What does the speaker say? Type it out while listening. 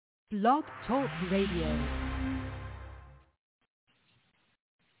Blog Talk Radio.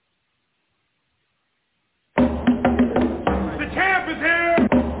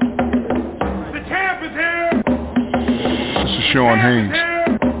 This is Sean Haynes.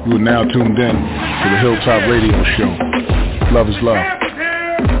 You are now tuned in to the Hilltop Radio Show. Love is love.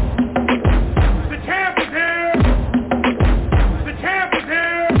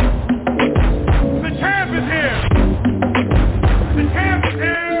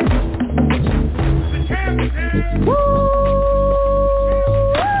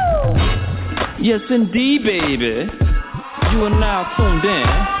 Yes, indeed, baby. You are now tuned in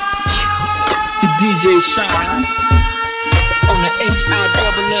to DJ Shine on the HILL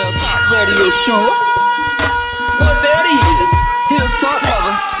Top Radio Show. What that is? Hilltop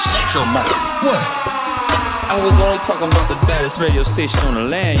mother. Shut your mouth. What? I was only talking about the baddest radio station on the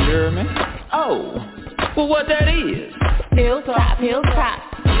land, you heard me? Oh, well, what that is? Hilltop, Hilltop.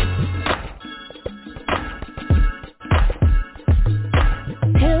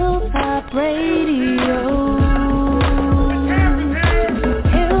 Hilltop Radio. Hilltop Radio.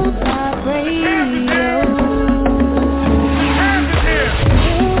 Hilltop Radio. Hilltop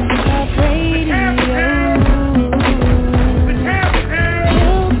Radio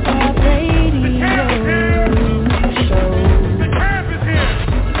Show.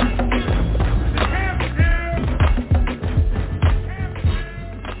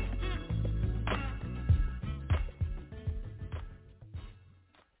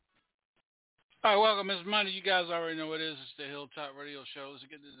 All right, welcome. It's Monday. You guys already know what it is. It's the Hilltop Radio Show. Let's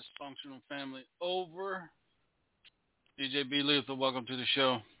get the dysfunctional family over. DJ B. Lethal, welcome to the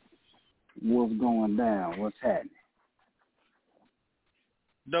show. What's going down? What's happening?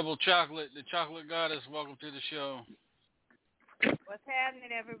 Double Chocolate, the Chocolate Goddess, welcome to the show. What's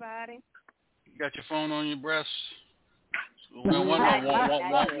happening, everybody? You got your phone on your breast? We're going to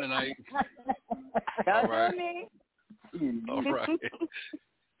want tonight. All right. All right.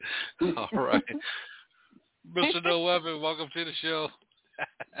 All right. Mr. No Weapon, welcome to the show.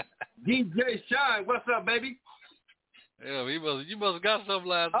 DJ Shine, what's up, baby? Yeah, you must have got something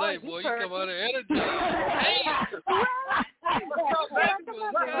last night, boy. You come out of energy. Hey!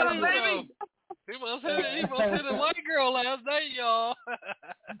 What's up, baby? He must have hit a white girl last night, y'all.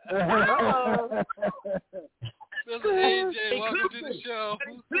 Mr. AJ, welcome to the show.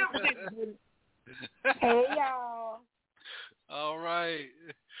 Hey, y'all. All right.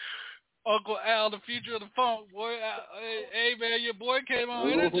 Uncle Al, the future of the funk, boy. Hey, man, your boy came on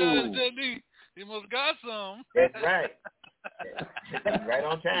energized, didn't he? He must got some. That's right. Right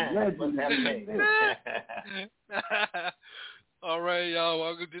on time. What's happening? All right, y'all.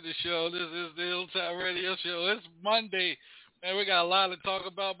 Welcome to the show. This is the Hilltop Radio Show. It's Monday, and we got a lot to talk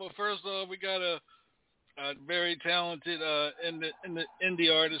about. But first off, we got a very talented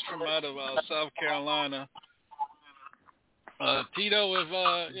indie artist from out of South Carolina. Tito,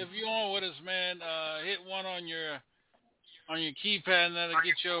 if you're on with us, man, hit one on your keypad, and that'll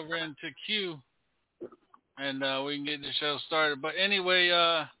get you over into Q, and we can get the show started. But anyway,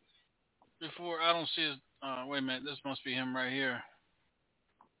 before I don't see his. Wait a minute, this must be him right here.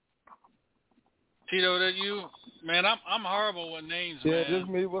 Tito, that you? Man, I'm horrible with names, man. Yeah, this is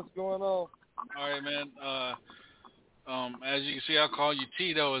me. What's going on? All right, man. As you can see, I'll call you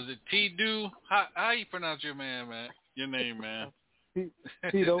Tito. Is it T-Do? How you pronounce your name, man?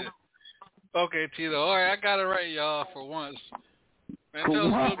 Tito. Okay, Tito. All right, I got it right, y'all, for once. Man,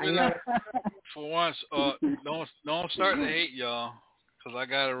 tell us a little bit for once. Don't start to hate, y'all, because I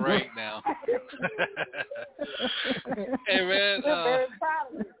got it right now. Hey, man.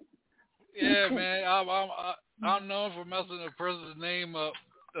 Yeah, man. I'm known for messing a person's name up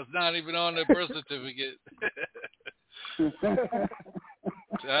that's not even on their birth certificate. So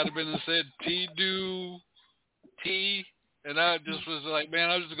I'd have been said T-Do, T, and I just was like, man,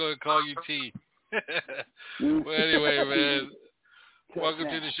 I'm just going to call you T. Well, anyway, man, welcome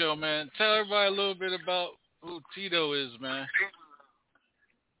to the show, man. Tell everybody a little bit about who Tito is, man.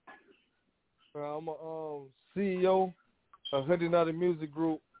 I'm a CEO of Hilltop Music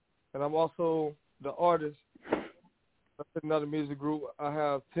Group, and I'm also the artist of Hilltop Music Group. I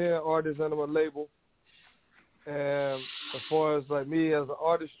have 10 artists under my label, and as far as like me as an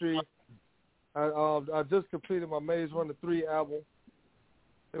artistry, I just completed my Maze Runner 3 album.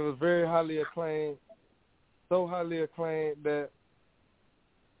 It was very highly acclaimed, so highly acclaimed that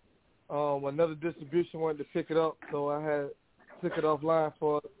another distribution wanted to pick it up, so I had took it offline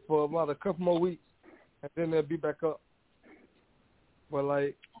for about a couple more weeks, and then they'll be back up. But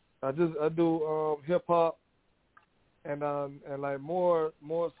like I do hip hop and like more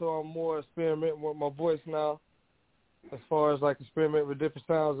so I'm more experimenting with my voice now. as far as like experiment with different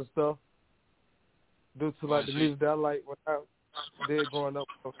sounds and stuff. Due to like the music that I like when I did growing up.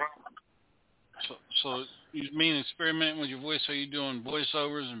 So you mean experimenting with your voice? So you doing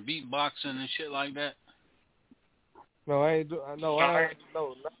voiceovers and beatboxing and shit like that? No, I ain't do. No, I ain't.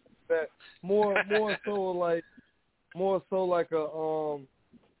 No, not that. More so like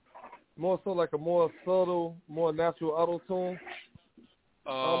a more subtle, more natural auto tune.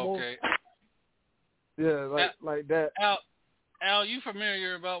 Oh, okay. Yeah, like that. Al, you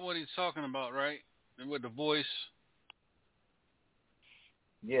familiar about what he's talking about, right? And with the voice.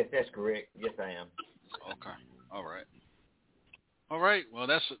 Yes, that's correct. Yes, I am. Okay. All right. Well,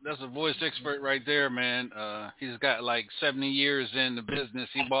 that's a voice expert right there, man. He's got like 70 years in the business.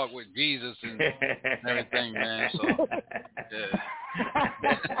 He walked with Jesus and everything, man. So, yeah.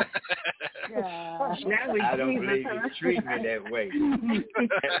 I don't believe you treat me that way.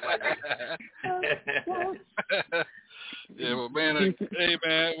 Yeah, well, man, hey,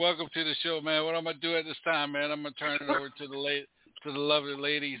 man, welcome to the show, man. What I'm gonna do at this time, man, I'm gonna turn it over to the lovely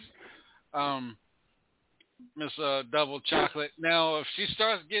ladies, Miss Double Chocolate. Now, if she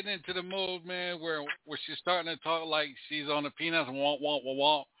starts getting into the mode, man, where she's starting to talk like she's on the peanuts and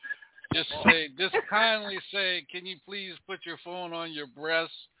womp, just kindly say, can you please put your phone on your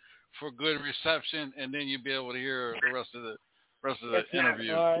breast for good reception, and then you'll be able to hear the rest of the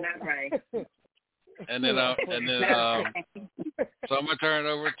interview. Not right. And then so I'm gonna turn it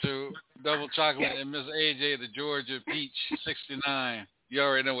over to Double Chocolate and Miss AJ, the Georgia Peach 69. You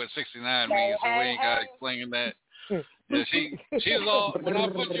already know what 69 means, so we ain't gotta explain that. Yeah, she's all when I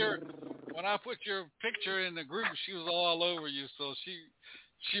put your picture in the group, she was all over you, so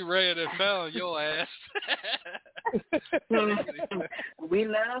she read and found your ass. We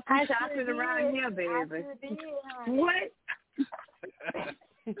love some chocolate around here, baby. What?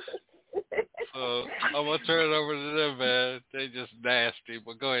 So I'm gonna turn it over to them, man. They just nasty,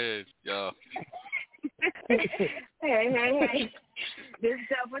 but go ahead, y'all. Hey. This is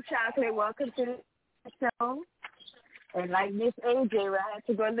Double Chocolate. Welcome to the show. And like Miss AJ, I had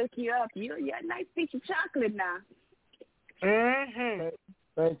to go look you up. You're a nice piece of chocolate now. Mm-hmm.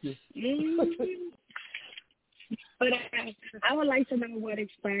 Thank you. Mm-hmm. But I would like to know what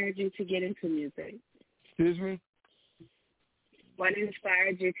inspired you to get into music. Excuse me? What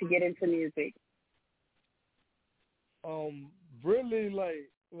inspired you to get into music? Really, like,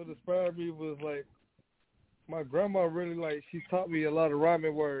 what inspired me was, like, my grandma really, like, she taught me a lot of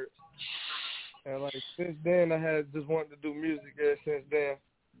rhyming words. And, like, since then, I had just wanted to do music ever since then.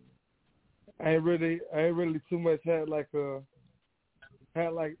 I ain't really too much had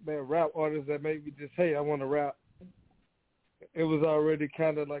that rap artist that made me just, hey, I want to rap. It was already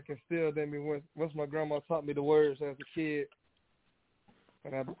kind of, like, instilled in me once my grandma taught me the words as a kid.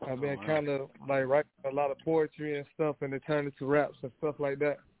 And I've been kind of like writing a lot of poetry and stuff, and it turned into raps and stuff like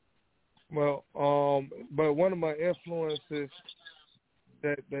that. Well, but one of my influences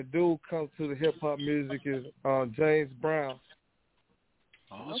that do come to the hip hop music is James Brown.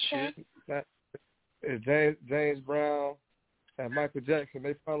 Oh shit! That is James Brown and Michael Jackson.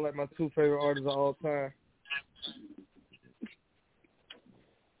 They probably like my two favorite artists of all time.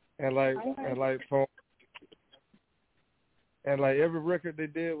 And every record they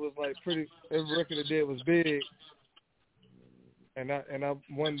did was every record they did was big, and I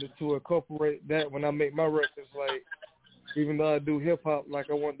wanted to incorporate that when I make my records. Like, even though I do hip hop,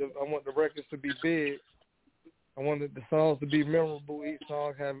 like I want the records to be big. I wanted the songs to be memorable. Each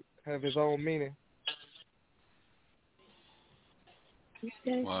song have its own meaning.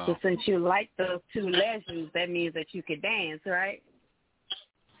 Okay. Wow. So since you like those two legends, that means that you could dance, right?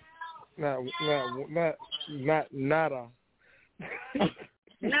 Nada. Nada.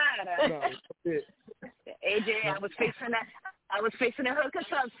 No, AJ, I was fixing to hook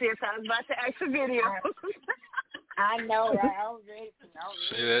us up, sis. I was about to ask for video. I know, right? I was ready.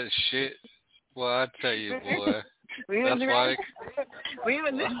 See that shit? Well, I tell you, boy. We was ready. We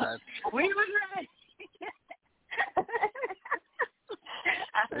was ready.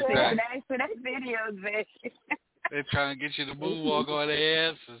 I was fixing to ask for that video, baby. They trying to get you to moonwalk on their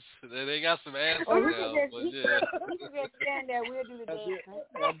asses. They got some asses now, but yeah. We can just stand there. We'll do the dance.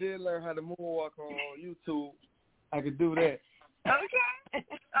 I did learn how to moonwalk on YouTube. I could do that.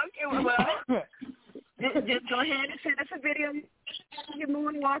 Okay, well, just go ahead and send us a video. You're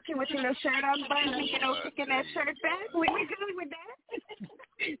moonwalking with your little shirt on, button, kicking that shirt back. We good with that.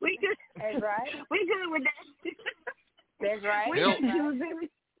 We good. That's right. We good with that. That's right.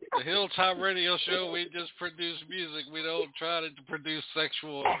 The Hilltop Radio Show, we just produce music. We don't try to produce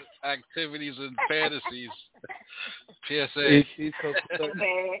sexual activities and fantasies. PSA. He's so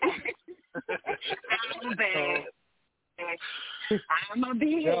bad. I'm a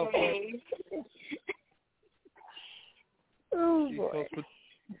behave. Oh, boy.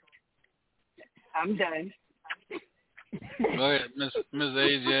 I'm done. Go ahead, Miss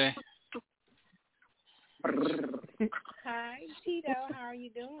AJ. Hi, Tito. How are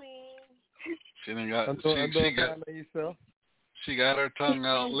you doing? She got her tongue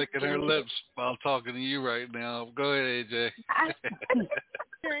out, licking her lips while talking to you right now. Go ahead, AJ. I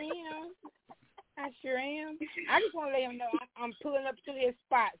sure am. I just want to let him know I'm pulling up to his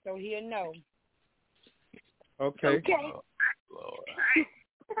spot so he'll know. Okay. Oh, Lord.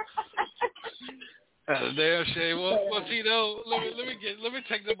 Damn shame. Well, Tito, let me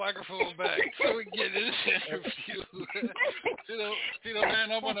take the microphone back so we can get in this interview. Tito,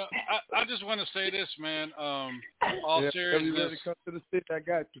 man, I just want to say this, man. All seriousness. Come to the city, I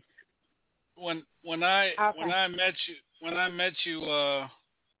got you. When I met you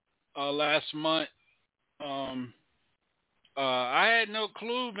last month, I had no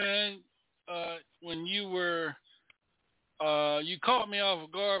clue, man. When you were. You caught me off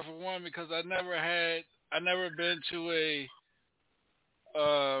guard for one because I never been to a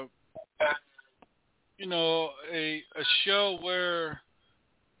show where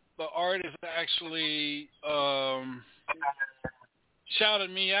the artist actually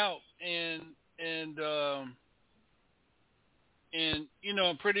shouted me out and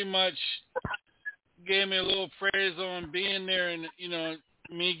pretty much gave me a little praise on being there and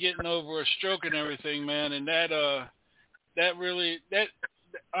me getting over a stroke and everything, man, and that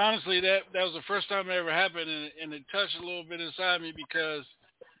honestly, that was the first time it ever happened, and it touched a little bit inside me because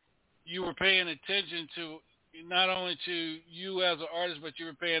you were paying attention to not only to you as an artist, but you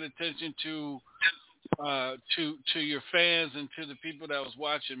were paying attention to your fans and to the people that was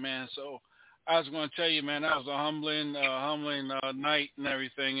watching, man. So I was going to tell you, man, that was a humbling night and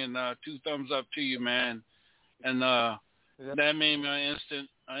everything, and 2 thumbs up to you, man. And that made me an instant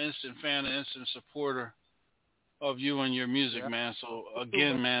fan, an instant supporter of you and your music, man. So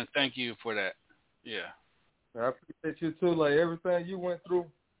again, man, thank you for that. Yeah. I appreciate you too. Like everything you went through,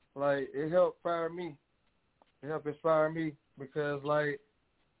 like it helped fire me. It helped inspire me because like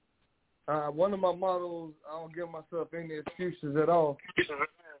one of my mottos, I don't give myself any excuses at all.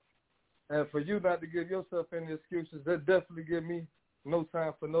 And for you not to give yourself any excuses, that definitely give me no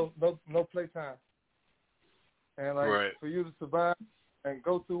time for no play time. And like for you to survive and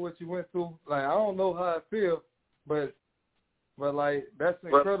go through what you went through, like I don't know how I feel. But like that's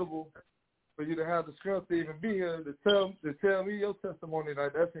incredible for you to have the strength to even be here to tell me your testimony.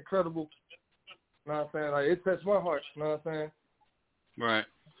 Like that's incredible. You know what I'm saying? Like it touched my heart. You know what I'm saying? Right.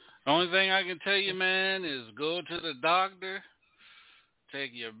 The only thing I can tell you, man, is go to the doctor,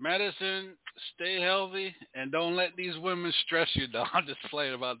 take your medicine, stay healthy, and don't let these women stress you. No, I'm just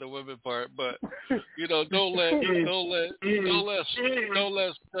playing about the women part, but don't let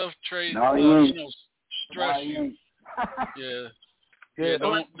stuff stress you. Yeah.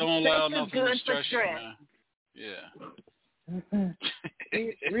 Don't allow nothing to stress you, man. Yeah.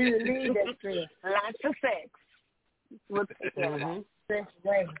 Really need that stress. Lots of sex. Sex,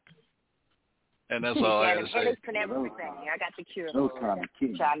 and that's all I got to say. Headaches and everything. I got the cure. No kind of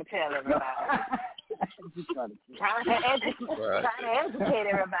kid. Trying to tell everybody. trying to educate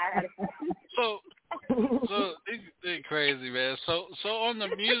everybody. So they're crazy, man. So on the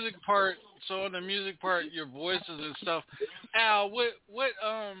music part, your voices and stuff. Al, what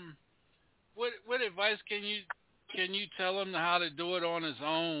advice can you tell him how to do it on his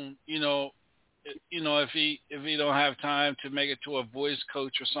own? If he don't have time to make it to a voice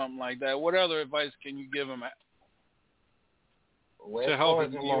coach or something like that. What other advice can you give him to help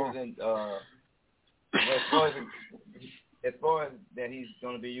him along? As far as that he's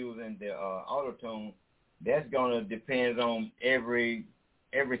going to be using the auto-tune, that's going to depend on every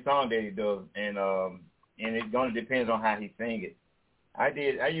song that he does, and it's going to depend on how he sing it. I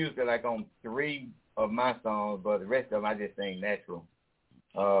used it like on 3 of my songs, but the rest of them I just sing natural.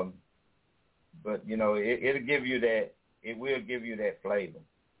 But it'll give you that. It will give you that flavor.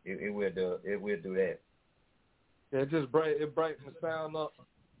 It will do that. Yeah, it brightens the sound up.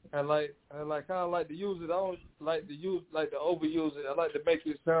 And like how I like to use it, I don't like to overuse it. I like to make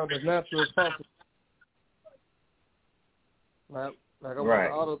it sound as natural as possible. Like I want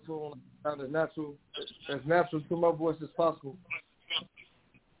the auto tune sound as natural to my voice as possible.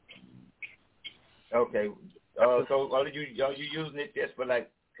 Okay. So are you using it just for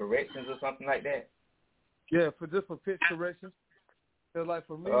like corrections or something like that? Yeah, for pitch corrections. Cause like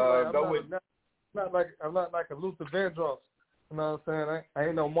for me, I'm not like a Luther Vandross. You know what I'm saying? I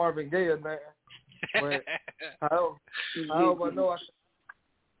ain't no Marvin Gaye or nothing. But however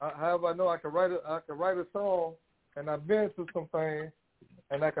I know I can write a song and I've been through some things,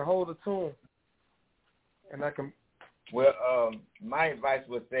 and I can hold a tune, and I can. Well, my advice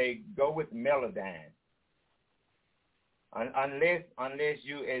would say go with Melodyne. Unless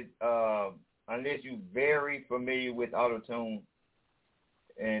you very familiar with auto-tune,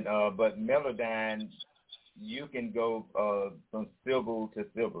 and but Melodyne, you can go from syllable to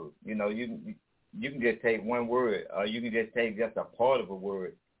syllable. You know, you can just take one word, or you can just take just a part of a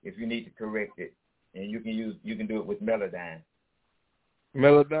word if you need to correct it, and you can do it with Melodyne.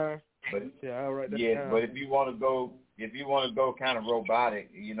 Melodyne. But yeah, I'll write that yes, down. but if you want to go kind of robotic,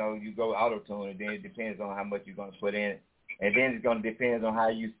 you know, you go auto-tune, and then it depends on how much you're going to put in it. And then it's going to depend on how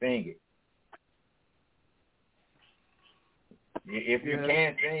you sing it. If you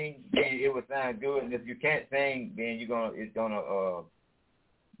can sing, then it will sound good. And if you can't sing, then you're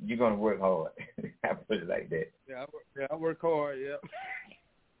gonna work hard. I put it like that. Yeah, I work hard. Yeah.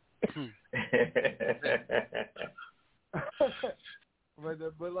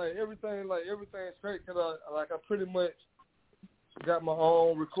 but like everything's straight. Cause I pretty much got my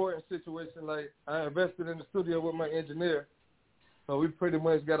own recording situation. Like I invested in the studio with my engineer, so we pretty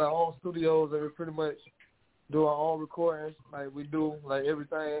much got our own studios, and we pretty much do our own recordings. Like we do like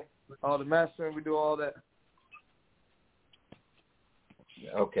everything, all the mastering, we do all that.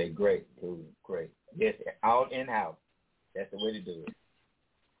 Okay, great, cool, great. Yes, all in house. That's the way to do it.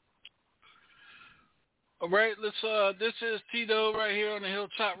 All right, let's. This is Tito right here on the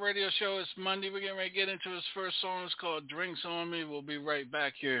Hilltop Radio Show. It's Monday. We're getting ready to get into his first song. It's called "Drinks on Me." We'll be right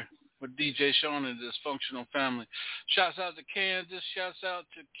back here with DJ Sean and the Dysfunctional Family. Shouts out to Kansas. Shouts out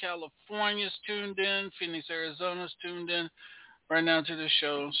to California's tuned in. Phoenix, Arizona's tuned in right now to the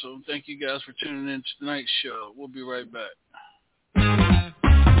show. So thank you guys for tuning in to tonight's show. We'll be right back.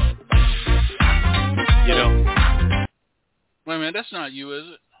 You know. Wait a minute, that's not you, is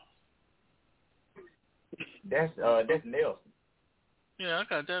it? That's Nelson. Yeah, I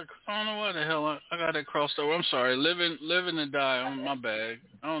got that. I don't know why the hell I got that crossed over. I'm sorry. Living and Die on my bag.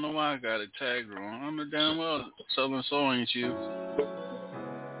 I don't know why I got it tagged wrong. I'm a damn well Southern Soul ain't you.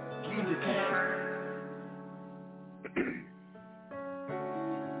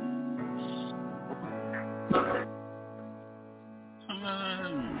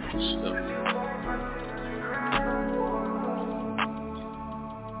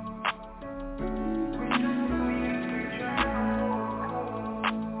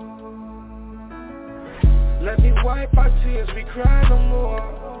 Let me wipe our tears, we cry no more.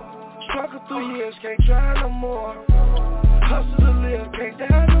 Struggle through years, can't try no more. Hustle to live, can't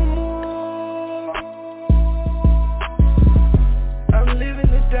die no more. I'm living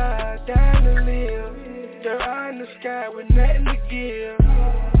to die, dying to live. Third eye in the sky with nothing to give.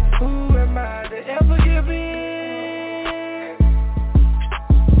 Who am I to ever give in?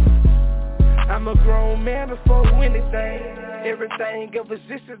 I'm a grown man before anything. Everything of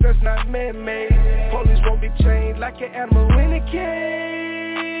existence that's not man-made. Police won't be chained like an animal in a cage.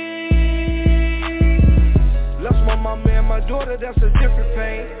 Lost my mama and my daughter, that's a different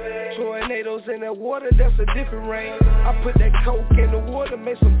pain. Tornadoes in that water, that's a different rain. I put that coke in the water,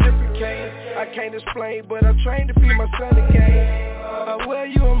 make some different cane. I can't explain, but I'm trained to feed my son again. I wear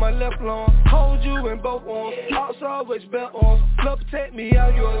you in my left arm, hold you in both arms. Hearts always belt arms, love protect me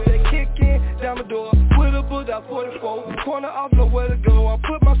out yours. They kick in down the door with a bullet out 44. Corner off, nowhere to go. I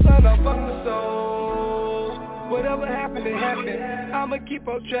put my son up on the soul. Whatever happened, it happened. I'ma keep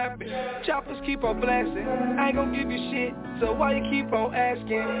on trapping. Choppers keep on blasting. I ain't gon' give you shit, so why you keep on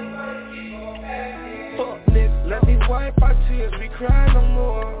asking? Fuck niggas, let me wipe our tears, we cry no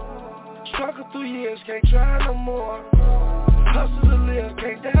more. Struggle through years, can't try no more. Hustle to live,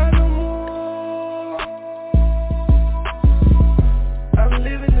 can't die no more. I'm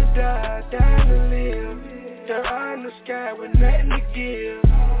living to die, dying to live. Third eye in the sky with nothing to give.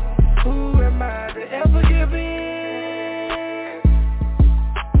 Who am I to ever give in?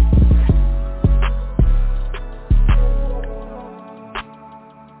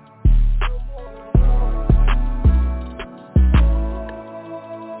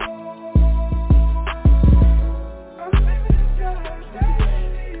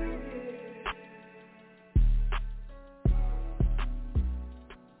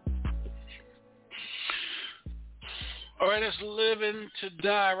 All right, it's Living to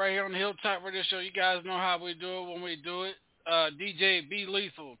Die right here on the Hilltop Radio Show. You guys know how we do it when we do it. DJ B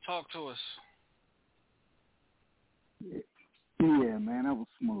Lethal, talk to us. Yeah, man, that was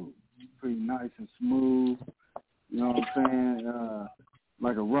smooth. Pretty nice and smooth. You know what I'm saying?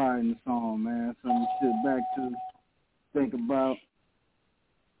 Like a riding song, man. Something to sit back to, think about.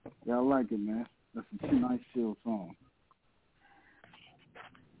 Yeah, I like it, man. That's a nice, chill song.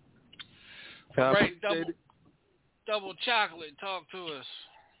 Right, double. Double Chocolate, talk to us.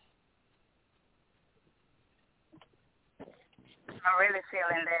 I'm really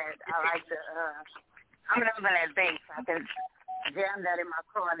feeling that. I like the, I'm loving that bass. I can jam that in my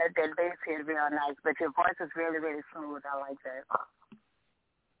car and let that bass hit real nice. But your voice is really, really smooth. I like that.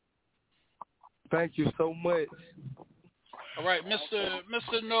 Thank you so much. All right,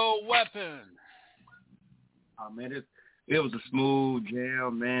 Mr. No Weapon. Man, it was a smooth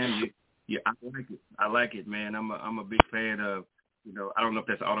jam, man. I like it. I like it, man. I'm a big fan of, I don't know if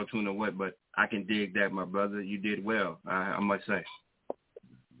that's auto-tune or what, but I can dig that, my brother. You did well, I must say.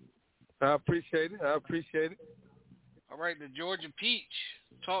 I appreciate it. All right, the Georgia Peach,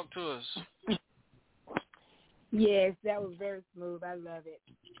 talk to us. Yes, that was very smooth. I love it.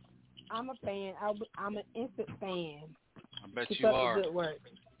 I'm a fan. I'm an instant fan. I bet Keep you up are. the good work.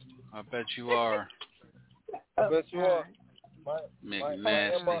 I bet you are. I bet you are.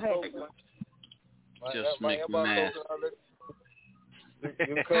 McNasty. Just McNasty. You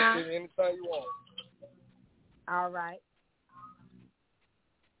can come to me anytime you want. All right.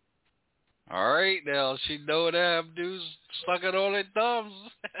 All right, now she know that dudes sucking on their thumbs.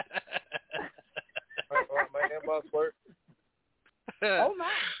 My inbox work. Oh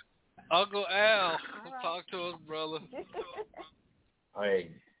my. Uncle Al, talk to us, brother.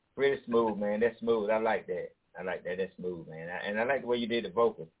 Hey, pretty smooth, man. That's smooth. I like that. That's smooth, man. And I like the way you did the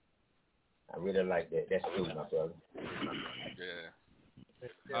vocal. I really like that. That's smooth, my brother. Yeah.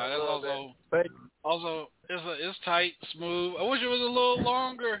 That's also it's tight, smooth. I wish it was a little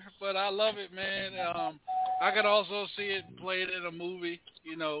longer, but I love it, man. I could also see it played in a movie,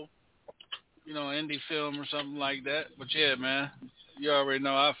 indie film or something like that. But yeah, man, you already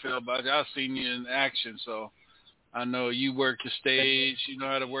know how I feel about it. I've seen you in action, so I know you work the stage, you know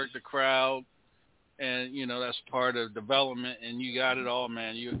how to work the crowd, and that's part of development. And you got it all,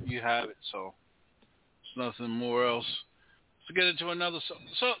 man. You have it. So there's nothing more else. Let's get into another song.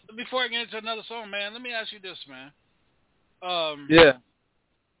 So before I get into another song, man, let me ask you this, man. Yeah.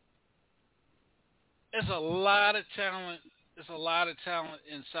 It's a lot of talent. It's a lot of talent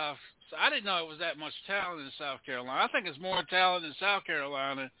in South. So I didn't know it was that much talent in South Carolina. I think it's more talent in South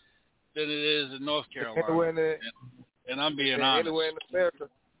Carolina than it is in North Carolina. And I'm being honest. Anywhere in America,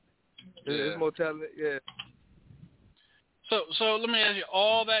 there's more talent. Yeah. So let me ask you,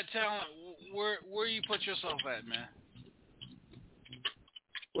 all that talent, where you put yourself at, man?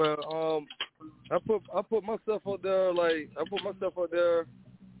 Well, I put myself up there.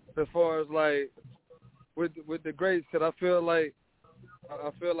 As far as like with the greats, cause I feel like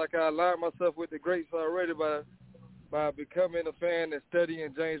I aligned myself with the greats already by becoming a fan and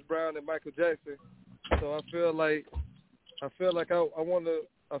studying James Brown and Michael Jackson. So I feel like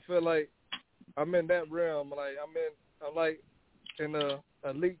I'm in that realm. Like I'm like in a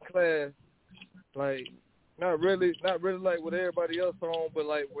elite class. Like not really like what everybody else on, but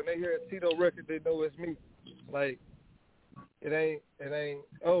like when they hear a Tito record, they know it's me. Like it ain't.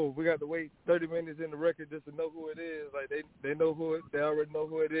 Oh, we got to wait 30 minutes in the record just to know who it is. Like they know who it. They already know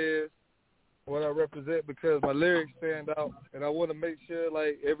who it is. What I represent, because my lyrics stand out, and I want to make sure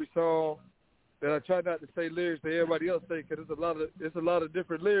like every song that I try not to say lyrics that everybody else say, because it's a lot of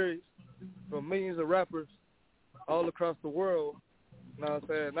different lyrics from millions of rappers all across the world. You know what I'm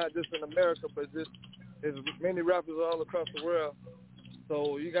saying? Not just in America, but just there's many rappers all across the world.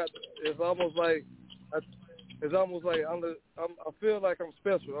 So it's almost like I feel like I'm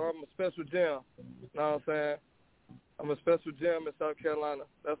special. I'm a special gem. You know what I'm saying? I'm a special gem in South Carolina.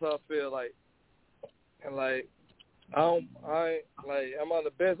 That's how I feel like. And like I'm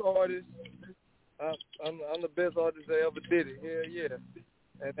the best artist. I'm the best artist that ever did it. Yeah.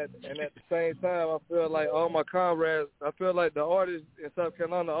 And at the same time, I feel like all my comrades, I feel like the artists in South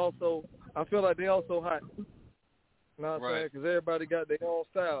Carolina also, I feel like they also hot. You know what I'm saying? Because everybody got their own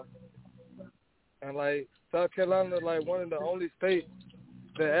style. And like South Carolina, like one of the only states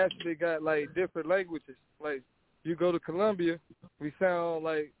that actually got like different languages. Like you go to Columbia, we sound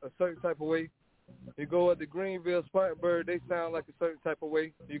like a certain type of way. You go up to Greenville, Spartanburg, they sound like a certain type of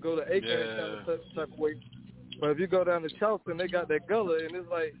way. You go to Aiken, they sound a certain type of way. But if you go down to Charleston, they got that gullah, and it's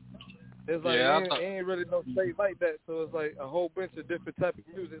like it ain't really no state like that. So it's like a whole bunch of different type of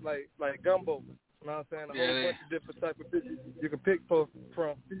music, like gumbo. You know what I'm saying? A whole bunch of different type of music you can pick from.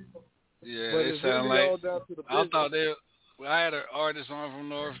 Yeah, but they sound like. I had an artist on from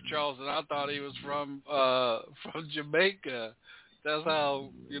North Charleston. I thought he was from Jamaica. That's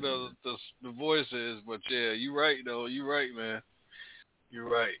how the voice is. But yeah, you're right though. You're right, man. You're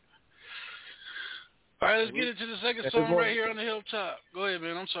right. All right, let's get into the second song right here on the Hilltop. Go ahead,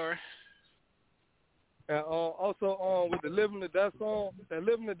 man. I'm sorry. And also with the Living to Death song, that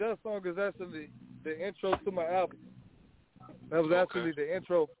Living to Death song is actually the intro to my album. That was actually the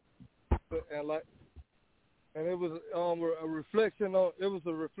intro, and it was a reflection on. It was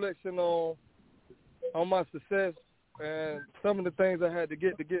a reflection on my success and some of the things I had to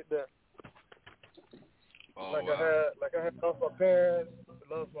get there. I had lost my parents,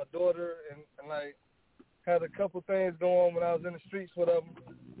 lost my daughter, and like had a couple things going on when I was in the streets with them,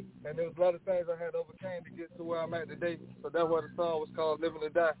 and there was a lot of things I had overcame to get to where I'm at today. So that's why the song was called "Living to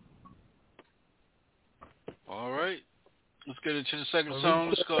Die." All right, let's get into the second song.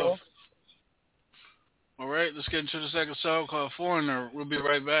 Let's go. All right, let's get into the second song called "Foreigner." We'll be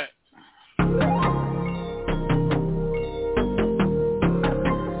right back.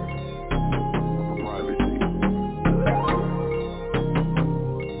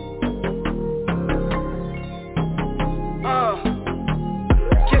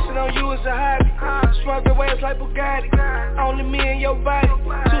 Smoking waves like Bugatti. Only me and your body.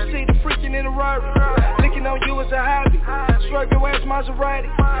 Two-seater freaking in a Rari. Licking on you is a hobby. Smoking waves Maserati.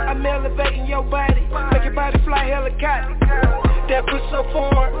 I'm elevating your body. Make your body fly helicopter. That puts so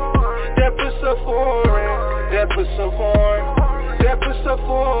foreign. That puts so foreign. That puts so foreign. That puts so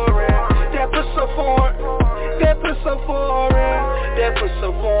foreign. That puts so foreign. That puts so foreign. That puts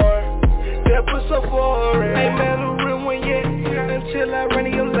so foreign. That puts so foreign. Ain't met a real one yet until I run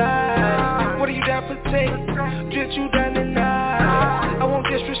in your life. What are you down for take? Get you down tonight. I won't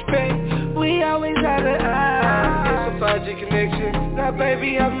disrespect. We always out of eye. It's a 5G connection. Now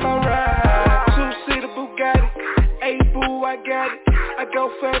baby, I'm alright. Two-seater Bugatti. Hey boo, I got it. I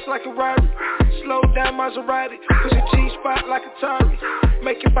go fast like a Rari. Slow down Maserati. Push a G-spot like a Atari.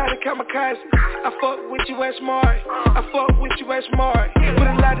 Make your body kamikaze. I fuck with you as smart. I fuck with you as smart. With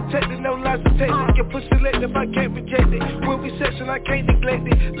a lot of technique, no lies to take it. Your pussy selective, I can't reject it. When we section, I can't neglect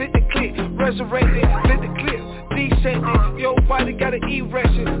it. Lit the clip, resurrected. Lit the clip, descended. Your body got an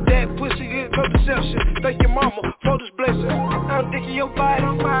erection. That pussy is no deception. Thank your mama for this blessing. I'm thinking your body.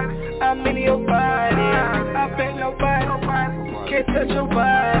 I'm in your body. I bet nobody can't touch your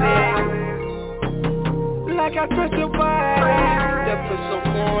body like I touch your body. That puts so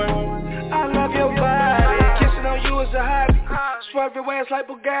foreign. I love your body. Kissing on you is a hobby. Swerve your ass like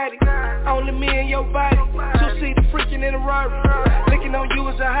Bugatti. Only me and your body. Two-seater freaking in a Rari. Licking on you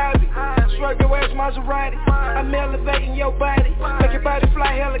is a hobby. Swerve your ass Maserati. I'm elevating your body. Make your body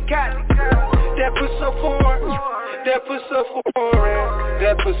fly helicopter. That puts so foreign. That puts so foreign.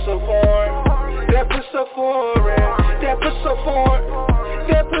 That puts so foreign. That puts so foreign. That puts so foreign.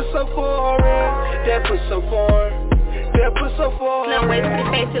 That puts so foreign. That puts so foreign. That puts so foreign. Slim waist, pretty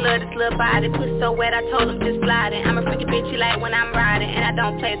face, you love this little body. Pussy so wet, I told him just slide it. I'm a freaky bitch, you like when I'm riding. And I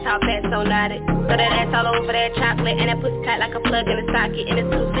don't play talk fast, so naughty. So that ass all over that chocolate. And that pussy tight like a plug in a socket. And it's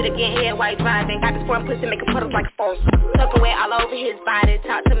two-seater getting head while you driving. Got this foreign pussy making puddles like a phone. Tucking wet all over his body.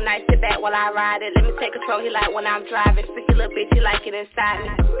 Talk to him nice, sit back while I ride it. Let me take control, he like when I'm driving. Freaky little bitch, he like it inside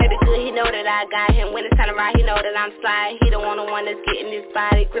me. Baby good, he know that I got him. When it's time to ride, he know that I'm sliding. He don't want the one that's getting his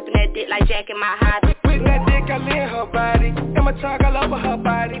body. Gripping that dick like Jack in my hobby. With that dick, I live her body. And my tongue all over her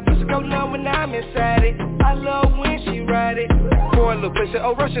body. Pussy go numb when I'm inside it. I love when she ride it. For a little pussy,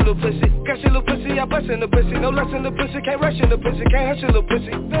 oh rush a little pussy. Got your little pussy, I bust in the pussy. No less in the pussy, can't rush in the pussy. Can't hush your little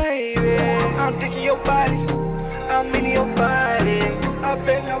pussy. Baby, I'm thinking your body. I'm in your body. I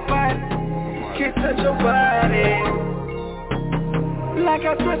bet nobody can't touch your body like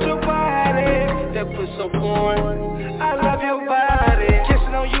I touch your body. That puts so foreign. I love your body.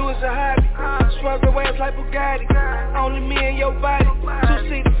 Kissing on you is a hobby. Swerve your ass like Bugatti. Only me and your body.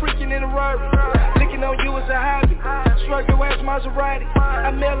 Two-seater freaking in a Rari. Licking on you is a hobby. Swerve your ass Maserati.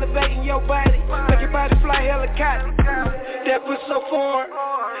 I'm elevating your body. Make your body fly helicopter. That puts so foreign.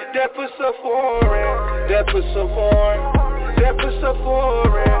 That puts so foreign. That puts so foreign. That puts so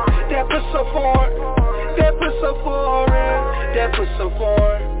foreign. That puts so foreign. That puts so foreign. That puts so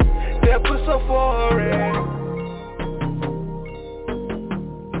foreign. That puts so foreign.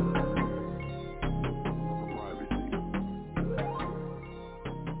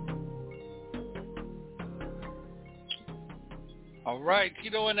 All right,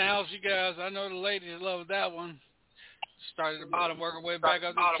 Keto in the house, you guys. I know the ladies love that one. Started at the bottom, working way back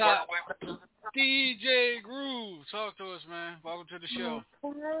up to the top. DJ Groove, talk to us, man. Welcome to the show.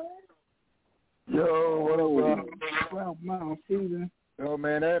 Yo, what up, Mount Steven? Yo,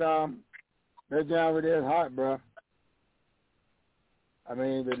 man, that genre there is hot, bro. I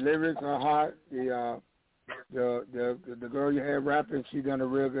mean, the lyrics are hot. The girl you had rapping, she done a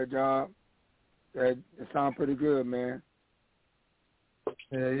real good job. It sounds pretty good, man.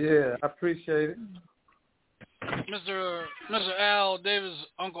 Yeah, I appreciate it. Mr. Al Davis,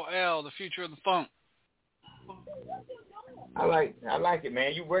 Uncle Al, the future of the funk. I like it,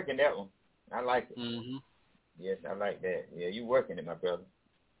 man. You working that one. I like it. Mm-hmm. Yes, I like that. Yeah, you working it, my brother.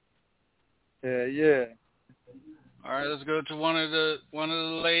 Yeah. All right, let's go to one of the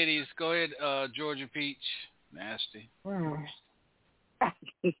ladies. Go ahead, Georgia Peach. Nasty.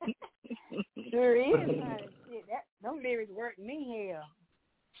 Sure is. Shit, them lyrics work me hell.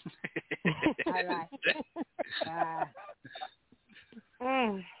 I like it.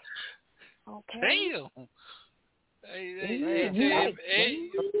 Okay. Damn. AJ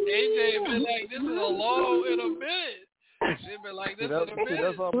been like, this is a long in a minute. She been like, this in a minute.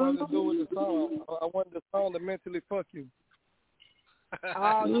 That's what I wanted to do with the song. I wanted the song to mentally fuck you.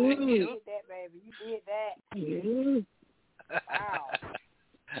 Oh, you did that, baby. You did that. Wow.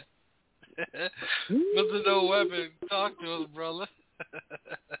 Mr. No Weapon, talk to us, brother.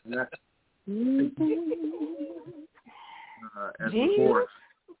 As before,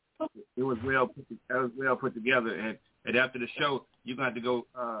 it was well put together, and after the show, you're gonna have to go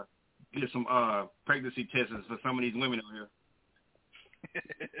get some pregnancy tests for some of these women out here.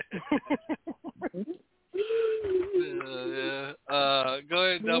 Go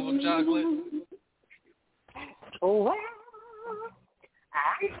ahead, Double Chocolate. Oh, well,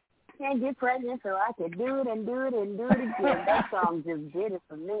 I can't get pregnant, so I can do it and do it and do it again. That song just did it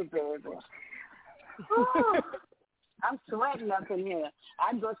for me, baby. I'm sweating up in here.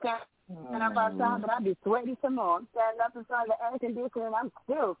 I'd go stand up outside, but I'd be sweating some more. I'm standing up in front of the air conditioner, and I'm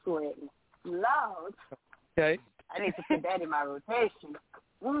still sweating. Lord. Okay. I need to put that in my rotation.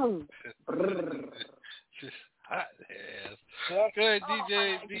 Hot ass. Go ahead, DJ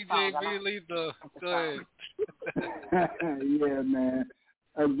B. Lethal. Go ahead. Yeah, man.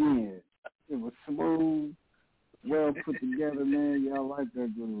 Again, it was smooth, well put together, man. Y'all like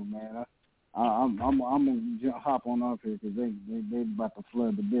that groove, man. I'm gonna hop on off here because they about to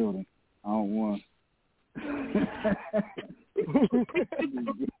flood the building. I don't want.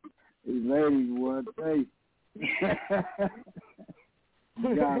 These ladies, what they?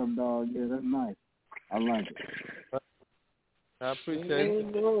 Got them, dog. Yeah, that's nice. I like it. I appreciate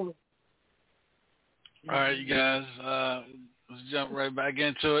it. All right, you guys. Let's jump right back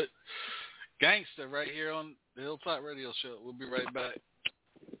into it. Gangster right here on the Hilltop Radio Show. We'll be right back.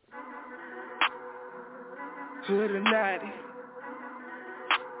 Hood of 90.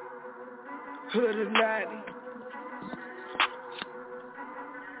 Hood of 90.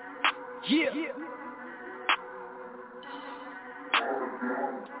 Yeah.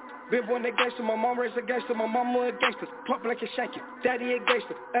 Been born a gangster, my mom raised a gangster, my mama a gangster. Pump like a shanky, daddy a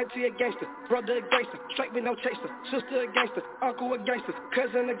gangster, auntie a gangster, brother a gangster, straight with no chaser, sister a gangster, uncle a gangster,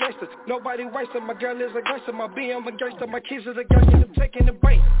 cousin a gangster. Nobody waster, my girl is a gangster, my BM a gangster, my kids is a gangster. I'm taking the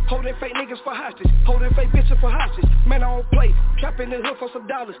break, holding fake niggas for hostage, holding fake bitches for hostage. Man, I don't play, trapping the hood for some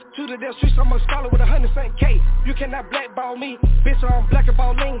dollars. To the damn streets, I'm a scholar with 100 cent K. You cannot blackball me, bitch, I'm black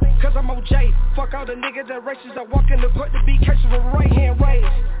about lean, cause I'm OJ. Fuck all the niggas that racist, I walk in the court to be catches with a right hand raised.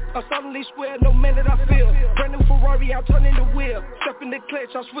 I suddenly swear, no man that I feel. Brand new Ferrari, I'm turning the wheel. Step in the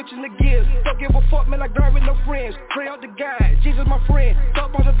clutch, I'm switching the gears. Don't give a fuck, man, like grind with no friends. Pray out the God, Jesus my friend.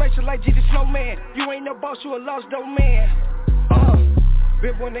 Thought motivation like Jesus Snowman. You ain't no boss, you a lost domain.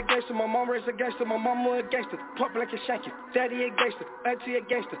 Been born a gangster, my mom raised a gangster, my mama a gangster. Pump like a shanky, daddy a gangster, auntie a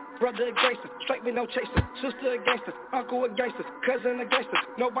gangster, brother a gangster, straight with no chaser, sister a gangster, uncle a gangster, cousin a gangster.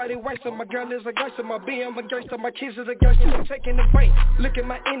 Nobody waster, my girl is a gangster, my BM a gangster, my kids is a gangster. I'm taking the break, look at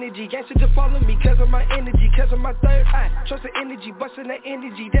my energy, gangster just follow me, cause of my energy, cause of my third eye. Trust the energy, bustin' that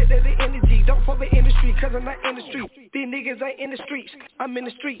energy, that the energy. Don't fuck the industry, cause I'm not in the street. These niggas ain't in the streets, I'm in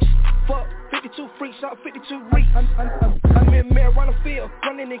the streets. Fuck, 52 freaks, out 52 reeks. I'm in marijuana field.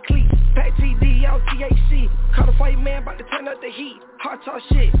 Running in cleats, pack TD out THC. Caught a fight man, about to turn up the heat. Hard talk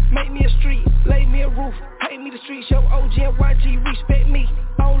shit, make me a street, lay me a roof, pay me the street, show OG and YG, respect me.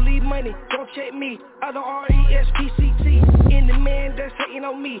 I don't leave money, don't check me. I don't RESPCT. Any man that's hating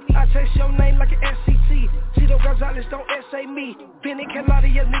on me, I text your name like an SCT. Tito Gonzalez, don't essay me. Benny Calada,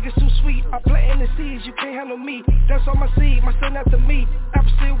 your niggas too sweet. I'm planting the seeds, you can't handle me. That's on my seed, my son after me. I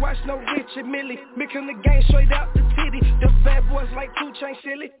still watch no Rich and Millie. Making the game straight out the titty. The bad boys like 2 Chainz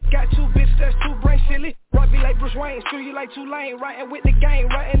silly. Got 2 bitches that's 2 brain silly. Rock me like Bruce Wayne, screw you like Tulane. Riding with the gang,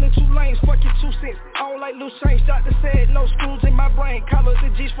 riding in 2 lanes. Fuck your 2 cents, I don't like loose change. Doctor said no screws in my brain. Call up the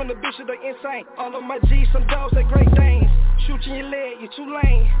G's from the bishop, they insane. All of my G's, some dogs that Great Danes. Shoot you in your leg, you too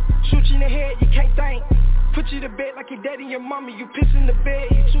lame. Shoot you in the head, you can't think. Put you to bed like your daddy and your mama. You piss in the bed,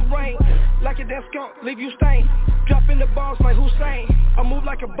 you too rain. Like a damn skunk, leave you stain. Drop in the balls like Hussein. I move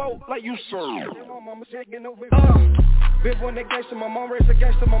like a boat, like you serve. Big one that gangster, my mom raised a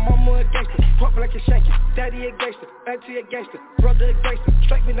gangster, my mama a gangster. Pop like a shanky, daddy a gangster, auntie a gangster, brother a gangster,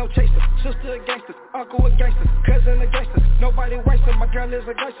 straight me no chaser, sister a gangster, uncle a gangster, cousin a gangster. Nobody wasting, my girl is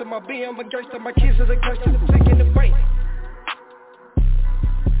a gangster, my BM a gangster, my kids is a gangster, taking the bank.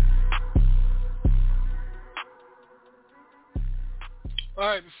 All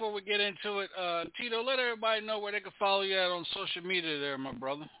right, before we get into it, Tito, let everybody know where they can follow you at on social media there, my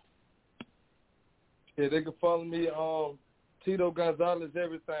brother. Yeah, they can follow me on Tito Gonzalez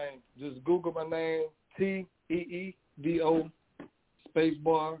everything. Just Google my name, T-E-E-D-O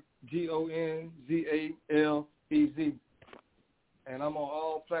spacebar Gonzalez. And I'm on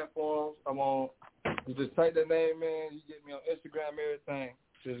all platforms. You just type that name in, you get me on Instagram, everything.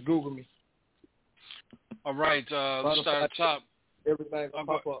 Just Google me. All right, let's start at the top. Everything will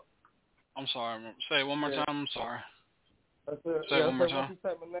pop up. I'm sorry. Say it one more time. I'm sorry. That's it. Say it one more time. Once you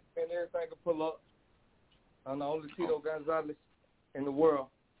type my name in, everything can pull up. I'm the only Tito Gonzalez in the world.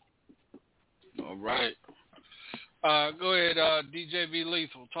 All right. Go ahead, DJ V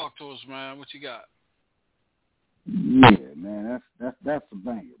Lethal. Talk to us, man. What you got? Yeah, man. That's a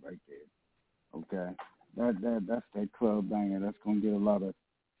banger right there. Okay. That's that club banger. That's gonna get a lot of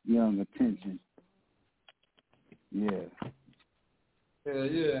young attention. Yeah.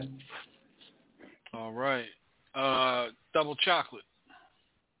 Yeah. All right. Double Chocolate.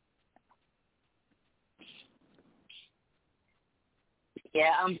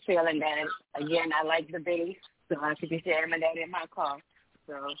 Yeah, I'm feeling that. Again, I like the bass, so I could be jamming that in my car.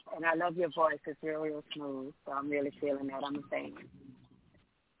 So, and I love your voice. It's real smooth. So I'm really feeling that. I'm a fan.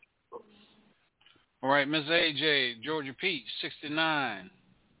 All right, Ms. AJ, Georgia Peach, 69.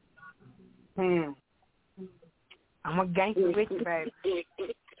 I'm a gangster with you, baby.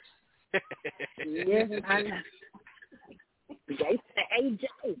 Yes, I know. Gangster AJ.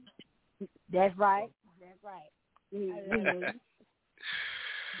 That's right. Mm-hmm.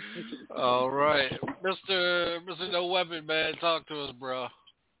 All right, Mr. No Weapon, man, talk to us, bro.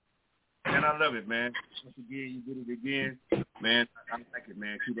 Man, I love it, man. Once again, you did it again, man. I like it,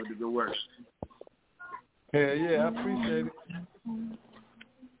 man. Keep up the good work. Yeah, I appreciate it.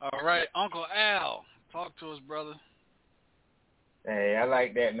 All right, Uncle Al, talk to us, brother. Hey, I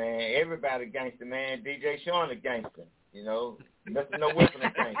like that, man. Everybody gangster, man. DJ Sean a gangster, you know. Mr. No Weapon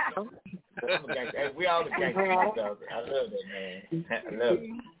a gangster. I'm a gangster. Hey, we all the gangsters. I love that, man. I love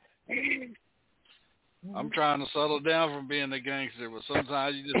it. I'm trying to settle down from being a gangster, but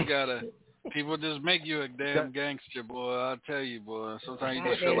sometimes you just gotta. People just make you a damn gangster, boy. I tell you, boy. Sometimes you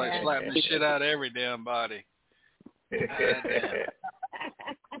just feel like slapping the shit out of every damn body.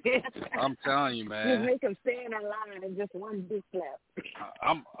 I'm telling you, man. Just make them stand in line and just one big slap.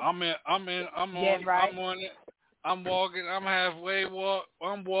 I'm on it. I'm walking. I'm halfway walk.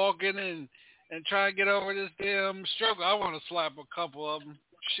 I'm walking and trying to get over this damn struggle. I want to slap a couple of them.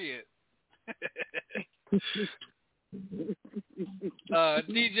 Shit.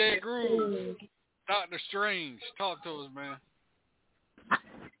 DJ Groove, Dr. Strange, talk to us, man.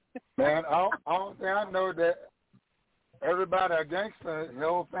 Man, all thing I know that everybody a gangster, the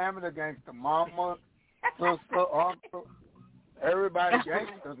whole family a gangster, mama, sister, uncle, everybody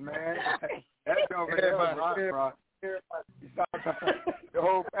gangsters, man. That's over there, bro. The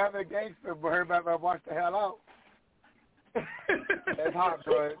whole family gangster, but everybody better watch the hell out. That's hot,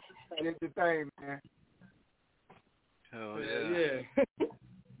 bro. Get your thing, man. Hell yeah.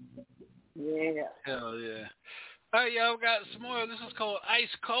 Yeah. Hell yeah. All right, y'all got some more. This is called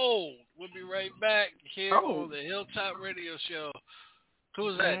Ice Cold. We'll be right back here on the Hilltop Radio Show.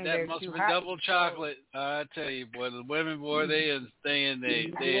 Who's that? That must be Double Chocolate. I tell you, boy, the women, boy, they in there.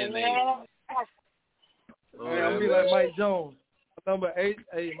 Hey, I'll be like Mike Jones. Number 8,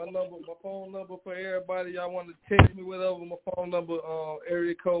 my phone number for everybody. Y'all want to text me, whatever. My phone number,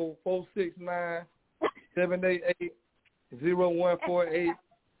 area code 469-788-0148.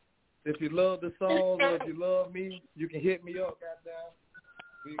 If you love the song or if you love me, you can hit me up, goddamn.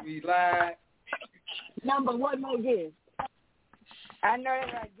 We live. Number one more again. I know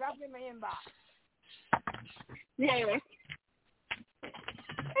that. Right. Drop it in my inbox. Yeah.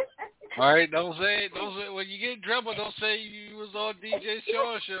 All right, don't say when you get in trouble. Don't say you was on DJ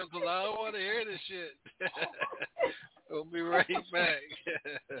Shaw's show because I don't want to hear this shit. We'll be right back.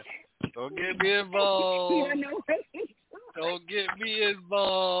 Don't get me involved. Don't get me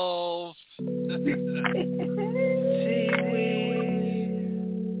involved.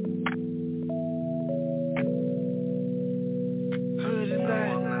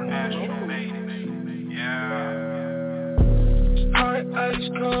 Ice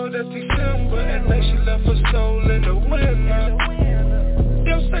cold as December, and like she left her soul in the winter.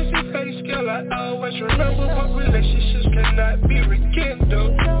 I always remember, but relationships cannot be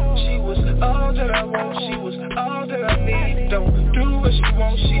rekindled. She was all that I want, she was all that I need. Don't do what she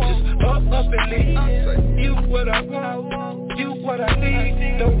wants, she just up and leave. You what I want, you what I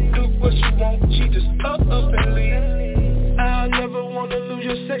need. Don't do what she want, she just up and leave. I'll never wanna lose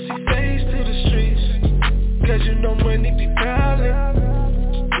your sexy face to the streets, cause you know money be piling.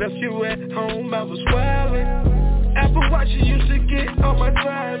 Left you at home, I was wildin'. Apple Watch you used to get all my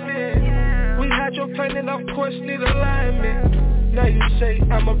time in. We had your planning, of course need alignment. Now you say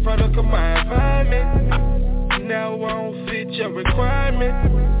I'm a product of my environment. Now I don't fit your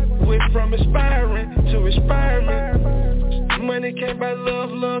requirement. Went from inspiring to experiment. Money can't buy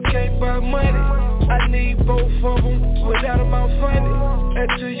love, love can't buy money. I need both of them without them I'm funny.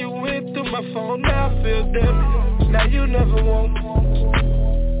 Until you went through my phone, now I feel dummy. Now you never want me.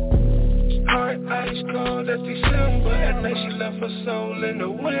 Heart ice cold as December, and then she left her soul in the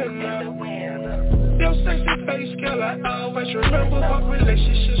winter. Your sexy face, girl, I always remember, but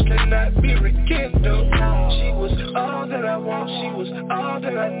relationships cannot be rekindled. She was all that I want, she was all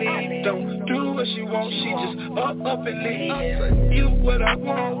that I need. Don't do what she wants, she just up and leave. You what I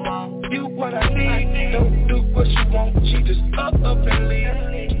want, you what I need. Don't do what she wants, she just up and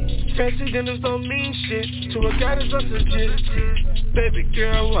leave. Fancy dinners don't mean shit to a guy that's not legit. Baby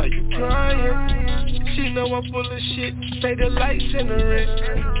girl, why you crying? She know I'm full of shit, pay the lights and the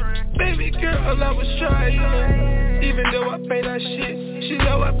rent. Baby girl, I was trying. Even though I pay that shit, she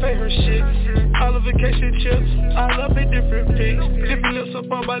know I pay her shit. All the vacation trips, all up in different pics. Different lips up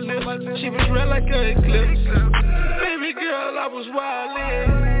on my lips, she was red like an eclipse. Baby girl, I was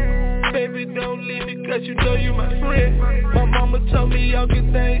wildin'. Baby, don't leave me cause you know you my friend. My mama told me all good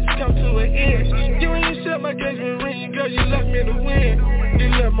things come to an end. You ain't shut my engagement ring, girl, you left me in the wind. You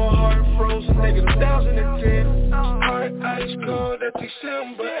left my heart frozen, negative 1,010. Heart ice cold at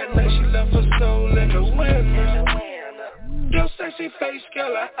December, and then she left her soul in the winter. Your sexy face,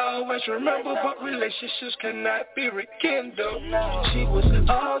 girl, I always remember, but relationships cannot be rekindled. She was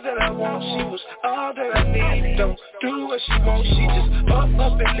all that I want, she was all that I need. Don't do what she wants, she just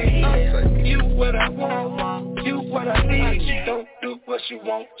up and leave. You what I want, you what I need. Don't do what she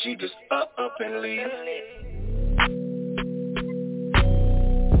wants, she just up and leave.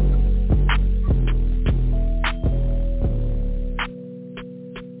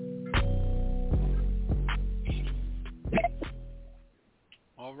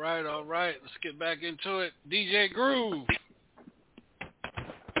 All right. Let's get back into it. DJ Groove.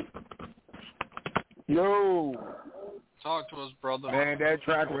 Yo. Talk to us, brother. Man, that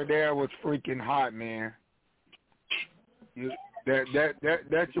track right there was freaking hot, man.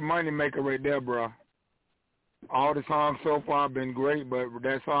 That's your money maker right there, bro. All the songs so far have been great, but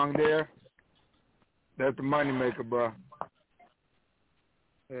that song there, that's the money maker, bro.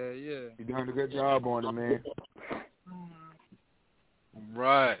 Yeah. You done a good job on it, man.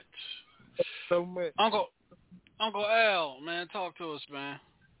 Right. So much. Uncle Al, man, talk to us, man.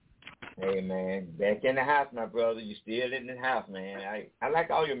 Hey, man, back in the house, my brother. You still in the house, man. I like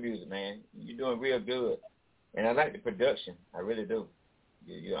all your music, man. You're doing real good. And I like the production. I really do.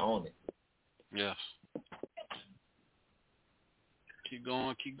 You own it. Yes. Keep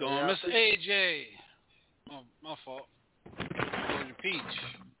going. Yeah, Mr. AJ. Oh, my fault. Georgia Peach.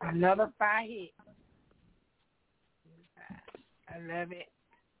 Another fire hit. I love it.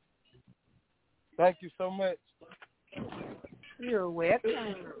 Thank you so much. You're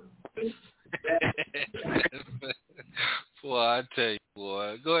welcome. Boy, I tell you,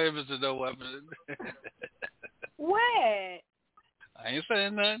 boy. Go ahead, Mr. No Weapon. What? I ain't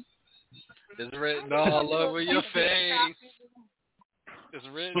saying nothing. It's written all over your face. It's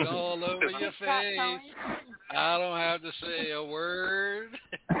written all over your face. I don't have to say a word.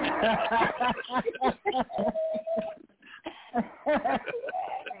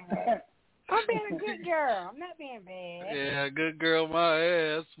 I'm being a good girl. I'm not being bad. Yeah, good girl, my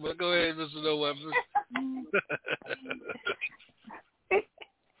ass. But go ahead, Mr. No Weapon.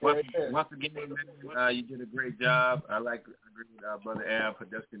 Once again, man, you did a great job. I agree with Brother Al.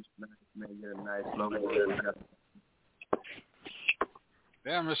 Production, man, you had a nice flow.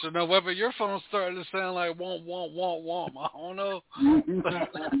 Yeah, Mr. No Weapon, your phone's starting to sound like womp. I don't know.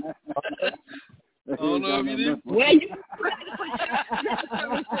 I don't know if you did. Well, you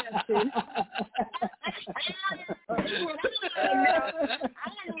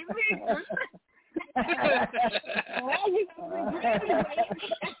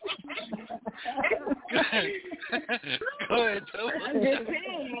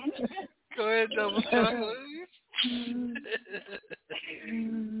Go ahead, Double Chocolate.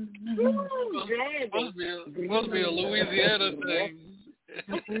 Must be a Louisiana thing.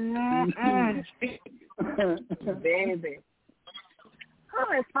 Baby. Oh,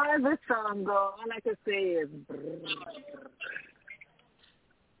 as far as this song goes, all I can say is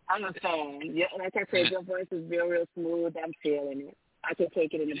I'm a fan. Yeah, like I said, your voice is real smooth. I'm feeling it. I can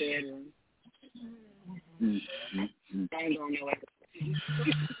take it in the bedroom. I ain't going nowhere.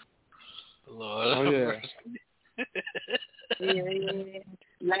 Lord, oh yeah.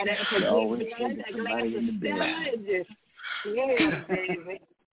 Light up for always taking somebody in the bed. Yeah, baby.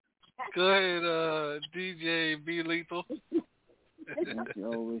 Go ahead, DJ B Lethal.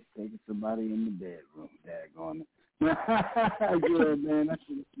 You're always taking somebody in the bedroom. Daggone it. Yeah, man, that's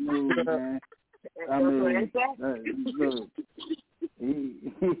smooth, man. I mean, look, he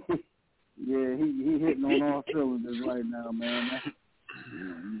hitting on all cylinders right now, man.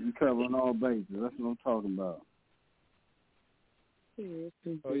 He covering all bases. That's what I'm talking about.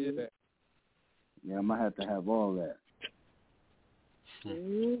 Oh yeah. Yeah, I might have to have all that.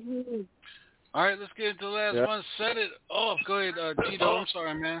 All right, let's get into the last one. Set it off. Go ahead, Tito. I'm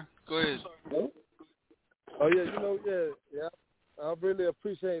sorry, man. Go ahead. Oh yeah, I really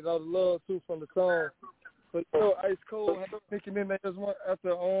appreciate all the love too from the song. But Ice Cold had thinking in there as one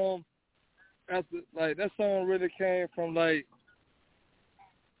after like that song really came from like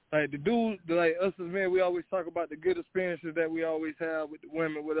the dude, like us as men, we always talk about the good experiences that we always have with the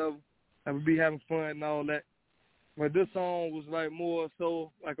women, whatever, and we be having fun and all that. But this song was like more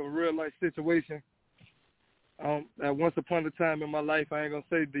so like a real life situation. At once upon a time in my life, I ain't gonna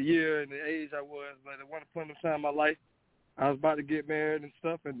say the year and the age I was, but at once upon a time in my life, I was about to get married and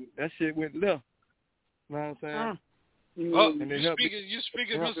stuff, and that shit went left. You know what I'm saying? Oh, and you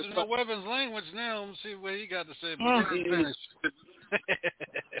speaking Mr. No Weapons language now. Let's see what he got to say. But finish.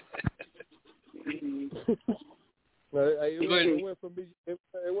 It went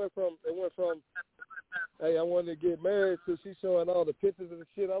from hey, I wanted to get married to she showing all the pictures of the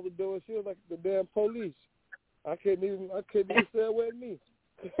shit I was doing. She was like the damn police. I couldn't even say it with me.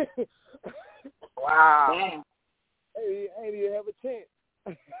 Wow. Hey, I ain't even have a chance.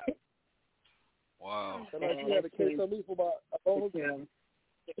 Wow. And like she had a case on me for about a whole time.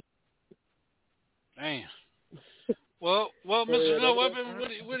 Damn. Well, Mr. No Weapon,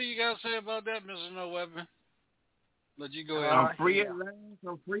 what do you got to say about that, Mr. No Weapon? Let you go ahead. I'm free at last.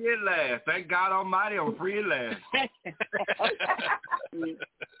 I'm free at last. Thank God Almighty, I'm free at last.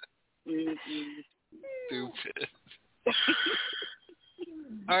 Stupid.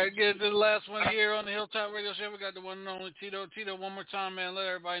 All right, get to the last one here on the Hilltop Radio Show. We got the one and only Tito. Tito, one more time, man. Let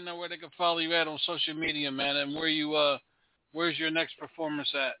everybody know where they can follow you at on social media, man, and where you where's your next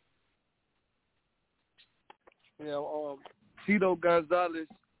performance at? Yeah, Tito Gonzalez.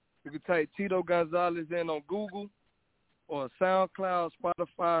 You can type Tito Gonzalez in on Google or SoundCloud,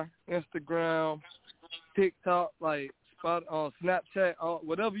 Spotify, Instagram, TikTok, like Snapchat,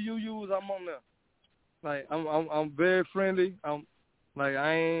 whatever you use, I'm on there. Like I'm very friendly. I'm like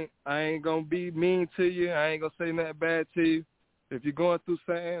I ain't gonna be mean to you. I ain't gonna say nothing bad to you. If you're going through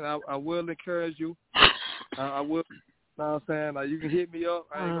something, I will encourage you. I will. You know what I'm saying? Like you can hit me up.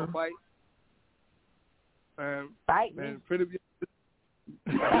 I ain't gonna bite. Bite man, me. pretty good. I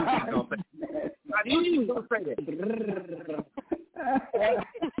knew you were going to say that. I've never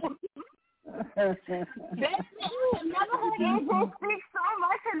heard AJ speak so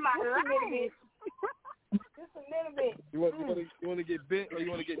much in my life. Just a little bit. You want to get bit or you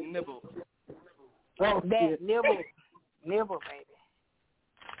want to get nibbled? Oh, that nibble, baby.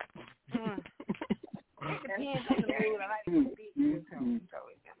 It depends on the mood. I like to speak.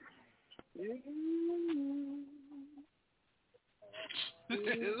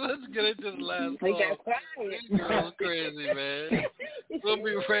 Let's get into the last We song. got quiet. This girl's crazy, man. We'll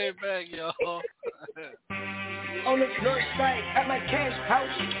be right back, y'all. On the north side at my cash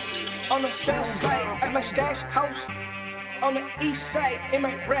house. On the south side at my stash house. On the east side in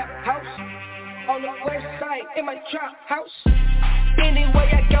my rap house. On the west side in my trap house. Anywhere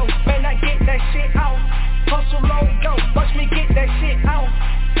I go, man, I get that shit out. Hustle long go, watch me get that shit out.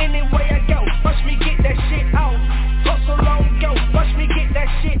 Anywhere I go, watch me get that shit out. Hustle long go, watch me get that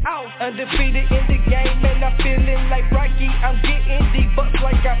shit out. Undefeated in the game, and I'm feeling like Rocky. I'm getting deep bucks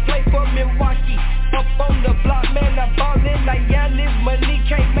like I play for Milwaukee. Up on the block, man, I'm ballin' like Giannis. Money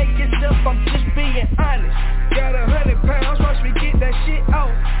can't make itself, I'm just being honest. Got 100 pounds, watch me get that shit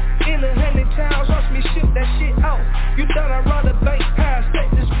out. In 100 towns, watch me ship that shit out. You thought I robbed a bank, I set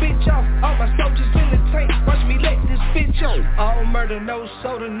this bitch off. All my soldiers in the tank, watch me let this bitch off. All murder, no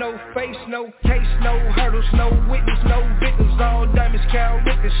soda, no face, no case, no hurdles, no witness, no victims. All diamonds, count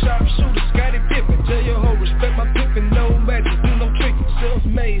witness, sharp shooters, got it different. Tell your hoe, respect my pimpin', no magic, do no trickin'.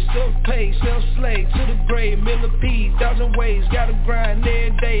 Self-made, self-paid, self-slave to the grave. gray, millipede, 1,000 ways, gotta grind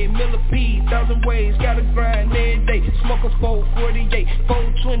every day. Millipede, 1,000 ways, gotta grind every day. Smoke a 448,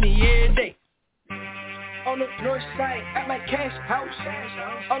 420 every day. On the north side, at my cash house.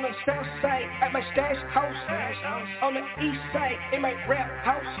 On the south side, at my stash house. On the east side, in my rap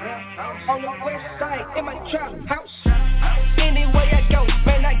house. On the west side, in my trap house. Anyway I go,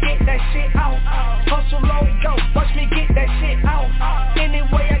 man, I get that shit out. Hustle on go, watch me get that shit out.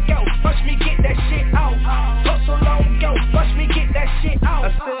 Anyway I go, watch me get that shit out. Hustle on go, watch me get that shit out.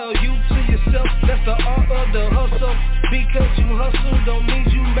 I sell you to yourself, that's the art of the hustle. Because you hustle don't mean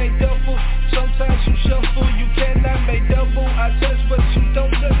you make double. Sometimes you shuffle, you cannot make double. I touch but you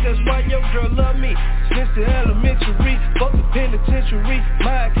don't touch, that's why your girl love me. Since the elementary, fuck the penitentiary.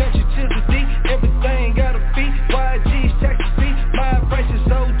 My country to the D, everything got a fee. YG's taxi fee, my price is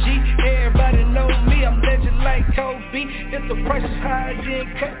OG. Everybody know me, I'm legend like Kobe. If the price is high,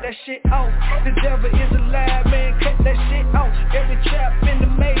 then cut that shit off. The devil is alive, man, cut that shit off. Every trap in the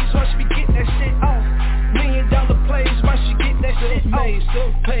maze, watch me get that shit off. $1 million plays, watch you get that shit off.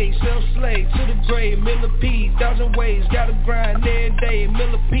 Self-paid, self-slave to the grave. Millipede, 1,000 ways, gotta grind every day.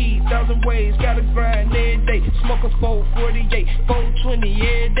 Millipede, 1,000 ways, gotta grind every day. Smoke a 448, 420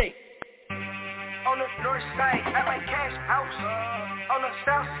 every day. On the north side, at my cash house. On the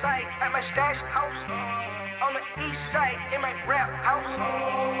south side, at my stash house. On the east side, in my rap house.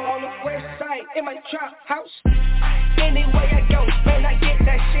 On the west side, in my trap house. Anyway I go, man, I get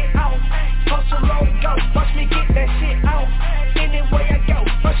that shit out. Hustle on go, watch me get that shit out. Anyway I go,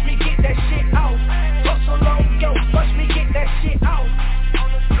 watch me get that shit out. Hustle on go, watch me get that shit out.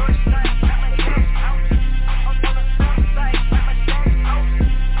 On the north side, at my cash house. On the south side, at my stash house.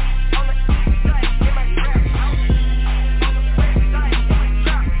 On the east side, in my rap house. On the west side, in my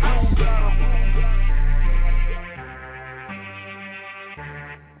trap house.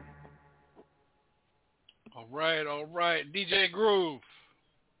 All right, DJ Groove.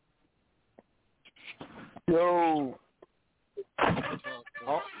 Yo.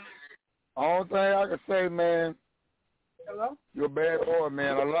 Only thing I can say, man. Hello? You're a bad boy,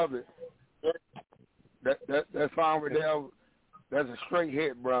 man. I love it. That song with there, that's a straight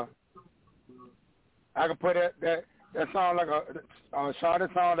hit, bro. I can put that song like a shot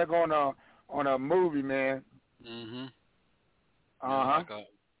song that go on a movie, man. Mhm. Uh-huh. Yeah,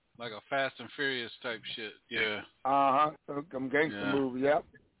 like a Fast and Furious type shit. Yeah. Uh-huh. Some gangster movie, yep.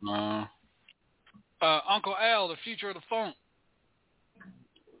 Uncle Al, the future of the funk.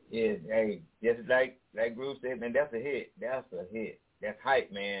 Yeah, hey, just like Groove said, man, that's a hit. That's a hit. That's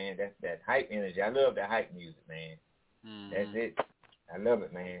hype, man. That's that hype energy. I love that hype music, man. Mm-hmm. That's it. I love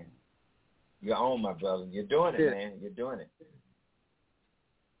it, man. You're on, my brother. You're doing it, man. You're doing it.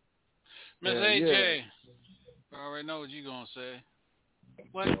 Miss AJ, I already know what you're going to say.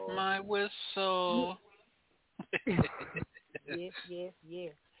 Wet my whistle. Yes.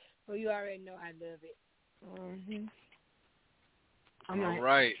 Well, you already know I love it. Mm-hmm. All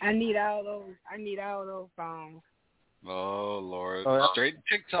right. I need all those songs. Oh Lord! Straight to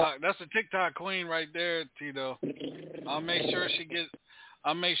TikTok. That's a TikTok queen right there, Tito. I'll make sure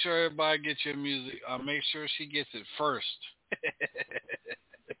everybody gets your music. I'll make sure she gets it first.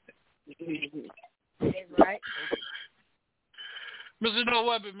 That's right. Mr. No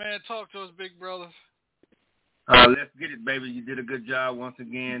Weapon, man, talk to us, big brother. Let's get it, baby. You did a good job once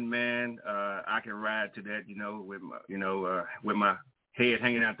again, man. I can ride to that, with my head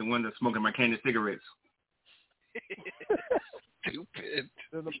hanging out the window, smoking my candy cigarettes. Stupid.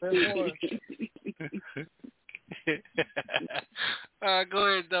 Go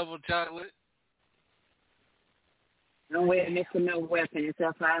ahead, Double Chocolate. Don't wear Mr. No Weapon,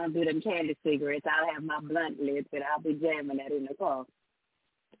 except for I don't do them candy cigarettes. I'll have my blunt lit, but I'll be jamming that in the car.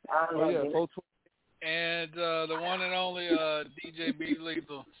 And the one and only DJ B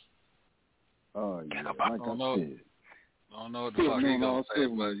Lethal. Oh, yeah. I don't know what the fuck he gonna say,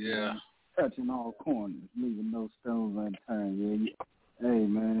 but yeah. Touching all corners, leaving no stones unturned. Yeah. Hey,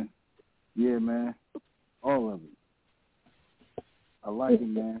 man. Yeah, man. All of it. I like it,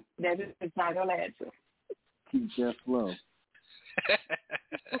 man. That is the title answer. Keep that flow.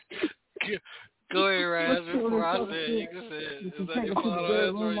 Go ahead, Raz. Before I say it, you can say it. Is that your final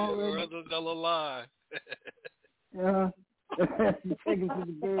answer or rather tell a lie? Yeah. You take him to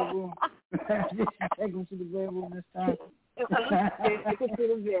the bedroom. You take him to the bedroom this time. Take him to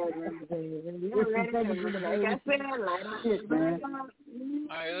the bedroom.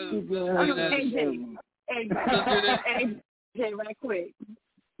 AJ, right quick.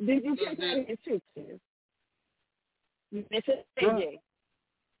 Did you check out his pictures? Mr. AJ.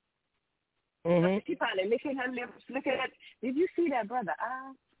 Mm-hmm. She probably licking her lips. Look at that. Did you see that brother?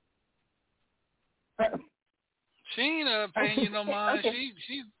 She ain't paying you no mind. Okay.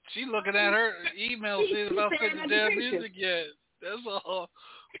 She looking at her email, seeing if I sent the damn music yet. That's all.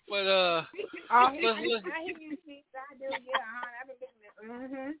 But I hear let's you, see. I do, yeah. I've been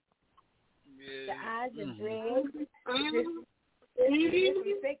looking at. Yeah. The eyes and dreads. It's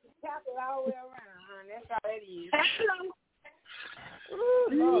some sexy chocolate all the way around, hon. That's all it is. Ooh,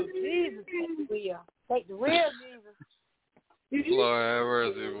 Lord Jesus, take the wheel. Take the wheel, Jesus. Lord have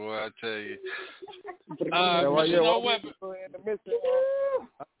mercy, boy, I tell you. No weapon. In the midst of,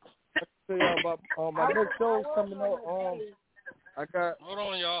 I can tell y'all about my next show's coming out. I got. Hold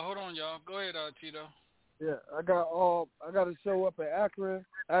on, y'all. Go ahead, Tito. Yeah, I got a show up at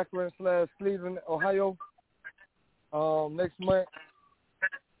Akron/Cleveland, Ohio. Next month.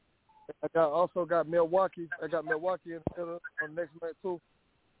 I also got Milwaukee. I got Milwaukee in the next month too.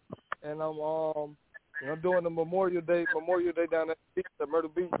 And I'm doing the Memorial Day down at the beach, at Myrtle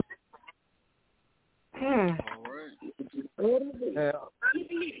Beach. All right.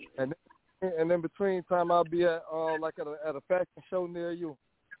 And in between time, I'll be at a fashion show near you.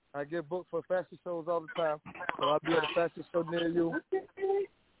 I get booked for fashion shows all the time, so I'll be at a fashion show near you.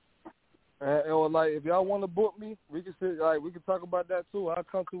 Or if y'all want to book me, we can talk about that too. I'll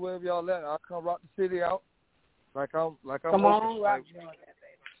come to wherever y'all at. I'll come rock the city out. I'm come on, rock.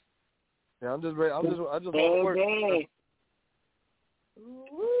 Yeah, I'm just ready. I just want to work.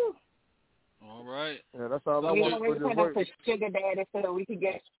 Ooh. All right. Yeah, that's all I want to do. We're going to sugar daddy so we can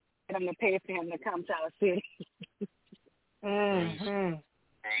get him to pay for him to come to our city.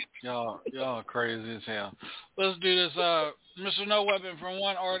 Y'all crazy as hell. Let's do this. Mr. No Weapon, from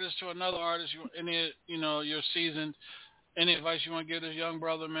one artist to another artist. Your season. Any advice you want to give this young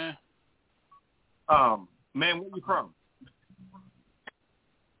brother, man? Man, where you from?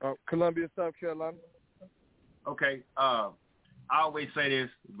 Columbia, South Carolina. Okay. I always say this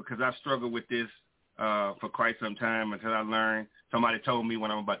because I struggled with this for quite some time until I learned. Somebody told me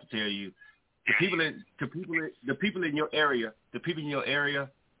what I'm about to tell you. The people in your area,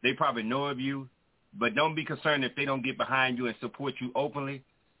 they probably know of you, but don't be concerned if they don't get behind you and support you openly.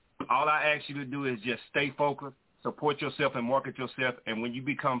 All I ask you to do is just stay focused, support yourself and market yourself, and when you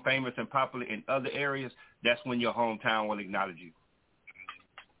become famous and popular in other areas, that's when your hometown will acknowledge you.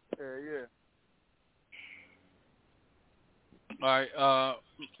 Yeah. All right,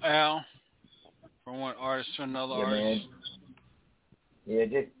 Al, from one artist to another artist. Man. Yeah,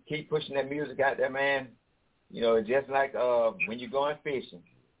 just keep pushing that music out there, man. Just like when you're going fishing,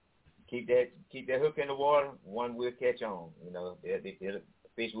 keep that hook in the water. One will catch on. The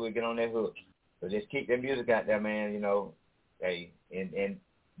fish will get on that hook. So just keep that music out there, man. Hey, and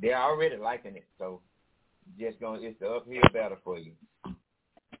they're already liking it. So it's the uphill battle for you.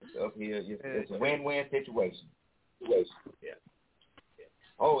 It's uphill. It's a win-win situation. Yeah.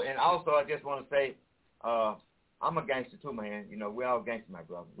 Oh, and also I just want to say, I'm a gangster too, man. We're all gangsters, my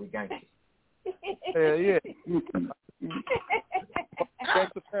brother. We gangsters. Yeah.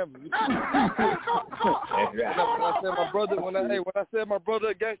 Gangster family. That's right. When I said my brother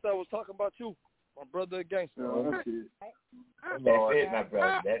a gangster, I was talking about you. My brother a gangster. That's it, my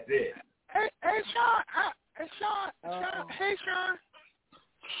brother. That's it. Hey, Sean. Hey, Sean.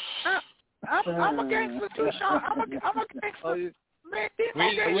 I'm a gangster too, Sean. I'm a gangster. Man,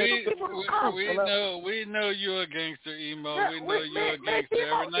 we know you're a gangster, Emo. We know you're a gangster.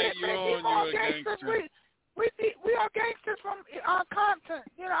 Every night you're on, you're a gangster. We are gangsters from Compton.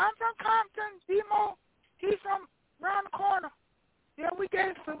 I'm from Compton. Emo, he's from around the corner. Yeah, we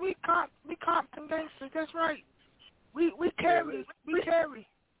gangsters. We Compton gangsters. That's right. We carry.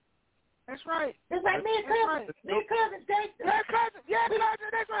 That's right. It's like me and cousin. Me and cousin gangsters. Yeah,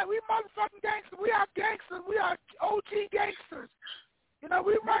 cousin. That's right. We motherfucking gangsters. We are gangsters. We are OG gangsters. We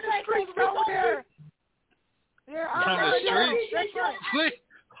run the streets over there. Yeah, on the streets. That's right. Wait,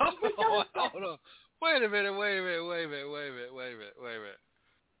 hold on. Wait a minute.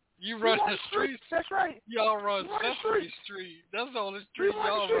 You run the streets? That's right. Y'all run Sesame Street. That's the only street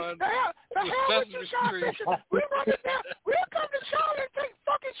y'all run. Sesame Street. We run it down. We'll come to Charlotte and take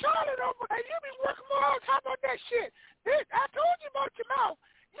fucking Charlotte over. And you be working more on top of that shit. I told you about your mouth.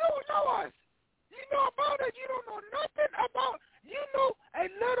 You don't know us. You know about us. You don't know nothing about. You know a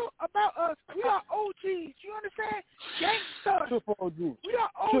little about us. We are OGs. You understand? Gangsters. Triple OG. We are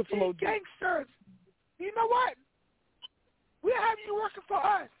OG gangsters. You know what? We'll have you working for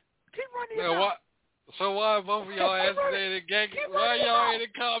us. Keep running your mouth. So why both of y'all assassinated gangsters? Why y'all ain't in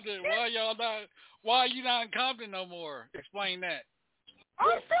Compton? Why you not in Compton no more? Explain that.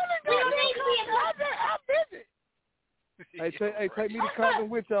 I'm feeling good. I'm busy. Hey, take me to Compton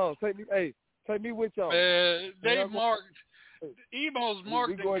with y'all. Take me with y'all. They marked. Emo's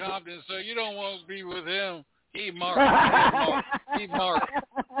marked in Compton, so you don't want to be with him. He Mark. He Mark.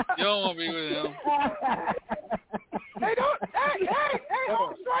 You don't want to be with him. Hey,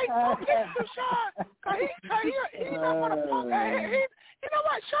 hold straight. Don't get to Sean. Cause he don't want to fuck. You know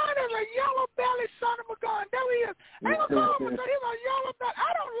what? Sean is a yellow belly son of a gun. There he is. Ain't gonna call him because he's a yellow belly. I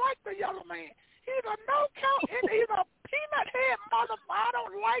don't like the yellow man. He's a no count and he's a peanut head motherfucker. I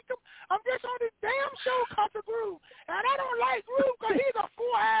don't like him. I'm just on this damn show called The Groove. And I don't like Groove because he's a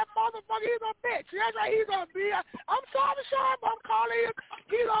four-eyed motherfucker. He's a bitch. That's right. He's a bitch. I'm sorry, Sean, but I'm calling him.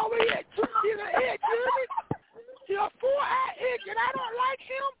 He's over here. He's an itch. You hear me? He's a four-eyed itch, and I don't like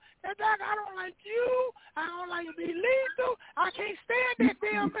him. In fact, I don't like you. I don't like to be lethal. I can't stand that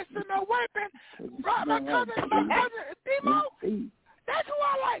damn Mr. No Weapon. My cousin Demo. That's who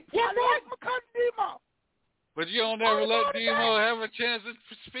I like. I like my cousin Demo. But you don't ever let Demo have a chance to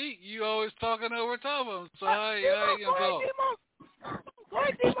speak. You always talking over top of him. So how you gonna talk?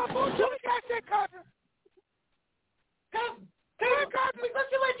 Wait, Demo, who's doing that shit, cousin? Cousin, we gonna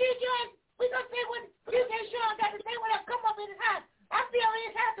see what you doing. We gonna see what DJ Sean got to say when I come up in his house. I feel in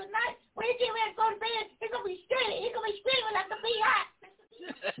his house tonight. When he get ready to go to bed, he's gonna be screaming. He's gonna be screaming like a beehive.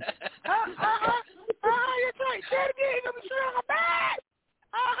 That's right. Say it again. He's gonna be screaming like a bad.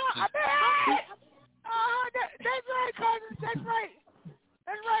 A bad. That's right, cousin. That's right.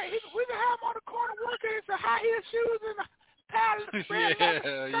 That's right. We can have him on the corner working in some high heel shoes and a pile of bread.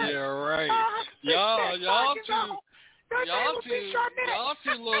 Yeah, right. Y'all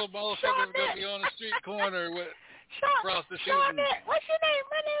two little motherfuckers gonna be on the street corner with prostitution. What's your name?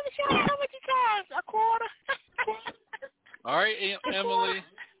 My name is Sean. How much you charge? A quarter. All right, Emily.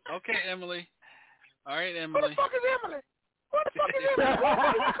 Okay, Emily. All right, Emily. Who the fuck is Emily? What the fuck is Emily?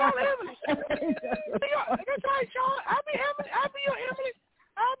 What you call Emily? That's right, Sean. I'll be Emily. I'll be your Emily.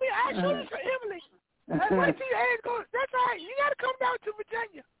 I'll show you for Emily. That's right, see your ass goes. That's right. You gotta come down to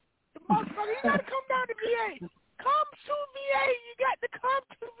Virginia. The motherfucker, you gotta come down to VA. Come to VA. You got to come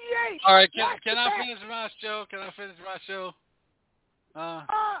to VA. All right, can I finish my show?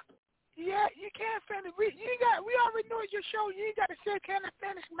 Yeah, you can't finish. We already know it's your show. You ain't got to say, can I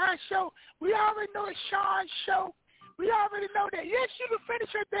finish my show? We already know it's Sean's show. We already know that. Yes, you can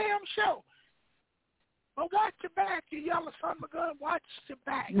finish your damn show. But watch your back, you yellow son of a gun. Watch your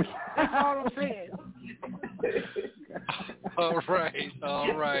back. That's all I'm saying. All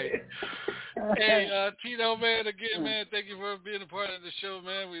right. Hey, Tito, man, again, man, thank you for being a part of the show,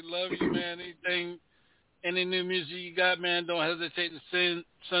 man. We love you, man. Any new music you got, man, don't hesitate to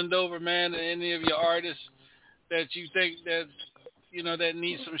send over, man, to any of your artists that you think that, that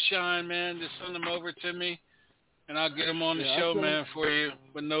need some shine, man. Just send them over to me, and I'll get them on the show, man, for you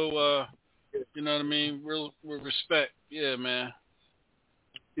with no, you know what I mean, with respect. Yeah, man.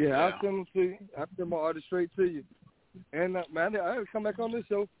 Yeah, I'll send them to you. I'll send my artist straight to you. And, man, I have to come back on this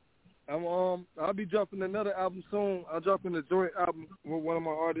show. I'll be dropping another album soon. I'll drop in a joint album with one of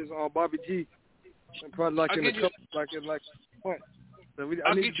my artists, Bobby G. And probably I need to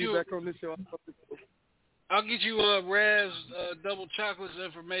be back on this show. I'll get you Raz Double Chocolate's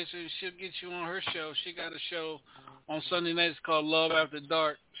information. She'll get you on her show. She got a show on Sunday nights called Love After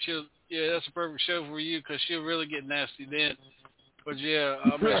Dark. That's a perfect show for you because she'll really get nasty then. But yeah,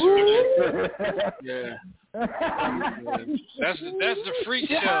 I'll make sure that. Yeah. That's the freak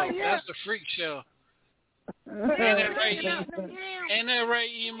show. That's the freak show. Ain't that right,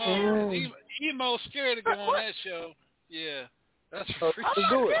 Emo? Emo's scared to go on that show. Yeah. That's a freak show.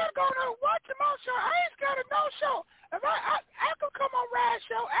 I'm not scared to go to watch him on show. I ain't scared of no show. If I could come on Rad's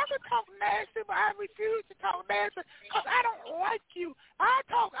show, I could talk nasty, but I refuse to talk nasty because I don't like you. I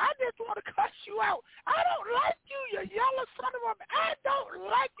just want to cuss you out. I don't like you, you yellow son of a... I don't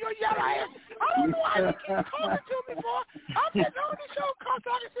like your yellow ass. I don't know why you keep talking to me for. I'm just on the show because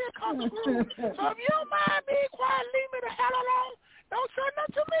I can see a couple Groove. So if you don't mind being quiet, leave me the hell alone. Don't send them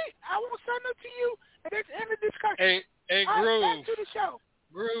to me. I won't send them to you. And that's the end of the discussion. Hey, Groove. Back to the show.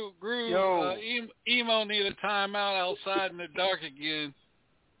 Groove, Emo need a timeout outside in the dark again.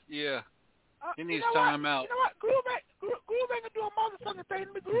 Yeah, he needs time out. You know what? Groove ain't gonna do a motherfucking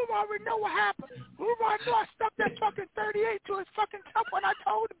thing to me. Groove already know what happened. Groove already know I stuck that fucking 38 to his fucking cup when I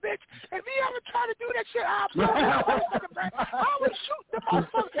told the bitch, if he ever try to do that shit, I'll blow his motherfucking brain. I would shoot the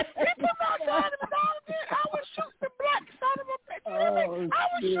motherfucker. He put my side of the dog again. I would shoot the black son of a bitch. You know what I mean? I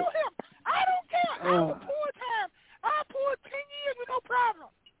would shoot him. I don't care. I would pull time. I pulled 10 years with no problem,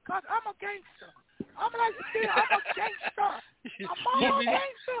 because I'm a gangster. I'm like, I'm a gangster. I'm a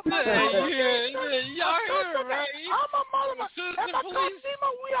gangster. Y'all heard it, right? I'm a motherfucker. And my cousin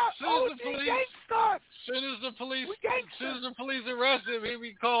Nemo, we are OG gangsters. Soon as the police arrest him, he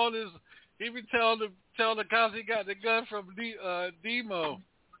be telling the cops he got the gun from Demo.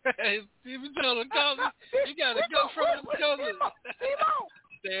 You tell the cousin, you got to go from the cousin.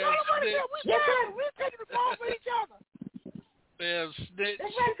 Damn snitch. We're taking the ball for each other. Damn snitch.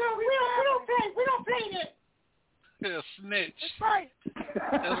 That's right, girl. We don't play that. Yeah, snitch. That's right.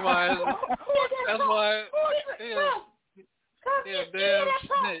 That's why. Yeah, damn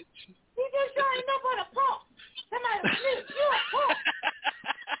snitch. You just ain't no but a punk. Somebody snitch. You a punk.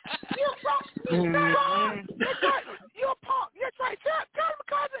 You a punk. That's right. You a punk. That's right. Tell him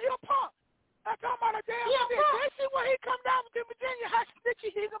because you're a punk. I'm talking about a damn snitch. Let's see when he come down to Virginia, how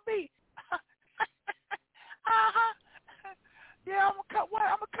snitchy he gonna be. Yeah, I'm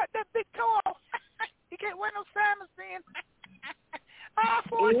gonna cut that big toe off. He can't wear no Simons then.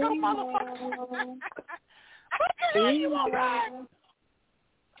 For you motherfucker. What the hell you want, man?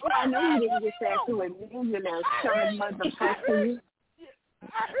 I know you didn't get that to a millionaire, son motherfucker.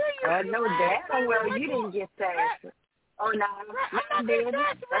 I know that. Oh, well, you didn't get that. Oh, no. I did.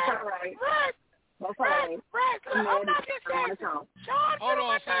 That's all right. That's all right.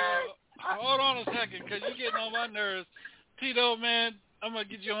 Hold on a second, because you're getting on my nerves. Tito, man, I'm going to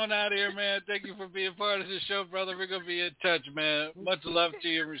get you on out of here, man. Thank you for being part of this show, brother. We're going to be in touch, man. Much love to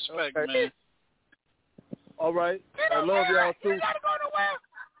you and respect, man. All right. I love y'all, too. You got to go nowhere.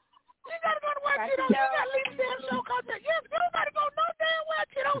 Tito. You got to leave the damn show. You don't got to go no damn well,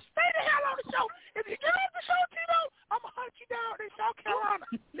 Tito. Stay the hell on the show. If you get off the show, Tito, I'm going to hunt you down in South Carolina.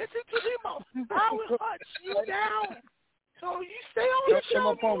 Listen to Emo. I will hunt you down. So you stay on the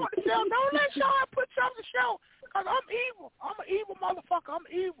show. Don't let Sean put you on the show. Because I'm evil. I'm an evil motherfucker. I'm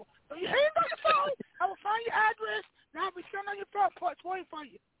evil. So you hang on the phone. I will find your address. Now I'll be sitting on your front porch waiting for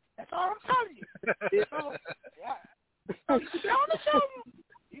you. That's all I'm telling you. So, yeah. So you stay on the show.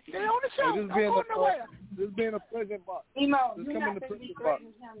 Don't go nowhere. This being a present box. Emo, Just you're come in not the going to be present box.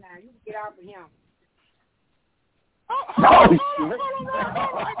 threatening him now. You can get off of him. Hold on.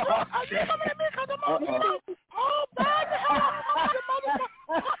 Are you coming at me because I'm on TV? Oh, bad the hell out of your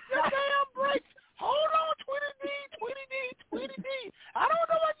motherfucker. Your damn brakes. Hold on, Tweety D. I don't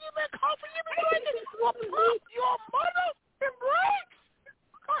know what you've been coughing. You've been drinking. Well, pump your mother and brakes.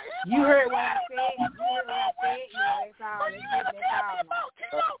 You heard what I said. You know, that's all.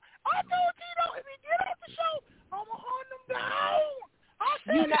 Tito, I told Tito, if he get off the show, I'm going to hunt him down. I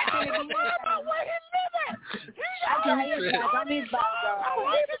said, I'm about where he live at.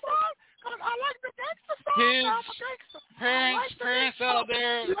 I like the gangster song. Parents out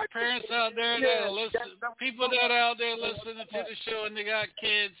there that listen, people that out there listening to the show and they got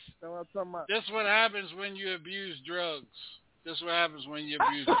kids. This is what happens when you abuse drugs. This is what happens when you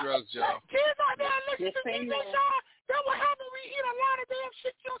abuse drugs, y'all. Kids out there listen to DJ Sean. That's what happens when you eat a lot of damn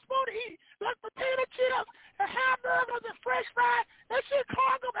shit you're supposed to eat, like potato chips and hamburgers and French fries. That shit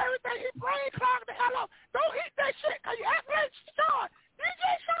clog up everything. His brain clog the hell up. Don't eat that shit because you act like Sean. DJ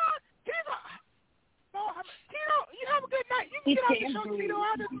Sean, he's a... No, Tito, you have a good night. You can get off the show, Tito.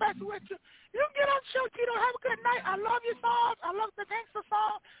 I'm just messing with you. You can get off the show, Tito. Have a good night. I love your songs. I love the gangster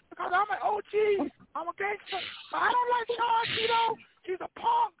song because I'm an OG. I'm a gangster. But I don't like Sean, Tito. He's a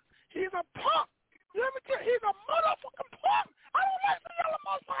punk. You let me tell you, he's a motherfucking punk. I don't like the yellow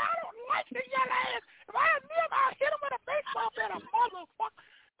motherfucker. I don't like the yellow ass. If I had him, I'd hit him with a baseball bat, a motherfucker.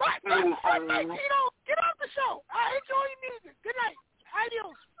 Right, good night, Tito. Get off the show. I enjoy your music. Good night.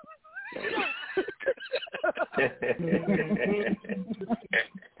 Adios.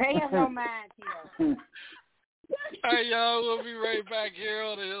 Pay him no mind, Tito. All right, y'all. We'll be right back here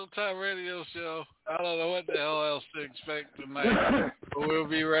on the Hilltop Radio Show. I don't know what the hell else to expect tonight, but we'll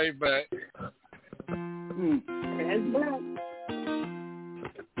be right back.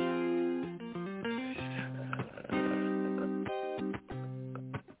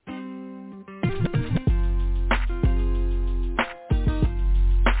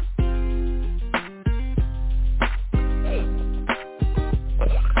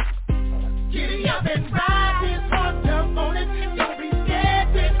 Giddy up and ride this horse, jump on it. Don't be scared,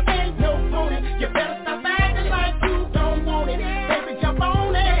 this ain't no pony. You better stop acting like you don't want it. Baby, jump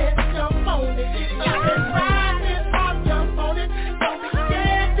on it, jump on it. Giddy up and ride this horse, jump on it. Don't be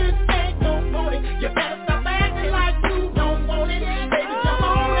scared, this ain't no pony. You better stop acting like you don't want it. Baby, jump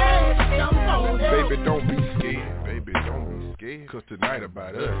on it, jump on it. Baby, don't be scared. Baby, don't be scared. Cause tonight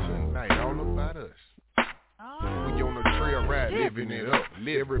about us. Tonight all about us. We on the trail ride, living it up.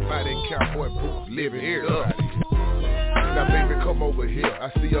 Everybody in cowboy boots, living it up. Now baby, come over here.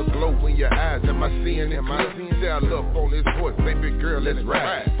 I see a glow in your eyes. Am I seeing it? Say I love on this horse. Baby girl, let's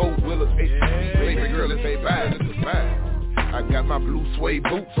ride. 4-wheelers, HTC. Baby girl, let's say bye. Let's ride. I got my blue suede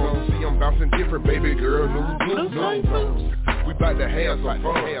boots on. See I'm bouncing different. Baby girl, new boots. We We bout to have some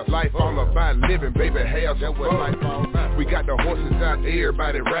fun. Life all about living, baby, have some fun. We got the horses out,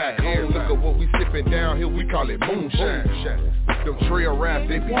 everybody ride home. Look at what we sipping down here, we call it moonshine. Them trail rides,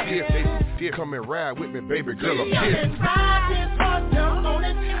 they be stiff. Come and ride with me, baby girl, I'm pissed.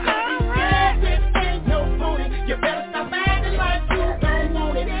 You better stop acting like you don't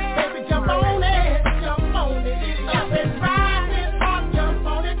want it. Baby, jump on it, jump on it. Stop and ride this hard, jump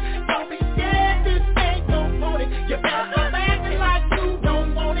on it. Don't be scared, this ain't no pony. You better stop acting like you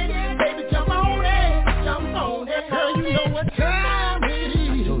don't want it. Baby, jump on it, jump on it. Girl, you know what time it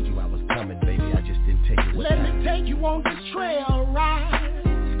is. Told you I was coming, baby, I just didn't take it with Let me take you on this trail ride.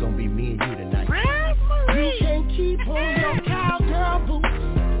 It's gonna be me and you tonight. You can't keep on your cowgirl boots.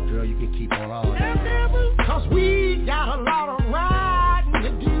 Girl, you can keep on all that. Cause we got a lot of riding to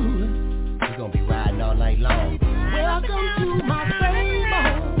do. We're gonna be riding all night long. Welcome to my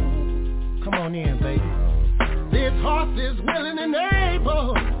stable. Come on in, baby. This horse is willing and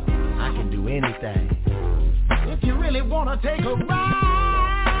able. I can do anything. If you really wanna take a ride,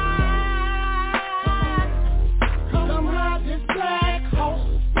 come ride this black horse.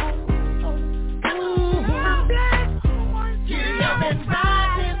 Get up and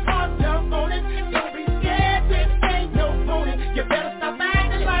ride this horse, jump on it. Don't be scared, this ain't no pony. You better stop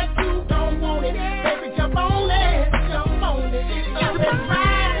acting like you don't want it. Baby, jump on it, jump on it. Stop and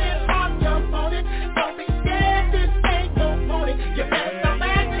ride this horse, jump on it. Don't be scared, this ain't no pony. You better stop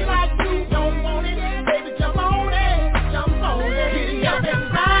acting like you don't want it. Baby, jump on it, jump on it. Get up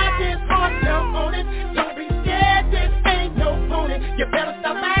and ride this horse, jump on it. Don't be scared, this ain't no pony. You better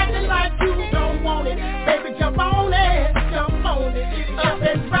stop acting like you don't want it. Baby, jump on it, jump on it. Stop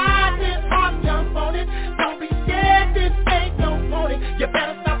and ride this horse, jump on it. Don't be scared, this ain't no pony. You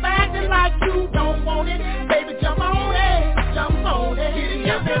better stop acting like you don't want it. Baby, jump on it, jump on it.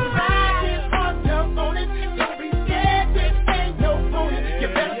 Get up and ride this horse, jump on it. Don't be scared, this ain't no pony. You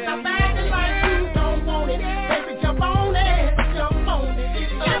better stop acting like you don't want it. Baby, jump on it, jump on it.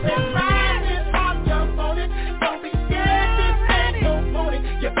 Stop and ride this horse, jump on it. Don't be scared, this ain't no pony.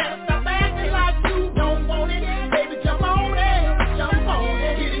 You better stop acting like you don't want it. Baby, jump on it, jump on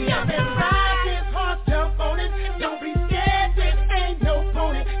it. Get up and ride this horse, jump on it. Don't be scared, this ain't no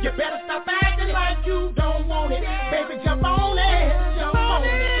pony. You better stop acting like you don't want it. Baby, jump on it, jump on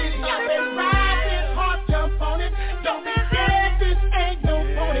it. Stop and ride this horse, jump on it. Don't be scared, this ain't no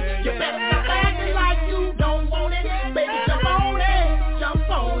pony. You better stop acting like you don't want it. Baby, jump on it, jump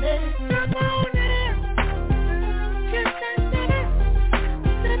on it. Jump on it.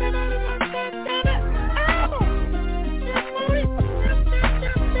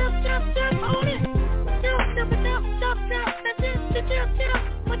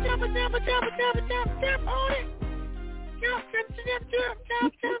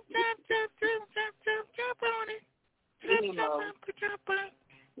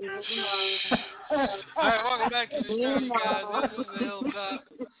 Alright, welcome back to the show, you guys. This is the Hilltop.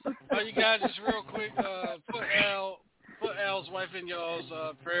 You guys, just real quick, put Al's wife in y'all's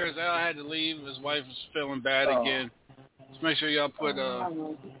prayers. Al had to leave. His wife is feeling bad again. Just make sure y'all put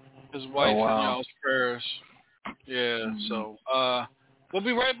his wife in y'all's prayers. Yeah, so we'll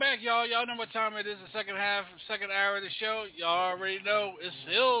be right back, y'all. Y'all know what time it is, the second hour of the show. Y'all already know it's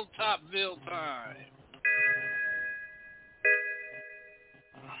Hilltopville time.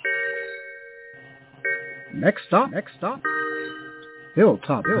 Next stop.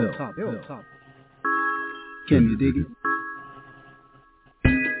 Hilltop. Can you dig it?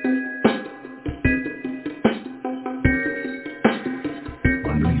 I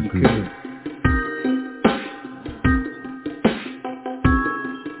know you could.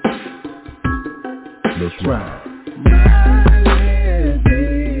 Let's ride.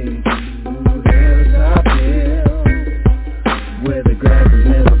 Where the grass is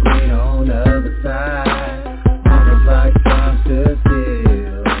never green on the other side. Almost like time stood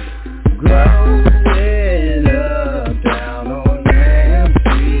still. Growing up down on Yam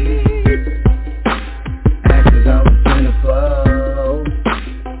Street. Actors always plentiful.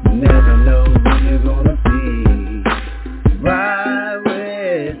 Never know who you're gonna see. Ride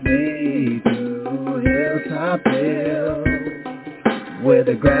with me through Hilltopville. Where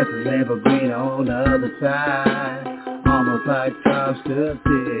the grass is never green on the other side. Almost like time stood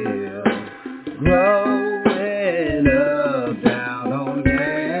still. Growing up down on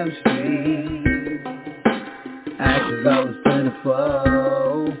Yam Street. Actors always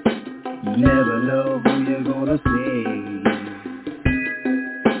plentiful. You never know who you're gonna see.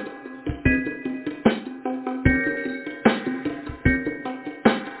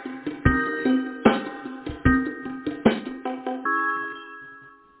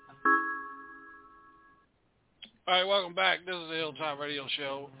 All right, welcome back. This is the Hilltop Radio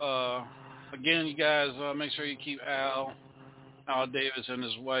Show. Again, you guys, make sure you keep Al Davis and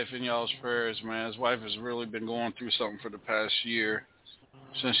his wife in y'all's prayers, man. His wife has really been going through something for the past year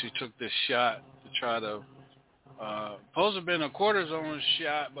since she took this shot to try to, supposed to have been a cortisone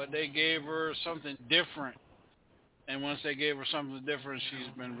shot, but they gave her something different. And once they gave her something different, she's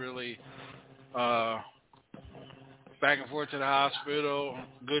been really back and forth to the hospital,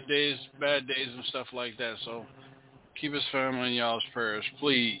 good days, bad days, and stuff like that. So keep his family in y'all's prayers,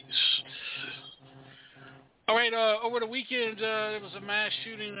 please. All right, over the weekend, there was a mass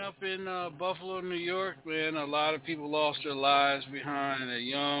shooting up in Buffalo, New York, man. A lot of people lost their lives behind a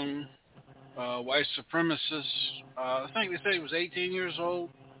young white supremacist. I think they said he was 18 years old,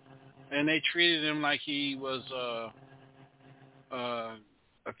 and they treated him like he was a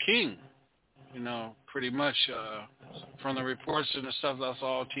king, you know, pretty much from the reports and the stuff I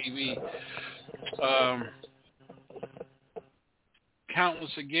saw on TV.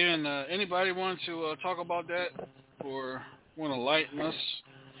 Countless again. Anybody want to talk about that or want to lighten us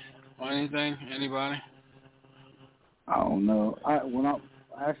on anything? Anybody? I don't know. When I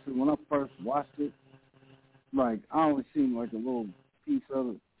first watched it, like I only seen like a little piece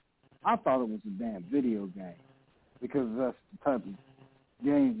of it. I thought it was a damn video game because that's the type of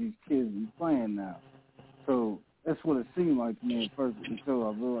games these kids be playing now. So that's what it seemed like to me at first until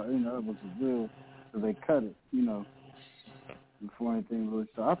I realized, you know, it was real. So they cut it, you know, before anything really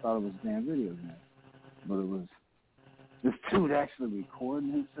started. I thought it was a damn video game, but it was this dude actually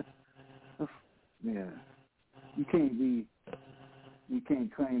recording himself. Yeah, you can't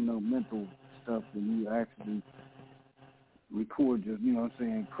claim no mental stuff when you actually record your, you know what I'm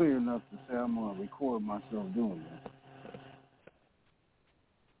saying, clear enough to say I'm gonna record myself doing that.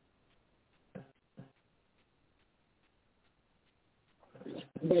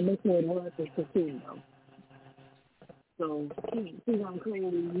 That look what it was is casino. So he's gonna claim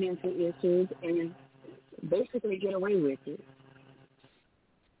these mental issues and basically get away with it.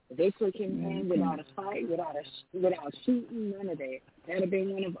 They took him in without a fight, without shooting, none of that. That'd have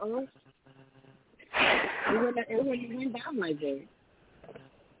been one of us. It wouldn't have went down like that.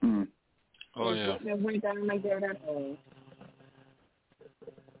 Oh, yeah. It went down like that at all.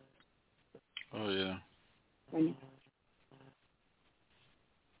 Oh, yeah. But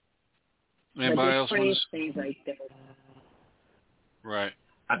Anybody else want to things like that. Right.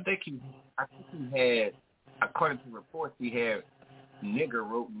 I think he had, according to reports, he had nigger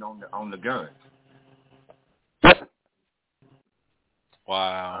written on the gun.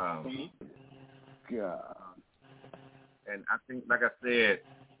 Wow. God. And I think, like I said,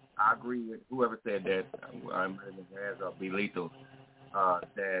 I agree with whoever said that. I'm going to be lethal.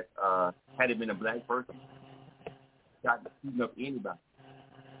 That had it been a black person, shot shooting up anybody.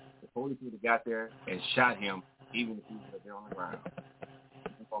 The police would have got there and shot him, even if he was there on the ground.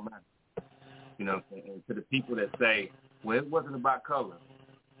 It don't matter. You know, and to the people that say, well, it wasn't about color,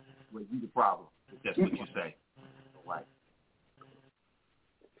 well, you the problem, if that's what you say. Right.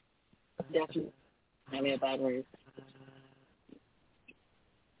 Definitely. I mean, bad words.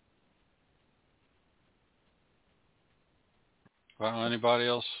 Well, anybody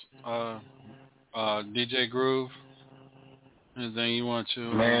else? DJ Groove? Anything you want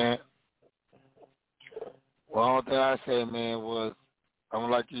to? Man. Well, all thing I said, man, was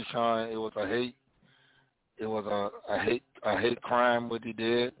I'm like you, Sean. It was a hate. It was a hate crime what he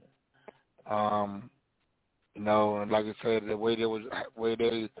did. You know, and like I said, the way they was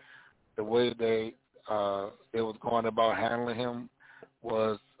going about handling him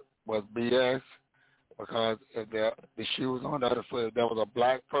was BS. Because if the shoe was on the other foot, if that was a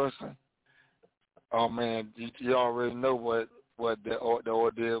black person, oh man, you already know what the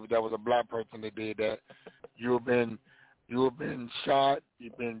ordeal. If that was a black person that did that, you've been shot,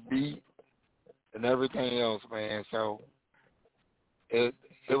 you've been beat, and everything else, man. So it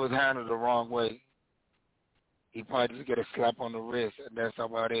was handled the wrong way. He probably just get a slap on the wrist, and that's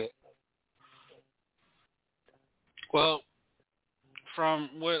about it. Well, from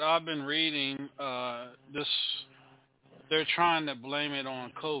what I've been reading, they're trying to blame it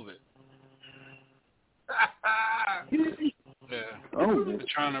on COVID. Yeah. Oh. They're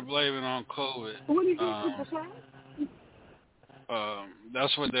trying to blame it on COVID. What do you think people say?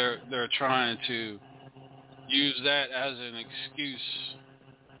 That's what they're trying to use that as an excuse.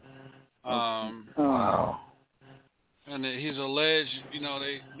 Wow. And he's alleged, you know,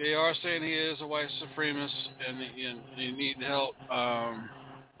 they are saying he is a white supremacist and he need help.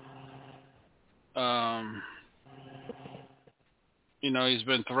 he's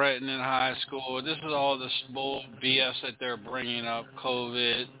been threatened in high school. This is all this bull BS that they're bringing up,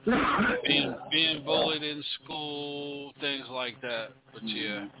 COVID, being bullied in school, things like that. But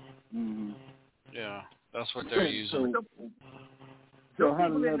yeah, that's what they're using. So how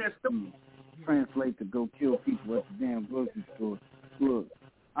does that translate to go kill people at the damn grocery store? Look,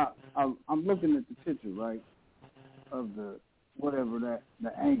 I'm looking at the picture, right, of the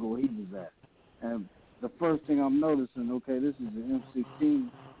angle he was at, and the first thing I'm noticing, okay, this is an M16,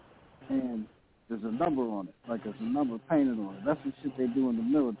 and there's a number on it, like there's a number painted on it. That's the shit they do in the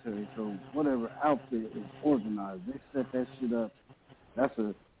military. So whatever outfit is organized, they set that shit up. That's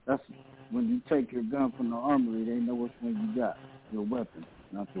when you take your gun from the armory, they know which one you got, your weapon,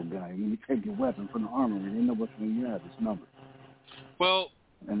 not your gun. When you take your weapon from the armory, they know which one you have. It's numbered. Well,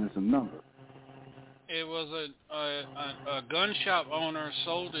 and it's a number. It was a gun shop owner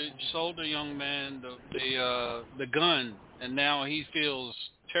sold a young man the gun, and now he feels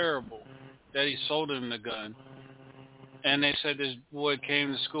terrible that he sold him the gun. And they said this boy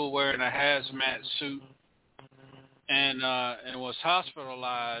came to school wearing a hazmat suit and was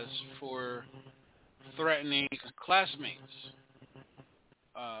hospitalized for threatening classmates.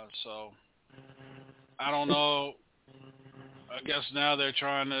 So I don't know. I guess now they're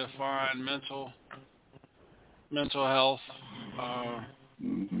trying to find mental health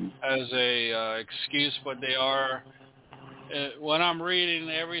as a excuse, but they are. When I'm reading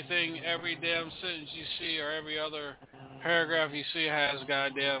every damn sentence you see or every other paragraph you see has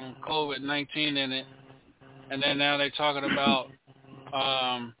goddamn COVID-19 in it, and then now they're talking about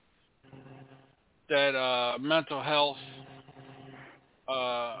that mental health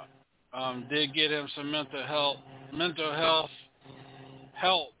did get him some mental health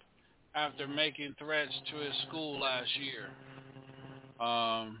help after making threats to his school last year.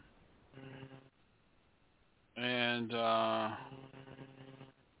 And I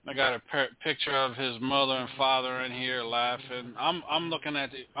got a picture of his mother and father in here laughing. I'm looking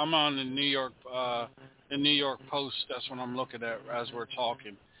at I'm on the New York Post. That's what I'm looking at as we're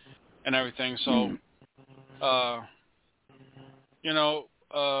talking and everything. So,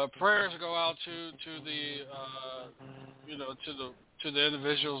 prayers go out to the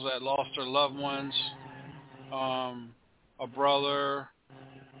individuals that lost their loved ones, a brother,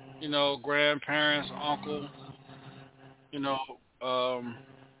 grandparents, uncle, and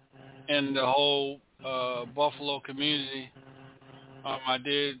the whole Buffalo community. I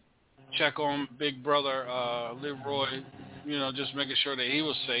did check on big brother Leroy, just making sure that he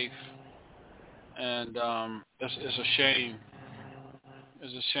was safe. And it's a shame.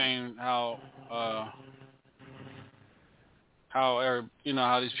 It's a shame how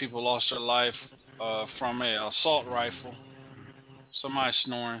these people lost their life from a assault rifle. Somebody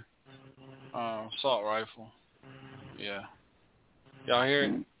snoring. Assault rifle. Yeah. Y'all hear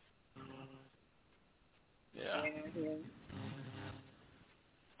it? Yeah.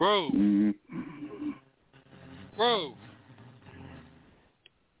 Grove. Grove.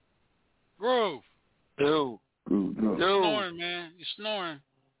 Yo. You're snoring, man. You're snoring.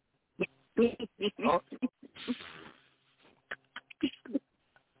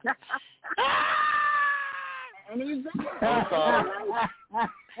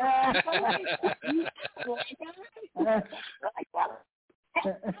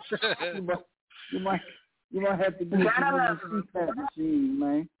 You might have to get you a CPAP machine,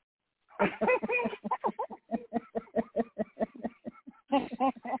 man.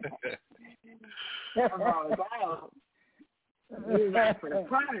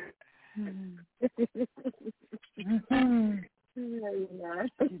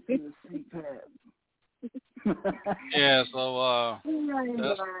 Yeah, so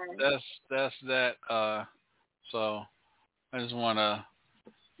that's that. So I just want to,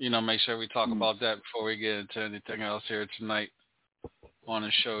 make sure we talk about that before we get into anything else here tonight on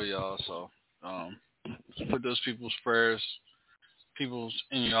the show, y'all. So just put those people's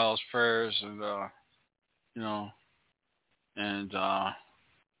in y'all's prayers, and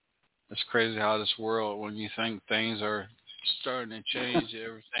it's crazy how this world, when you think things are starting to change,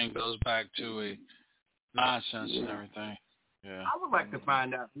 everything goes back to a nonsense and everything. Yeah. I would like to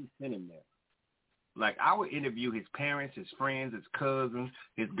find out who sent him there. Like, I would interview his parents, his friends, his cousins,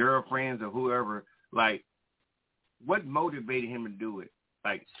 his girlfriends, or whoever. Like, what motivated him to do it?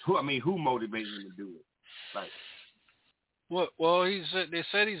 Like, who motivated him to do it? Like, well, they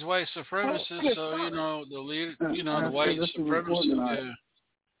said he's white supremacist, so the leader, the white supremacist. Yeah.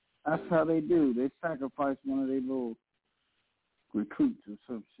 That's how they do. They sacrifice one of their little recruits or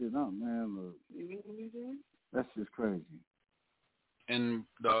some shit. Oh man, look. That's just crazy. And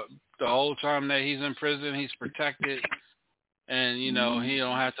the whole time that he's in prison, he's protected and you know he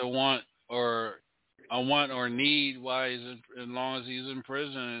don't have to want or need while he's as long as he's in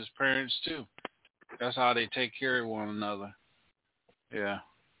prison, and his parents too. That's how they take care of one another. Yeah.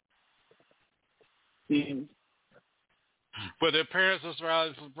 Mm-hmm. But their parents will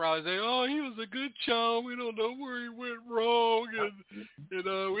probably say, "Oh, he was a good child. We don't know where he went wrong, and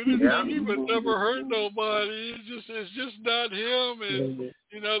we didn't think he would never hurt nobody. It's just not him." And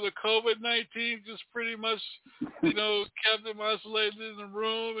the COVID-19 just pretty much, kept him isolated in the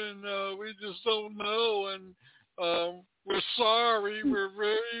room, and we just don't know. And we're sorry. We're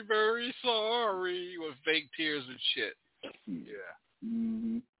very, very sorry, with fake tears and shit. Yeah.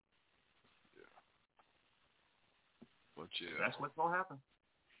 Mm-hmm. But yeah, that's what's gonna happen.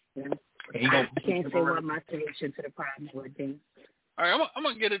 Yeah. I can't say what my solution to the problem would be. All right, I'm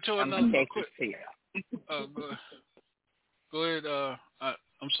gonna get into another quick. Go ahead.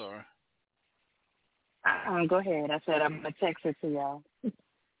 I'm sorry. Go ahead. I said I'm gonna text it to y'all.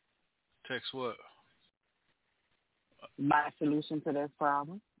 Text what? My solution to this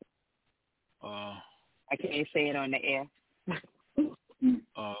problem. I can't say it on the air.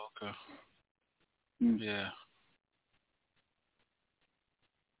 Oh, okay. Yeah.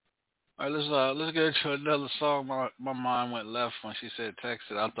 All right, let's get into another song. My mind went left when she said text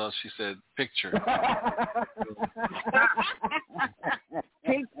it. I thought she said picture.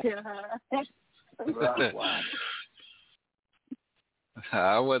 Picture,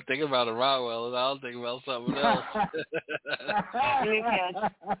 I wasn't thinking about the Rottweilers. I was thinking about something else.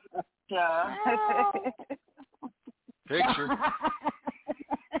 Picture.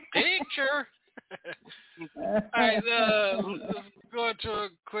 All right, let's go into a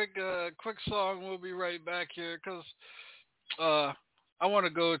quick song. We'll be right back here because I want to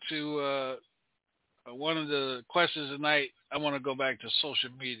go to one of the questions tonight. I want to go back to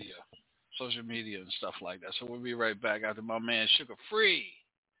social media and stuff like that. So we'll be right back after my man Sugar Free.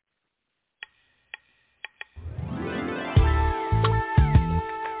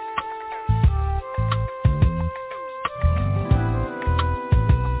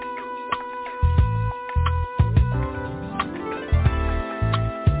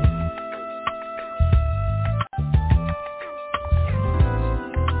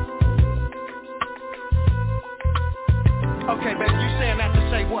 Okay, baby, you saying that to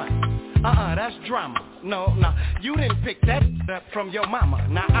say what? That's drama. No, you didn't pick that up from your mama.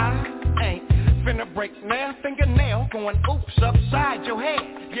 Now I ain't finna break now fingernail going oops upside your head.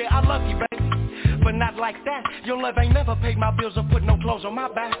 Yeah, I love you, baby, but not like that. Your love ain't never paid my bills or put no clothes on my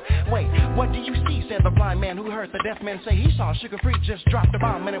back. Wait, what do you see? Said the blind man who heard the deaf man say he saw Sugar Free just dropped the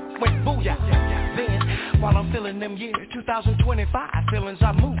bomb and it went booyah. Then, while I'm feeling them year 2025 feelings,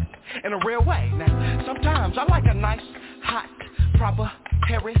 I move in a real way. Now, sometimes I like a nice, hot, proper,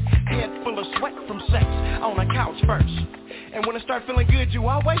 hairy, head full of sweat from sex on a couch first. And when I start feeling good, you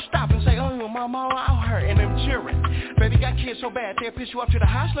always stop and say, oh, mama, I'll hurt, and them cheering. Baby got kids so bad, they'll piss you up to the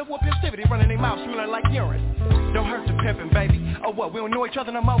house, level of festivity, running their mouth, smelling like urine. Don't hurt the pimpin', baby. Oh, what, we don't know each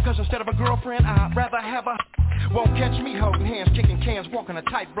other no more, cause instead of a girlfriend, I'd rather have a... Won't catch me holding hands, kicking cans, walking a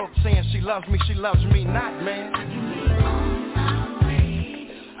tightrope, saying she loves me not, man.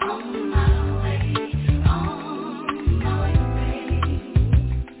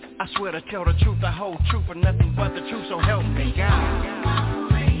 I swear to tell the truth, the whole truth, and nothing but the truth, so help me God.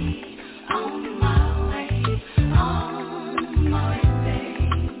 On my way,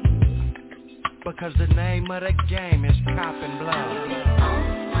 because the name of the game is cop and blood.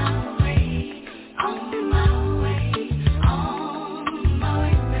 On my way,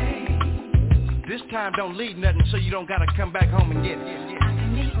 this time don't leave nothing, so you don't gotta come back home and get it.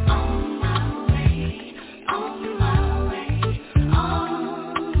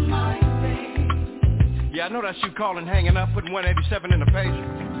 Yeah, I know that's you calling, hanging up, putting 187 in the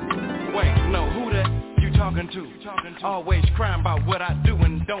pager. Wait, no, who that you talking to? Always crying about what I do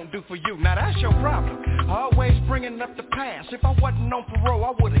and don't do for you. Now that's your problem. Always bringing up the past. If I wasn't on parole,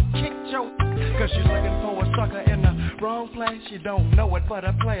 I would've kicked your... Cause you're looking for a sucker in the wrong place. You don't know it, but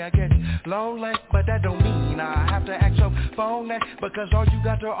a player gets lonely. But that don't mean I have to act so phony, because all you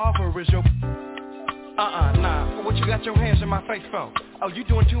got to offer is your... Nah, what you got your hands in my face for? Oh, you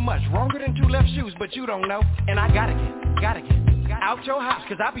doing too much, wronger than two left shoes, but you don't know. And I gotta get out your house,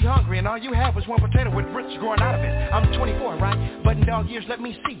 cause I be hungry, and all you have was one potato with roots growing out of it. I'm 24, right? But in dog years, let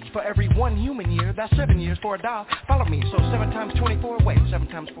me see. For every 1 human year, that's 7 years for a dog. Follow me, so 7 times 24, wait, 7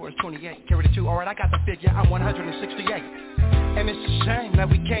 times 4 is 28. Carry the 2, alright, I got the figure, I'm 168. And it's a shame that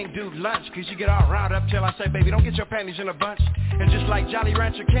we can't do lunch, cause you get all riled up till I say, baby, don't get your panties in a bunch. And just like Jolly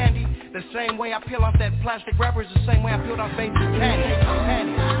Rancher candy, the same way I peel off that plastic wrapper is the same way I peeled off baby candy.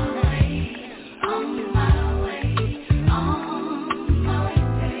 On my way, on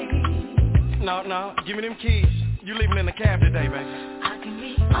give me them keys. You leaving in the cab today, baby. I can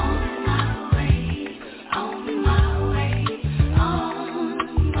be on my way, on my way,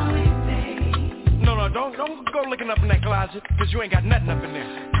 on my way. No, don't go looking up in that closet, because you ain't got nothing up in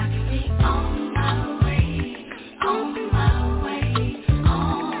there. I can be on my way, on my way,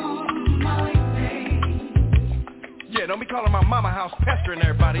 on my way. Yeah, don't be calling my mama house pestering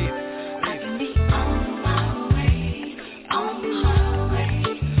everybody either. I can be on my way, on my way,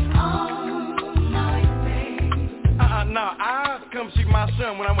 on my way. Nah, I'll come see my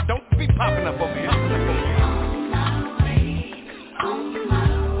son when don't be popping up over here. On my way, on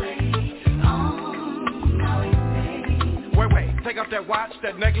my way, on my way. Wait, take off that watch,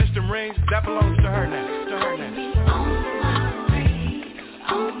 that necklace, them rings, that belongs to her now. To her now. On my way,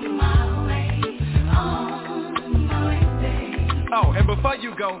 on my way, on my way. Oh, and before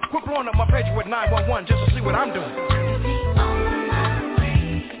you go, quit blowing up my pager with 911 just to see what I'm doing. On my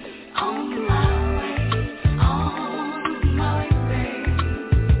way, on my way, on my way.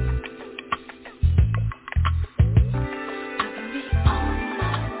 I can be on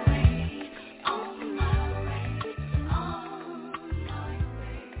my way, on my way, on my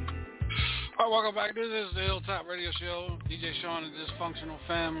way. All right, welcome back. This is the Hilltop Radio Show. DJ Sean and Dysfunctional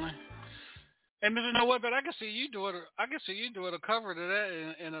Family. And Mr. No Weapon, I can see you doing a cover to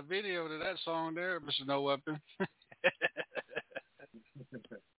that in a video to that song there, Mr. No Weapon.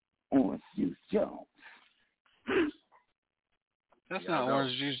 Orange Juice Jones. That's not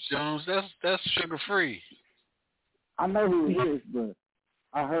Orange Juice Jones. That's Sugar Free. I know who it is, but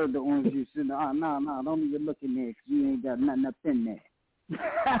I heard the Orange Juice. No, don't even look in there because you ain't got nothing up in there.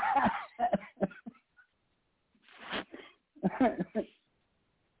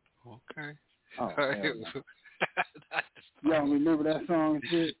 Okay. Oh, y'all remember that song and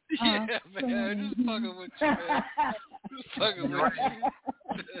shit? Yeah, man. Just fucking with you, man. Just fucking with you.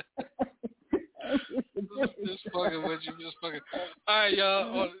 Just fucking with you. Just fucking. All right,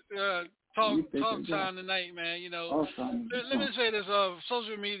 y'all. Talk time tonight, man. You know, let me say this.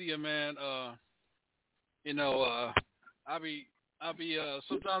 Social media, man. You know, I be.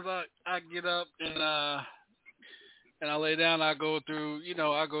 Sometimes I get up and I lay down. I go through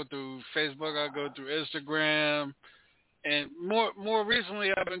Facebook. I go through Instagram, and more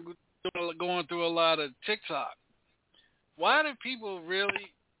recently, I've been going through a lot of TikTok. Why do people really?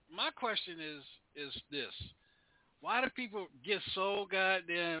 My question is this: why do people get so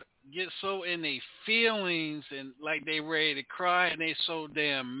in their feelings and like they ready to cry and they so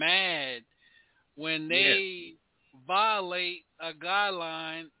damn mad when they violate a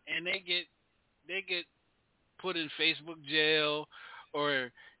guideline and they get put in Facebook jail,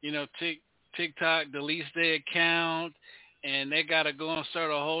 or TikTok deletes their account and they gotta go and start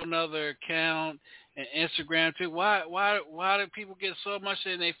a whole nother account, and Instagram too. Why do people get so much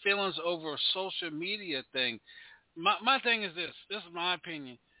in their feelings over a social media thing? My thing is this is my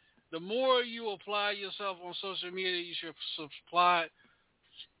opinion. The more you apply yourself on social media, you should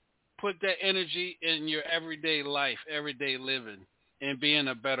put that energy in your everyday life, everyday living, and being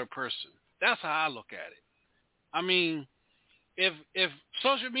a better person. That's how I look at it. I mean, if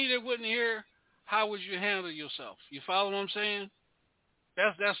social media wasn't here, how would you handle yourself? You follow what I'm saying?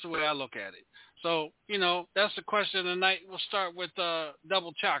 That's the way I look at it. So, that's the question tonight. We'll start with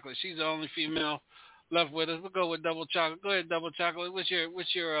Double Chocolate. She's the only female left with us. We'll go with Double Chocolate. Go ahead, Double Chocolate. What's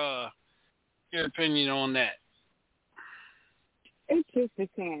your opinion on that? It just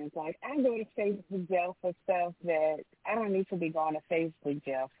depends. Like, I go to Facebook jail for stuff that I don't need to be going to Facebook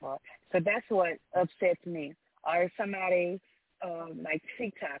jail for. So that's what upsets me. Or if somebody, like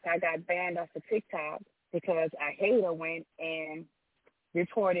TikTok, I got banned off of TikTok because a hater went and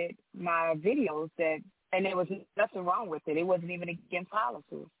reported my videos and there was nothing wrong with it. It wasn't even against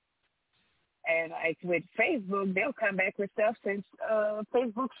policy. And like with Facebook, they'll come back with stuff since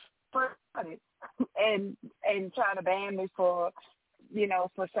Facebook started and try to ban me for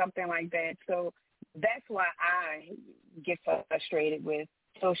something like that. So that's why I get frustrated with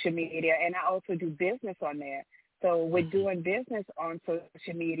social media, and I also do business on there. So with doing business on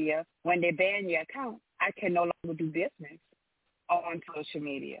social media, when they ban your account, I can no longer do business on social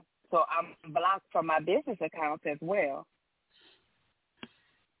media. So I'm blocked from my business accounts as well.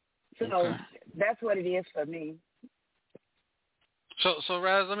 So that's what it is for me. So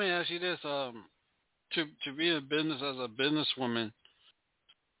Raz, let me ask you this: to be in business as a businesswoman,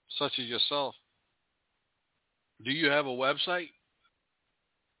 such as yourself, do you have a website?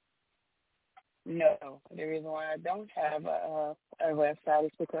 No. The reason why I don't have a website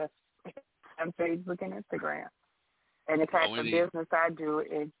is because I'm Facebook and Instagram, and the type of business I do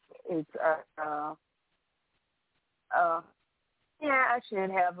I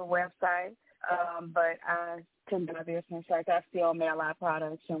should have a website, But I took my business. Like I still mail out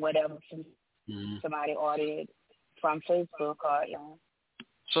products and whatever to somebody ordered from Facebook or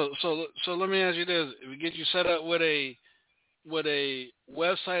So let me ask you this: if we get you set up with a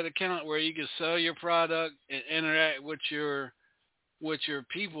website account where you can sell your product and interact with your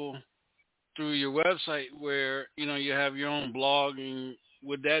people through your website, where you have your own blog, and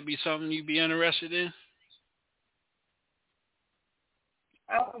would that be something you'd be interested in?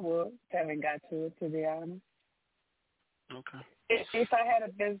 I would. Haven't got to be honest. Okay. If I had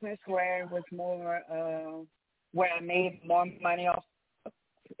a business where it was more, where I made more money off,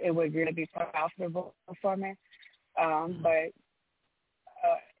 it would really be profitable for me. But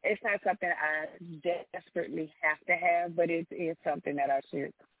it's not something I desperately have to have, but it is something that I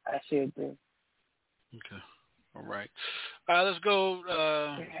should do. Okay. All right. Let's go.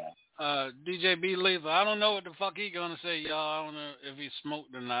 DJ B. Lethal. I don't know what the fuck he gonna say, y'all. I don't know if he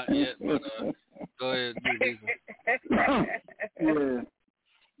smoked or not yet, but go ahead, B. Yeah.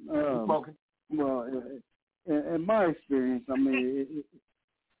 Well, in my experience, I mean,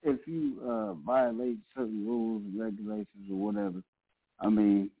 if you violate certain rules and regulations or whatever, I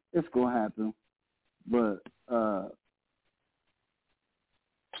mean, it's gonna happen. But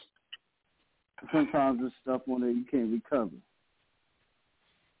sometimes there's stuff on there you can't recover.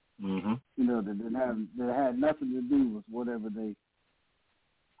 That had nothing to do with whatever they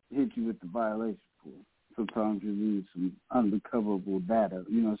hit you with the violation for. Sometimes you need some unrecoverable data,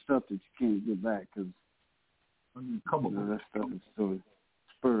 stuff that you can't get back because that stuff is sort of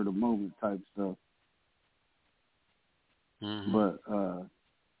spur of the moment type stuff. But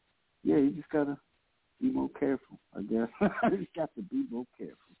yeah, you just gotta be more careful, I guess. You just got to be more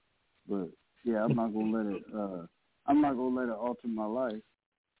careful. But yeah, I'm not gonna let it alter my life.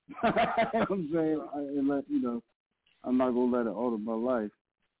 I'm saying, I'm not gonna let it alter my life.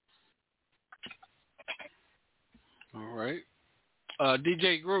 All right.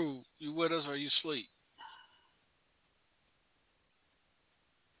 DJ Groove, you with us or you sleep?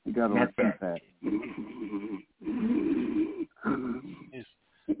 You got on that.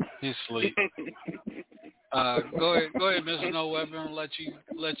 He's asleep. Go ahead, Mr. No Weapon. Let you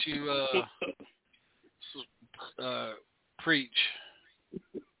preach.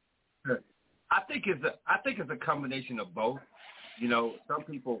 I think it's a combination of both. Some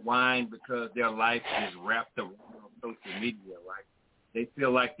people whine because their life is wrapped around social media, right? They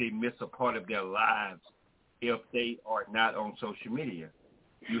feel like they miss a part of their lives if they are not on social media.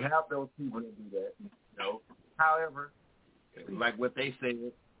 You have those people that do that, However, like what they say,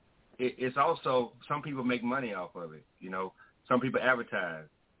 it's also, some people make money off of it. Some people advertise,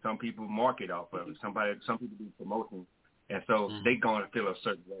 some people market off of it. Some people do promotion, and so they going to feel a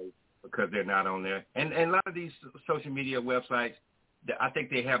certain way because they're not on there. And a lot of these social media websites, I think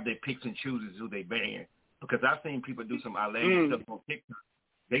they have their picks and chooses who they ban, because I've seen people do some outlandish stuff on TikTok.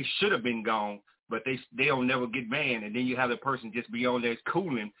 They should have been gone, but they don't never get banned, and then you have the person just be on there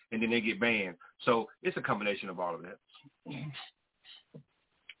cooling, and then they get banned. So it's a combination of all of that.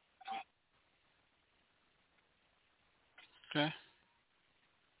 Okay.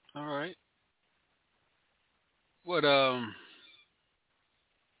 All right. What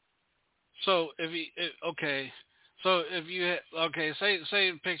So if you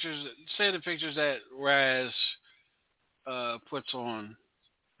say the pictures that Raz puts on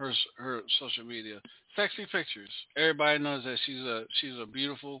her social media, sexy pictures. Everybody knows that she's a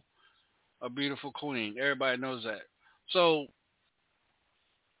beautiful queen. Everybody knows that. So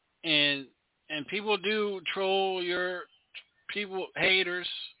and people do troll your people, haters,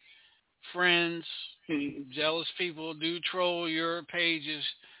 friends, jealous people do troll your pages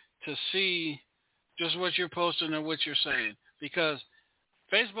to see just what you're posting and what you're saying. Because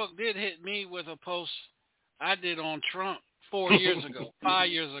Facebook did hit me with a post I did on Trump 4 years ago, 5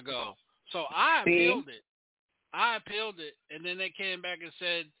 years ago. So I appealed it. And then they came back and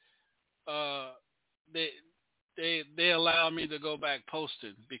said they allowed me to go back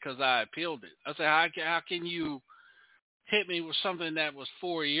posting because I appealed it. I said, how can you hit me with something that was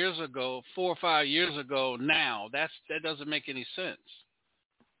 4 or 5 years ago now? That doesn't make any sense.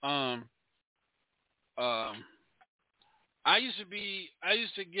 I used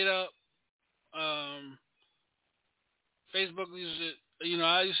to get up, Facebook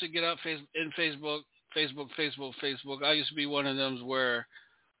I used to get up in Facebook. I used to be one of them where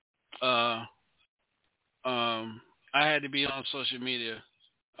I had to be on social media.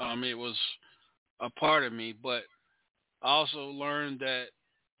 It was a part of me, but I also learned that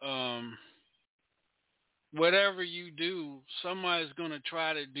whatever you do, somebody's gonna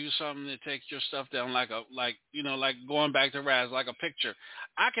try to do something that takes your stuff down, like going back to Raz, like a picture.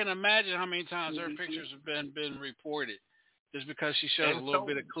 I can imagine how many times her pictures have been reported, just because she shows a little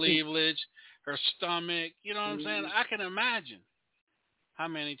bit of cleavage, her stomach. You know what I'm saying? I can imagine how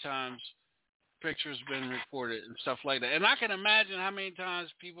many times pictures been reported and stuff like that, and I can imagine how many times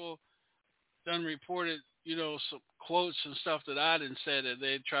people done reported, some quotes and stuff that I didn't say that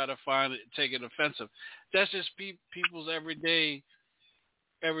they try to find it, take it offensive. That's just people's everyday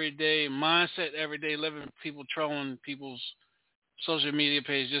mindset, everyday living. People trolling people's social media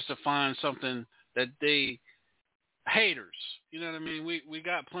page just to find something that they haters. You know what I mean? We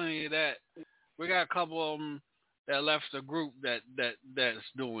got plenty of that. We got a couple of them that left the group that's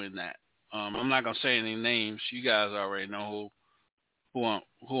doing that. I'm not gonna say any names. You guys already know who I'm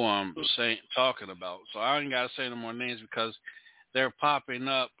talking about. So I ain't gotta say no more names because they're popping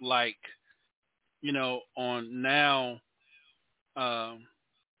up like, on now.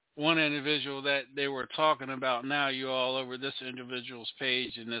 One individual that they were talking about, now you're all over this individual's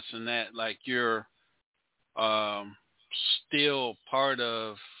page and this and that, like you're still part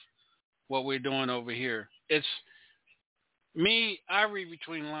of what we're doing over here. It's me. I read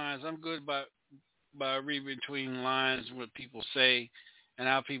between lines. I'm good by reading between lines, what people say and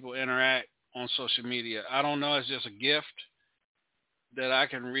how people interact on social media. I don't know. It's just a gift that I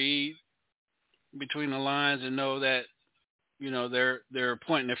can read between the lines and know that, they're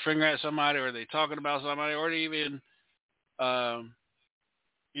pointing their finger at somebody, or they talking about somebody, or they even,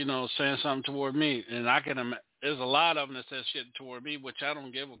 saying something toward me. And there's a lot of them that says shit toward me, which I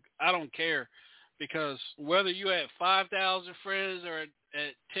don't care, because whether you had 5,000 friends or at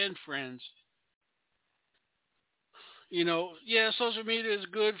 10 friends, social media is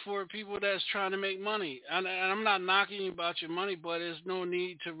good for people that's trying to make money. And I'm not knocking you about your money, but there's no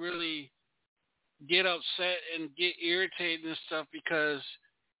need to really get upset and get irritated and stuff, because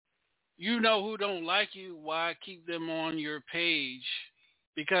who don't like you. Why keep them on your page?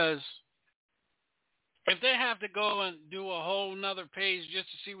 Because if they have to go and do a whole nother page just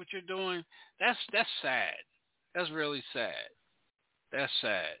to see what you're doing, that's sad. That's really sad. That's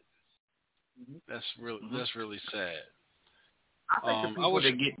sad. That's really sad. I think the people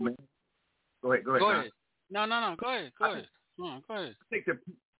that get mad. Go ahead. No. Go ahead. Go ahead. I think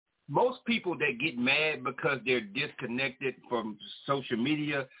most people that get mad because they're disconnected from social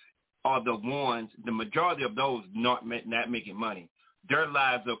media are the majority of those not making money. Their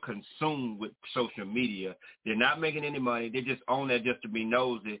lives are consumed with social media. They're not making any money. They just own that just to be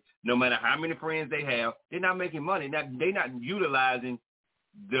nosy. No matter how many friends they have, they're not making money. They're not utilizing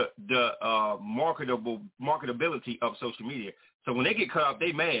the marketability of social media. So when they get cut off,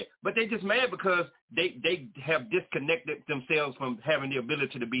 they mad. But they just mad because they have disconnected themselves from having the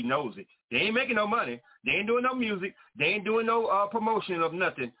ability to be nosy. They ain't making no money. They ain't doing no music. They ain't doing no promotion of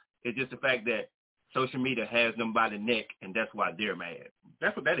nothing. It's just the fact that social media has them by the neck, and that's why they're mad.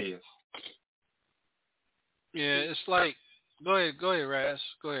 That's what that is. Yeah, it's like, go ahead, Raz.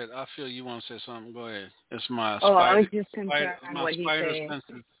 Go ahead. I feel you want to say something. Go ahead. It's my I was just confirming what he said.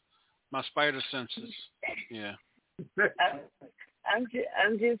 Senses. My spider senses. Yeah. I'm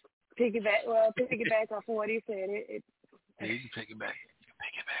just piggyback off of what he said. You can piggyback.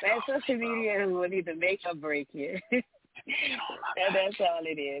 That social media will either make or break you. That's all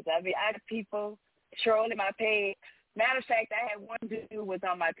it is. I mean, I have people trolling my page. Matter of fact, I had one dude was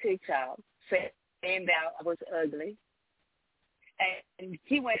on my TikTok saying that I was ugly, and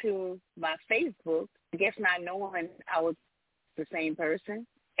he went to my Facebook, I guess not knowing I was the same person,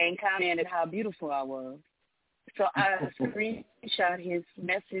 and commented how beautiful I was. So I screenshot his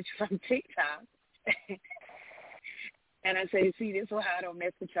message from TikTok, and I said, "See, this is why I don't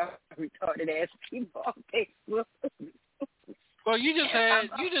mess with y'all retarded ass people on Facebook." Well, you just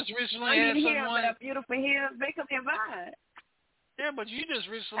recently had someone. A beautiful hair, make up your mind. Yeah, but you just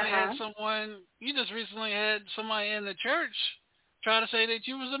recently had someone. You just recently had somebody in the church try to say that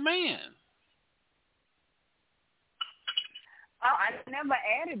you was a man. Oh, I never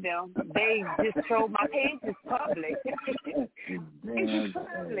added them. They just showed my page is public. It's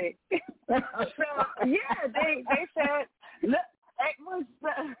public. So yeah, they said, look, it was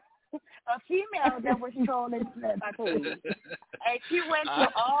a female that was trolling my page, and she went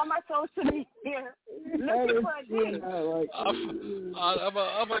to all my social media looking for a I'm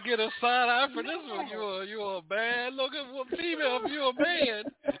gonna get a side eye for this one. You a bad looking female. If you a man.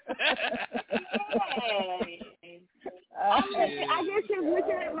 I guess just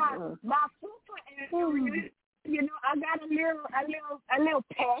looking at my fupa, and I got a little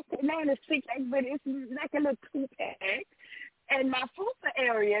pack, not a 6-pack, but it's like a little 2-pack, and my fupa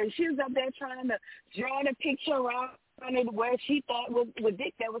hilarious. She was up there trying to draw the picture around it where she thought was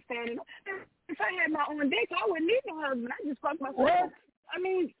dick that was standing. If I had my own dick, I wouldn't need no husband. I just fuck myself. What? I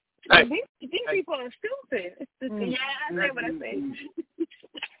mean, these people are stupid. Yeah, I say what I say.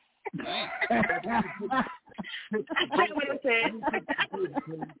 I say what I said.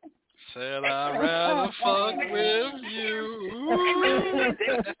 Said I'd rather fuck with you.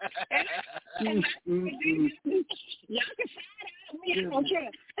 Y'all can shout out me. I don't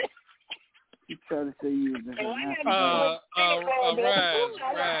care. You try to say you was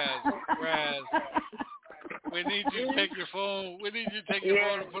Raz. We need you to take your phone. We need you to take your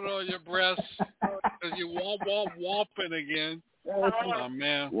phone and put it on your breast because you whomping again. Oh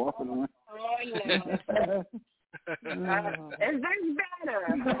man. Whopping on. Oh no. Is this better?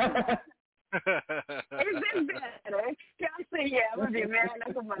 Is this better? Y'all say yeah, I'm gonna be mad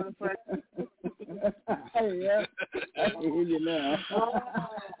like a motherfucker. Yeah, I can hear you now.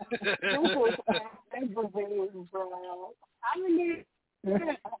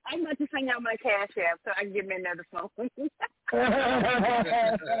 I'm about to send out my cash app so I can get me another phone.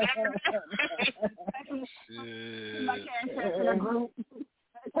 My cash app in a group.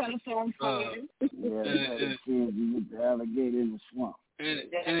 Telephone phone. Yeah, you get the alligator in the swamp.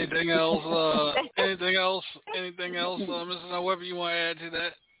 Anything else? Anything else? Mr. However you want to add to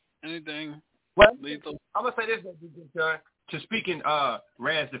that? Anything? Well, Lethal? I'm gonna say this, to speaking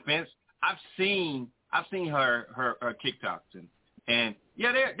Raz defense. I've seen her TikToks and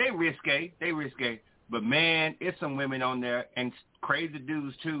yeah, they risque, but man, it's some women on there and crazy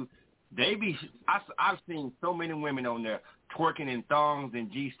dudes too. I've seen so many women on there twerking in thongs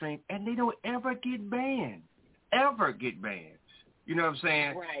and G-string, and they don't ever get banned. You know what I'm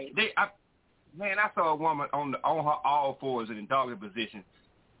saying? Right. I saw a woman on her all fours in the doggy position.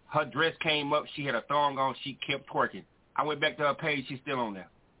 Her dress came up. She had a thong on. She kept twerking. I went back to her page. She's still on there.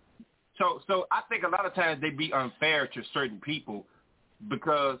 So I think a lot of times they be unfair to certain people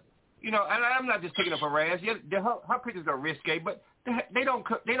because, and I'm not just taking up a Raz. Yeah, her pictures are risque, but they don't.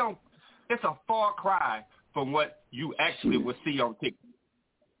 It's a far cry from what you actually would see on TikTok.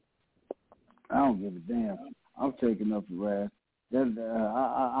 I don't give a damn. I'm taking up a Raz.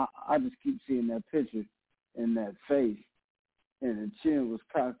 I just keep seeing that picture and that face, and the chin was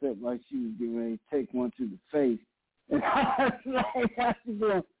cocked up like she was getting ready to take one to the face. And I was like, I should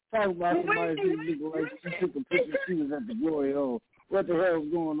go talk about somebody who like she took a picture. She was at the glory hole. What the hell is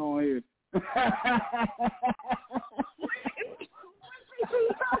going on here? What are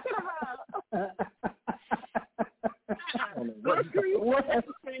you talking about? What? I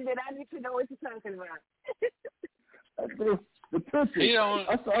need to know what you're talking about. The picture. He don't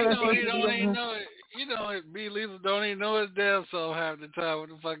even know it. B. Lethal don't even know his damn self half the time what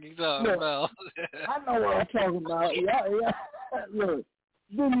the fuck he talking about. I know what I'm talking about. Yeah. Look,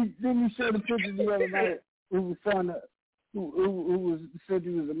 didn't he show the picture the other night? Who was trying to, who said he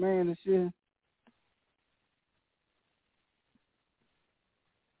was a man and shit?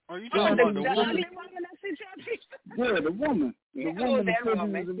 Are you talking about the woman? Yeah, the woman. The woman that said he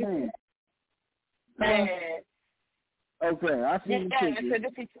was a man. Yeah. Okay, I seen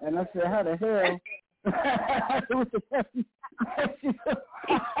the picture, and I said, how the hell?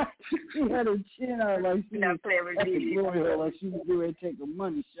 She had her chin out like she was at the glory hole, like she was getting ready to take a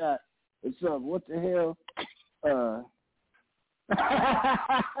money shot or something. What the hell?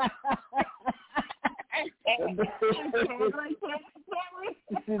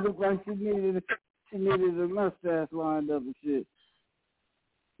 She looked like she needed a mustache lined up and shit.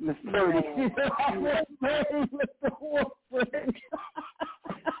 Miss Birdie.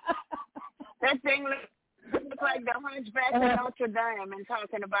 That thing looks like the Hunchback of Notre Dame and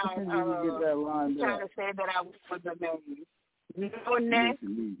talking about trying to say that I was a man. No neck.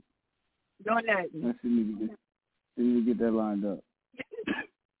 No nothing. Let me get that lined up.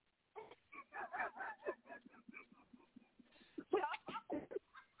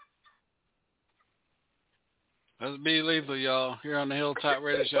 That's B. Lethal, y'all, here on the Hilltop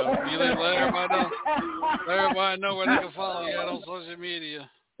Radio Show. B. Lethal, let everybody know where they can follow you on social media.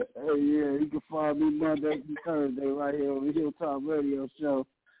 Hey, yeah, you can follow me Monday through Thursday right here on the Hilltop Radio Show.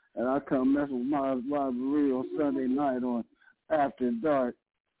 And I come mess with my library on Sunday night on After Dark.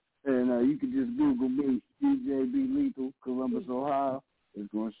 And you can just Google me, DJ B. Lethal, Columbus, Ohio.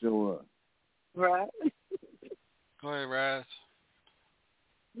 It's going to show up. Right. Go ahead, Raz.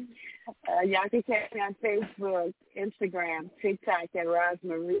 Y'all can catch me on Facebook, Instagram, TikTok at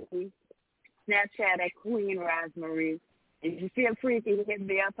Rosemarie, Snapchat at Queen Rosemarie. If you feel freaky, hit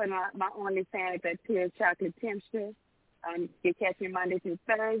me up on my OnlyFans at Pure Chocolate Tempster. You can catch me Monday through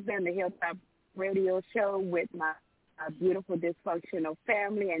Thursday on the Hilltop Radio Show with my my beautiful dysfunctional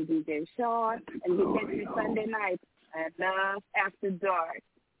family and DJ Sean. And we catch you Sunday night at Love After Dark.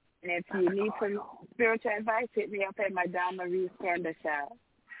 And if you need some spiritual advice, hit me up at my Don Marie Candle Shop.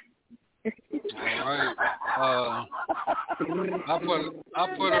 All right. I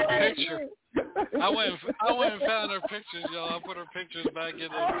put her picture. I went and found her pictures, y'all. I put her pictures back in the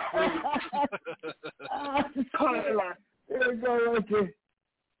group. There we go, right there.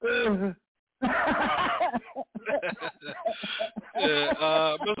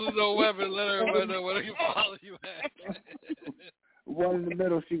 Mrs. No Weapon, let everybody know where they can follow you at. One in the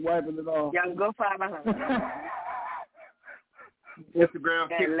middle, she wiping it off. Y'all go follow her. Instagram,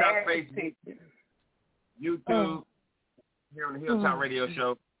 TikTok, Facebook, YouTube, here on the Hilltop Radio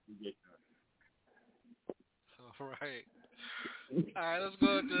Show. All right. All right, let's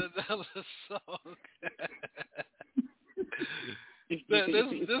go to another song.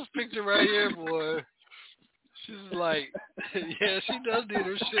 This picture right here, boy. She's like, yeah, she does need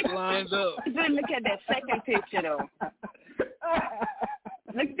her shit lined up. Look at that second picture, though.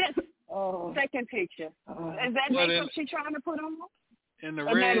 Look at that second picture. Is that makeup she trying to put on? In the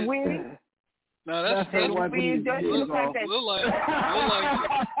red. That wig? No, that's wig.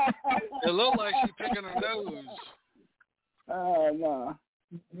 It look like she's picking her nose. No.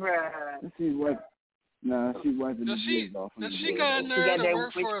 She's wiping. No, she's wiping the jizz off. Does she got a nerve to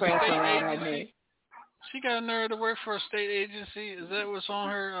work for a state agency? She got a nerve to work for a state agency. Is that what's on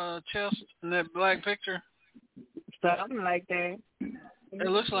her chest in that black picture? Something like that. It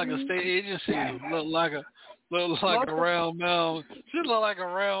looks like a state agency. Look like a round mound. She look like a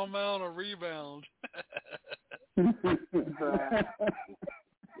round mound of rebound. But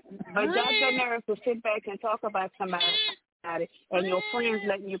y'all got nerve to sit back and talk about somebody and your friends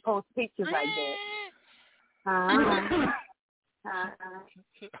letting you post pictures like that.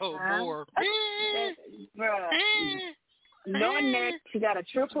 Oh, more. Knowing that she got a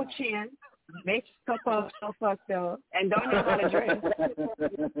triple chin, makes up so fucked up, and don't know how to dress.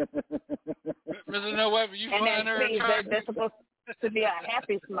 Mrs. No Weapon, you find her attractive? That's supposed to be a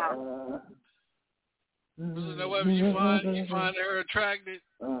happy smile. Mrs. No Weapon, you find her attractive?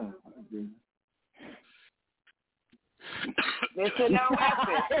 Mr. No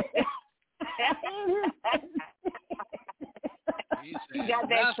Weapon. You got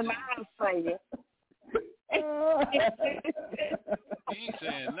that smile for you. He ain't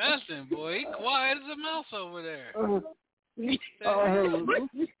saying nothing, boy. He quiet as a mouse over there.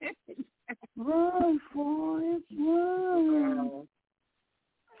 Run, Forrest, run.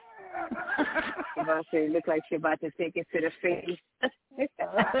 It looks like she's about to take it to the face.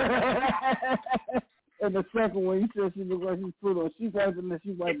 And the second one, you said she looked like she's put on. She's wiping the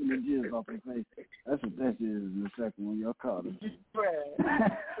jizz off her face. That's what that is in the second one. Y'all caught her.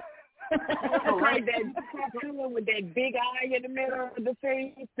 Like that cartoon with that big eye in the middle of the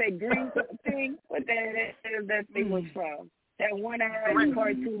face, that green thing. What that thing was from? That one eye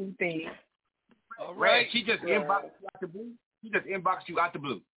cartoon thing. All right, she just inboxed you out the blue. She just inboxed you out the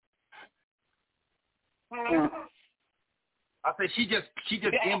blue. I said she just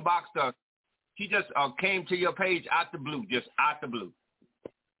inboxed us. She just came to your page out the blue, just out the blue.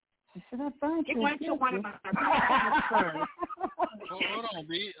 Should I find it went to one of my friends. Hold on,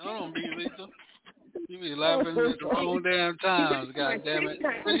 B, Lisa. You be laughing at the wrong damn times, God damn it.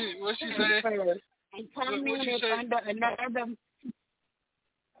 What she say? And commented under another.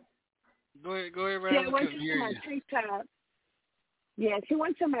 Go ahead, right? She went to my TikTok. Yeah, she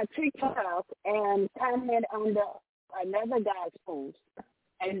went to my TikTok and commented under another guy's post.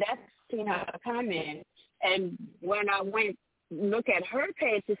 And that's seen her comment. And when I went look at her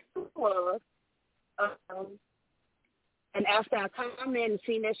page, it was, and after I commented and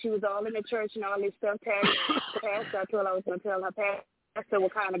seen that she was all in the church and all this stuff, I told her I was going to tell her pastor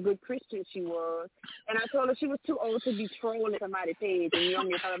what kind of good Christian she was. And I told her she was too old to be trolling somebody's page. And you know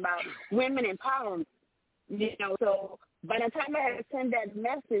me talking about women empowerment. You know, so by the time I had sent that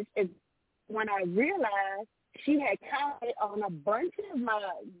message, is when I realized she had commented on a bunch of my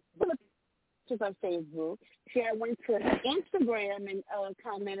pictures on Facebook. She had went to Instagram and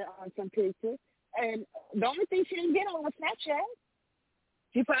commented on some pictures. And the only thing she didn't get on was Snapchat.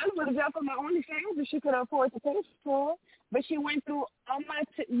 She probably would have jumped on my OnlyFans if she could afford to pay for it. But she went through all my,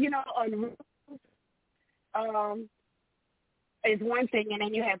 is one thing, and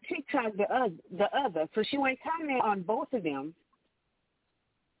then you have TikTok, the other. So she went comment on both of them.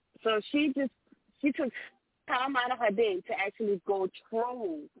 So she took time out of her day to actually go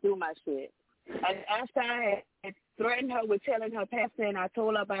troll through my shit. And after I had threatened her with telling her pastor, and I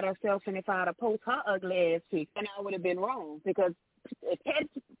told her about herself, and if I had to post her ugly ass pic, then I would have been wrong, because if Petty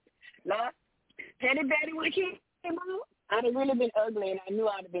Betty would have came out, I'd have really been ugly, and I knew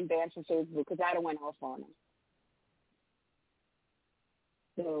I'd have been banned from Facebook because I'd have went off on him.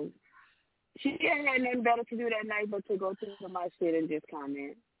 So she didn't have nothing better to do that night but to go through my shit and just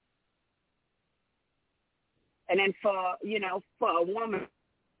comment. And then for a woman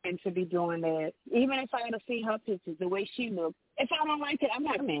to be doing that, even if I had to see her pictures, the way she looked, if I don't like it, I'm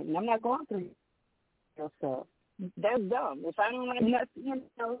not commenting. I'm not going through your stuff. That's dumb. If I don't like nothing,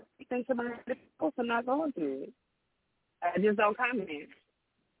 think somebody else, I'm not going through it. I just don't comment.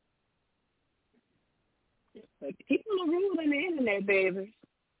 But people are rude on the internet, baby.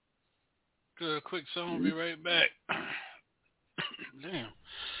 Good, a quick song. I'll be right back. Damn.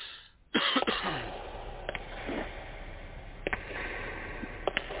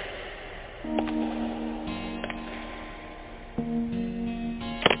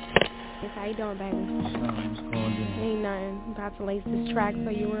 How you doing, baby? Ain't nothing. About to lace this track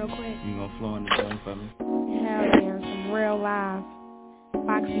for you real quick. You gonna flow in the joint for me? Hell yeah, some real live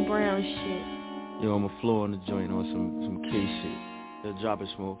Foxy Brown shit. Yo, I'ma flow in the joint on some K shit. They'll drop it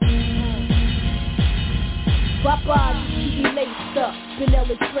smoke. Papa, she be laced up,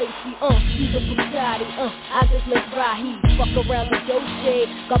 Vanilla Tracy, she's a Bugatti, I just let Rahi fuck around the Dolce,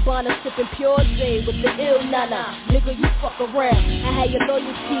 Gabbana sipping Pure J with the ill nana, nigga you fuck around, I had your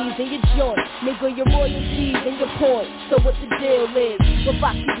loyalties and your joint, nigga your royalties and your points, so what the deal is, with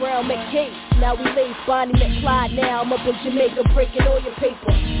Foxy Brown McCase, now we lace Bonnie McClyde, now I'm up in Jamaica breaking all your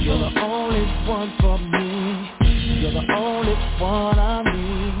paper. You're the only one for me, you're the only one I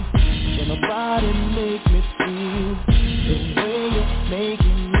need. Can nobody make me feel the way you're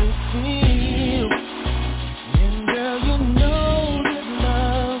making me feel? And girl, you know that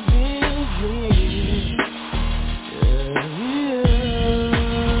love is real.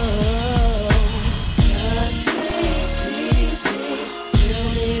 Feel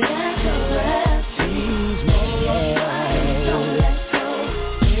me like a rat. Tease me, don't let go.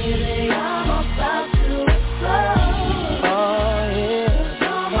 Baby, I'm about to flow. Oh yeah.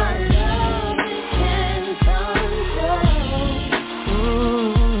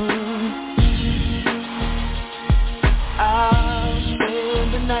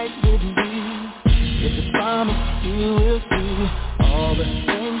 You will see all the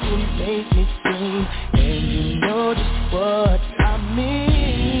things you make me scream, and you know just what I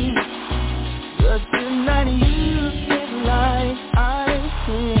mean. But tonight you get like I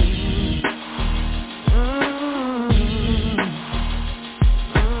sing.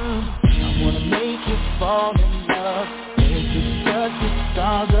 I wanna make you fall in love, make you touch the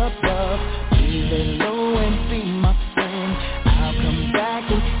stars above. Feel it low and be my friend. I'll come back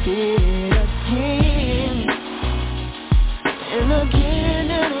and hit it again. And again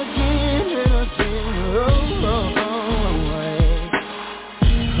and again and again, oh, oh, oh,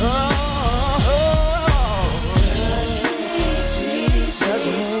 oh, oh, oh,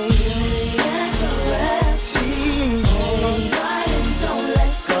 don't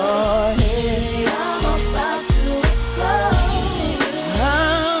let go. I'm about to flow.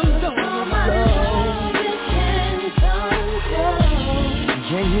 I'm going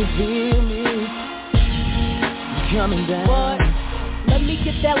can you hear me coming down? What? Let me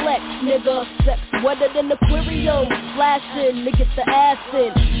get that Lex, nigga. Sex wetter than the Aquarium. Flashing to get the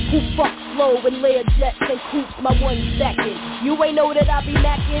acid. Who fuck slow and layer jets and coops my one second. You ain't know that I be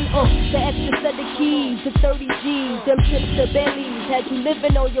macking. The extra set of keys, the 30 G's, them trips to Bentleys had you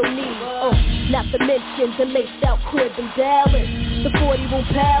living on your knees. Not to mention the laced out crib in Dallas, the 40 room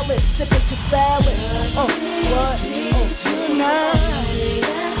palace, sipping to salad. What? Tonight.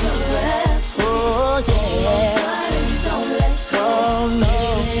 Oh yeah. Don't let go. Oh no.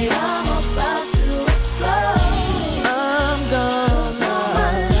 I'm about to flow. I'm gonna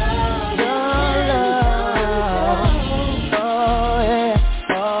love. Oh yeah.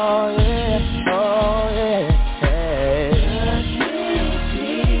 Oh yeah. Oh yeah.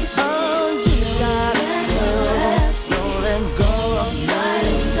 Oh, you gotta go. Don't let go of me.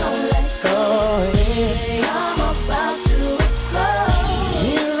 Don't let go. Yeah. I'm about to flow.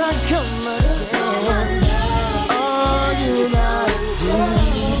 Here I come again.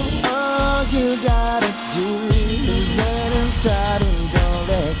 You gotta do is let inside and don't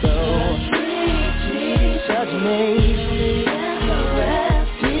let go. Touch me,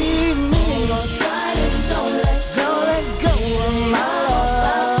 keep me, don't let go of my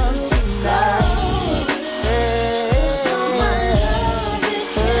love tonight. You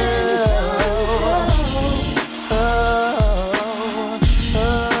can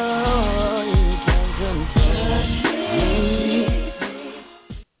control me.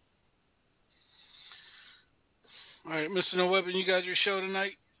 All right, Mr. No Weapon, you got your show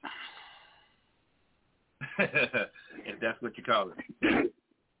tonight? if that's what you call it.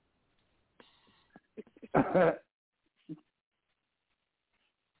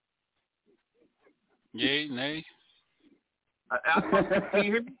 Yay, nay. Can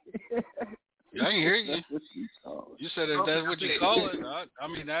you hear me? I can hear you. You said if that's what you call it. I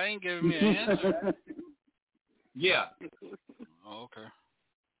mean, I ain't giving me an answer. Yeah. Oh, okay.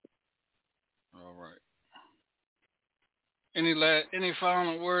 All right. Any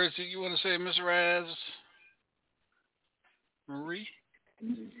final words that you want to say, Miss Raz? Marie?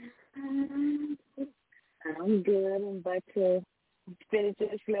 I'm good. I'm about to finish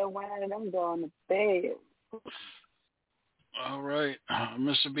this little wine and I'm going to bed. All right.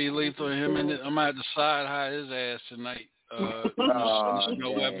 Mr. B. Lethal, him and I'm going to have to side-eye his ass tonight. Mr.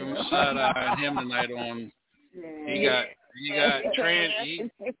 No Weapon side-eyeing him tonight on. He got tranny.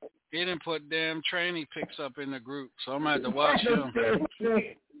 He didn't put damn tranny pics up in the group, so I'm going to have to watch him.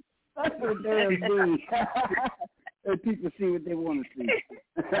 That's what they're doing. Let people see what they want to see.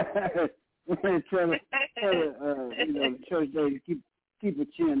 tell the church lady keep a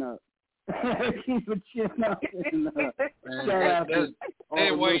chin up. Keep a chin up. And,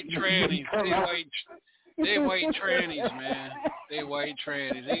 they white trannies. They white trannies, man. They white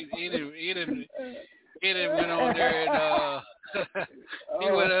trannies. He didn't went on there and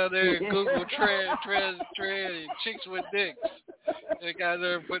he went out there and Google tranny chicks with dicks. They got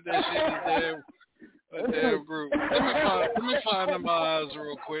there and put that shit in a damn group. Let me find them eyes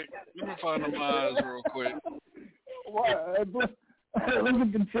real quick. Look at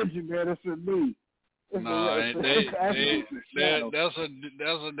the picture, man. That's for me. Nah, that's a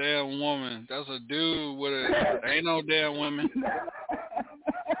damn woman. That's a dude with ain't no damn women.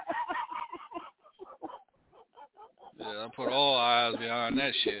 Yeah, I put all eyes behind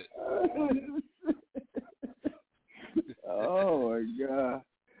that shit. Oh my God.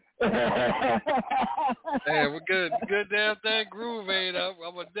 Hey, we're good. Good damn thing groove ain't up.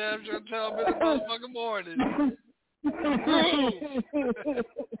 I'm a damn sure tell him in the motherfucking morning. Groove.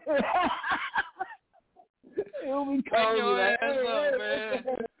 Wake your ass up, man.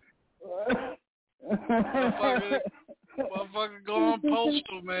 Motherfucker going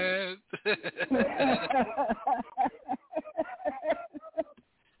postal, man.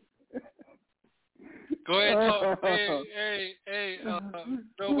 Go ahead and talk. Hey,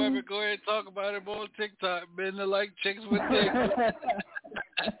 no women, go ahead and talk about it on TikTok. Men that like chicks with dicks.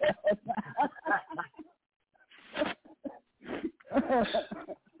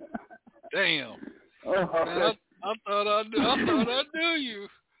 Damn. Man, I thought I knew you.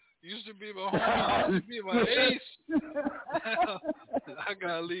 Used to be my homie. Used to be my ace. I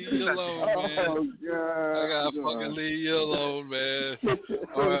gotta leave you alone, man. Oh, God. I gotta fucking leave you alone, man.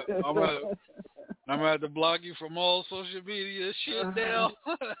 All right, I'm gonna have to block you from all social media shit now.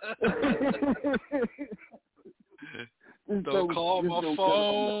 Don't call my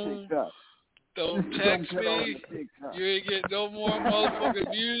phone. Don't text me. You ain't getting no more motherfucking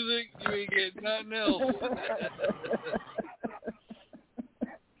music. You ain't getting nothing else.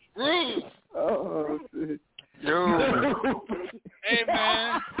 Rude. Oh, yo. Hey,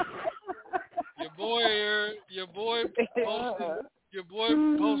 man. Your boy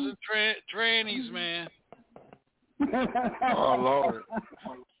posted trannies, man. Oh, Lord.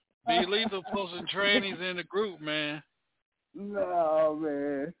 B. Lethal posting trannies in the group, man. No,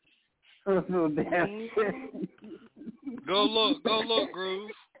 man. No damn shit. Go look, Groove.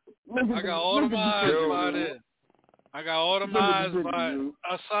 I got all the eyes by this. I got all the eyes by it.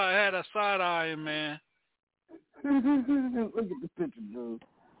 I had a side eye, man. Look at the picture, dude.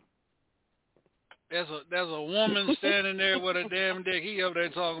 There's a woman standing there with a damn dick. He up there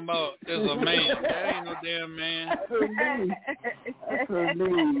talking about there's a man. That ain't no damn man. That's her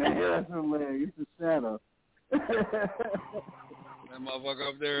knee, man. That's her leg. It's a shadow. That motherfucker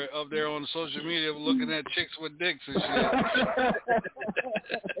up there on social media looking at chicks with dicks and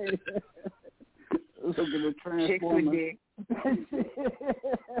shit. Looking at Transformers.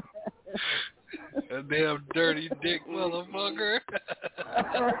 That damn dirty dick motherfucker.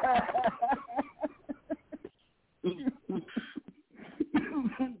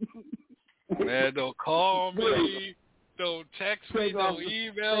 Man, don't call me. Don't text me. Don't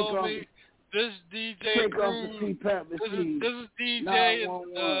email me. This DJ Groove. This is DJ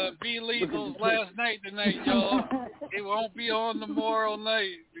B Lethal's last night tonight, y'all. He won't be on tomorrow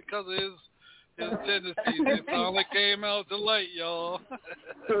night because of his tendencies. It finally came out to light, y'all.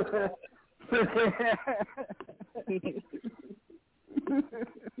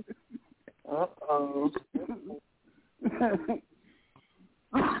 Uh-oh.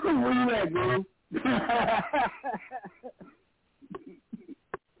 Where you at, Groove?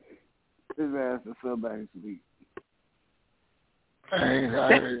 His ass is so back sweet.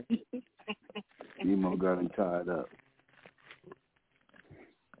 Emo got him tied up.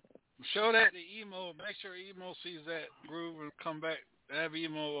 Show that to Emo. Make sure Emo sees that groove and come back. Have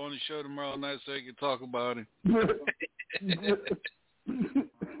Emo on the show tomorrow night so he can talk about him.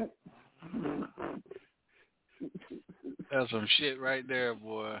 That's some shit right there,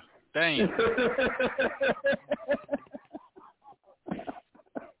 boy. Damn.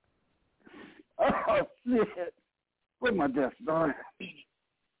 Oh, shit. Where's my Death Star?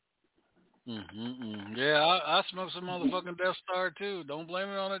 Yeah, I smoked some motherfucking Death Star, too. Don't blame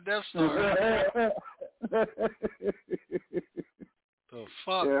it on the Death Star. The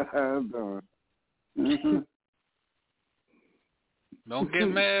fuck? Yeah, I'm done. Don't get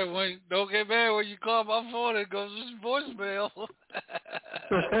mad when you call my phone and it goes to voicemail.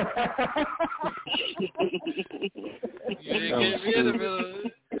 You ain't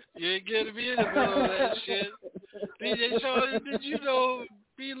getting me in the middle of that shit. DJ Shaw, did you know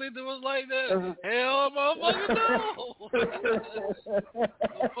feeling that was like that? Hell, motherfucker, no.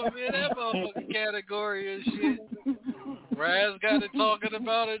 Don't put me in that motherfucking category and shit. Raz got it talking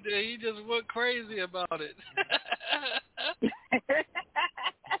about it, and he just went crazy about it.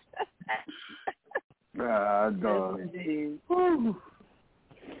 Well,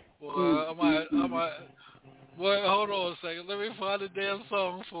 I might. Well, hold on a second. Let me find a damn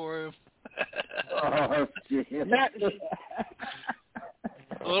song for him. Oh, shit.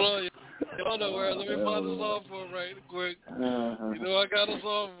 Hold on. Y'all know where. Let me find a song for him right quick. You know I got a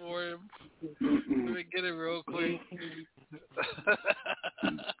song for him. Let me get it real quick.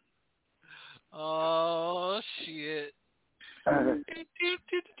 Oh, shit.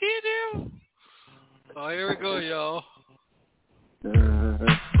 Oh, here we go, y'all.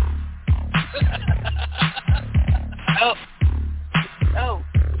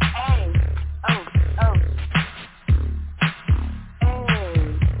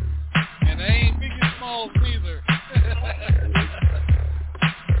 And they ain't big and small either.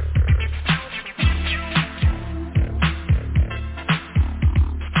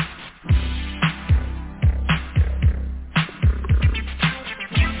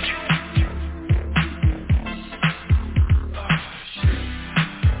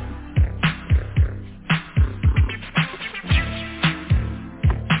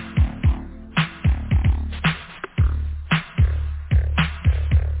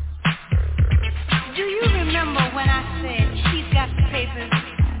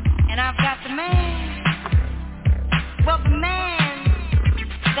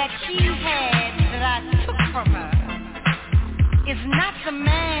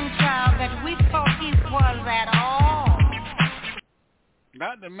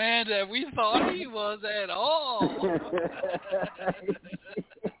 Not the man that we thought he was at all.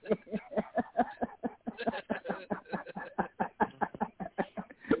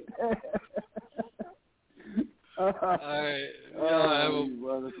 Alright,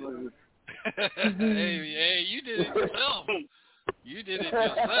 hey, you did it yourself. You did it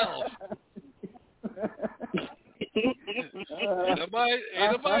yourself.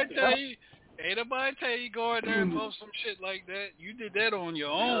 Ain't nobody tell you go in there and post some shit like that. You did that on your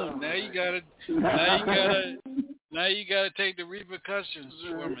own. Now you gotta take the repercussions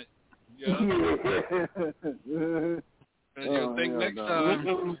from it. Yeah. And you'll think next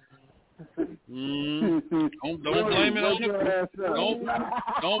time. Don't blame it on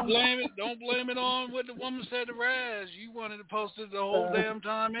Don't blame it on what the woman said to Raz. You wanted to post it the whole damn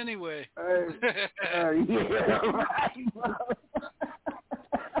time anyway.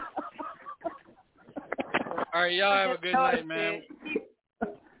 All right, y'all have a good night, man.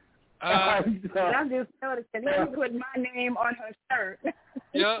 I'm just noticing he put my name on her shirt.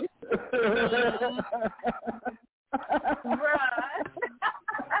 Yep. Bruh.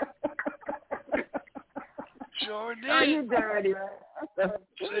 Sure did. Oh, you dirty, right? That's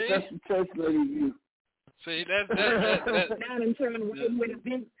the church lady view. See, that's down and turn with a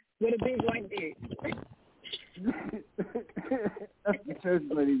big white dick. That's the church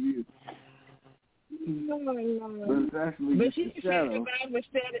lady view. No. But it's actually but she said shadow.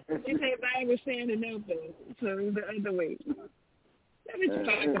 if I was standing up though, so the other way. Let me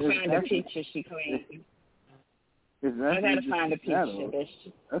try to find a picture she claimed. I gotta find a picture.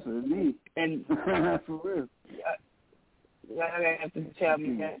 That's what it means. And that's for real. Y'all gonna have to tell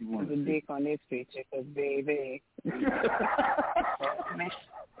me that there's a dick on this picture, cause baby, baby, I'm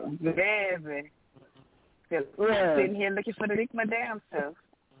sitting here looking for the dick my damn self.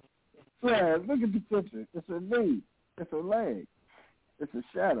 Yeah, look at the picture. It's a knee. It's a leg. It's a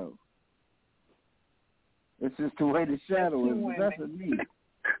shadow. It's just the way the shadow is. That's a knee.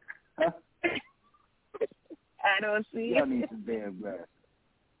 Huh? don't see Y'all it. need some damn glasses.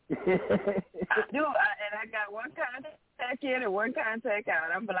 I do, and I got one contact in and one contact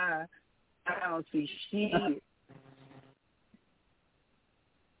out. I'm blind. I don't see shit.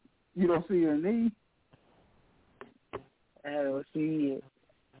 You don't see your knee? I don't see it.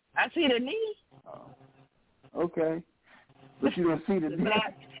 I see the knee. Oh. Okay. But you don't see the dick?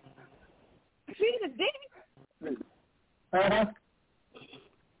 See the dick? Uh-huh.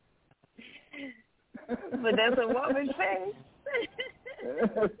 But that's a woman's face.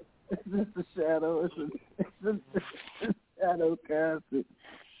 It's just a shadow. It's a shadow cast.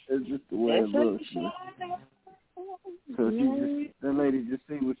 It's just the way it looks. So the lady just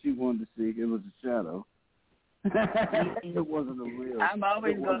seen what she wanted to see. It was a shadow. It wasn't a real. I'm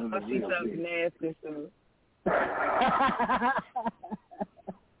always going to see something nasty, so.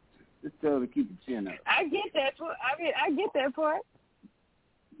 Just tell her to keep your chin up. I get that part. I get that part.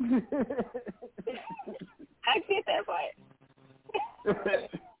 I get that part.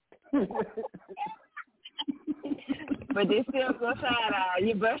 But they still go side eye.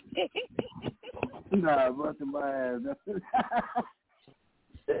 You busted. Nah, busting my ass.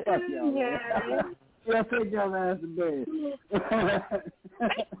 Fuck y'all. Yeah. Yeah, take y'all ass to bed.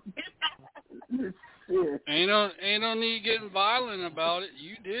 Ain't no need getting violent about it.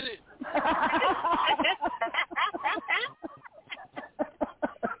 You did it.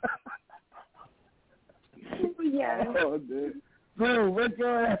 Yeah. Oh, dude. Dude, wake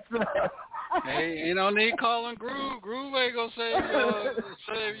your ass up. Hey, ain't no need calling Groove. Groove ain't gonna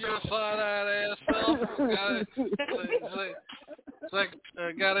save your side-eyed ass self.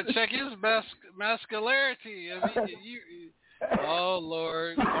 Gotta check his masculinity. Oh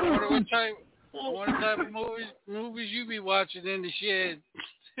Lord, I wonder what type of movies you be watching in the shed.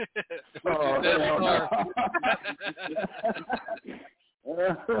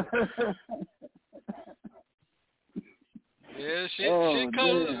 Yeah, shit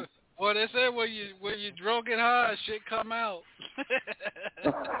comes. Man. Well, they say when you drunk and high, shit come out.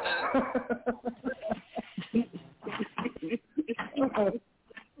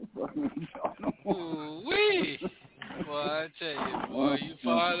 Ooh-wee. Boy, I tell you, boy,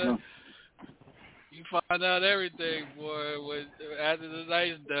 you find out everything, boy, after the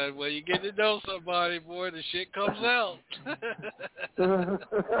night's done. When you get to know somebody, boy, the shit comes out. The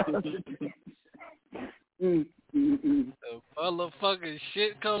motherfucking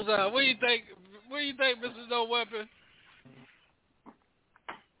shit comes out. What do you think, Mr. No Weapon?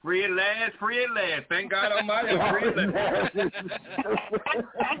 Free at last. Thank God Almighty, I'm free at last.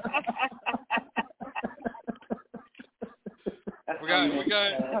 We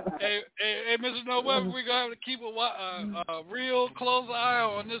got. Hey, Mr. No Weapon, we gonna have to keep a real close eye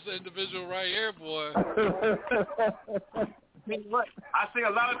on this individual right here, boy. I see a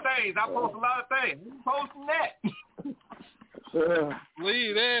lot of things. I post a lot of things. Who's posting that?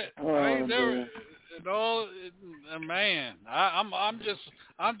 Leave that. I ain't never. Man, I'm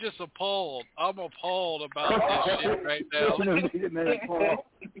just appalled. I'm appalled about this shit right now. And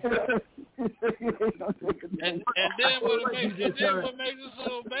then what makes it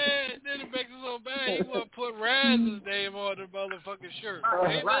so bad? You want to put Raz's name on the motherfucking shirt.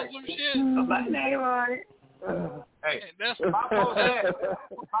 Ain't that some shit? My name on it. Hey, if I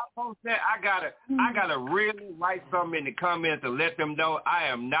post that, I gotta really write something in the comments to let them know I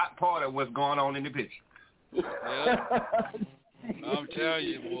am not part of what's going on in the picture. Yeah. I'm telling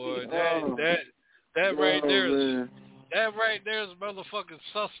you, boy, that right there is motherfucking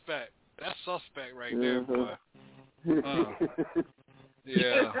suspect. That's suspect right there, boy.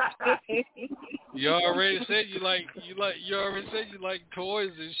 Yeah. You already said you like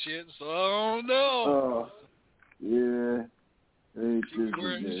toys and shit, so I don't know. Yeah.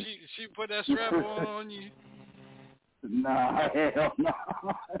 She put that strap on you. Nah, hell no.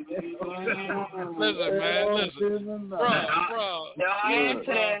 Listen, man, listen. Bro. No, I ain't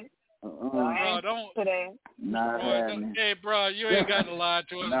today. Bro, don't. Hey, bro, you ain't got to lie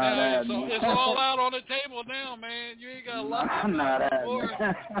to us now. It's all out on the table now, man. You ain't got to lie to us anymore.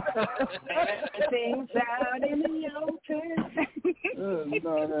 Everything's out in the open.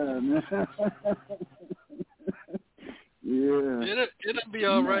 Yeah. It'll be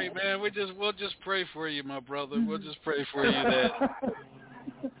all right, man. We'll just pray for you, my brother. We'll just pray for you that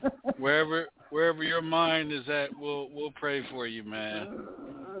wherever your mind is at, we'll pray for you, man.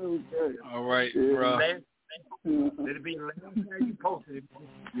 Okay. All right, bro. It'll be the last time you post it.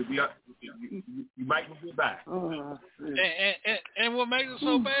 You might get by. And what makes it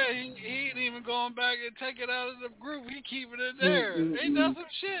so bad, he ain't even going back and take it out of the group. He keeping it there. Ain't that some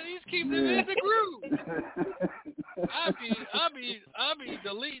shit? He's keeping it in the group. I be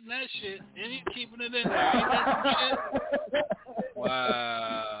deleting that shit and he keeping it in there. Ain't that some shit?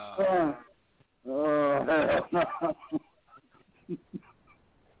 Wow. Wow.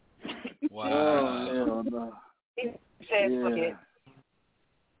 Oh, hell no. He said, fuck it.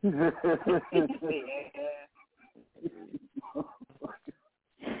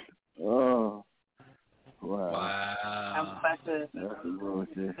 Oh, wow. Wow. I'm about to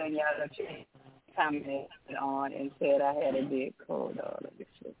send y'all a check comment on and said I had a big cold all of this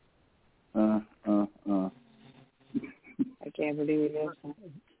shit. I can't believe this.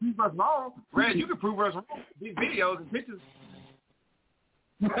 Prove us wrong. Red, you can prove us wrong. These videos and pictures.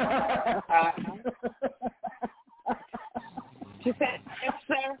 She said, yes,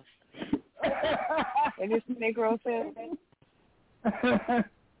 sir. And this Negro said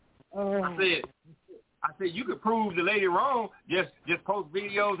I said you could prove the lady wrong. Just post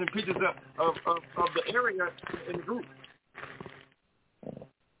videos and pictures of the area in the group.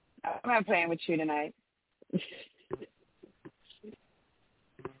 I'm not playing with you tonight.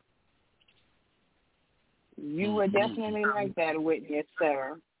 You were definitely like that with me,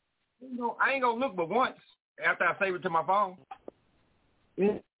 sir. I ain't gonna look but once after I save it to my phone.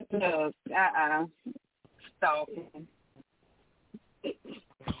 No, stalking.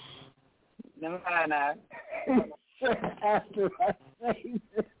 No, no. After I save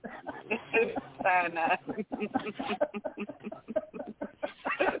it.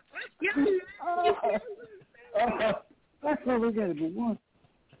 That's what we gotta be one.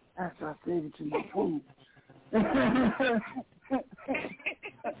 After I save it to my phone.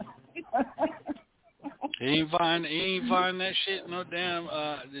 He ain't find that shit no damn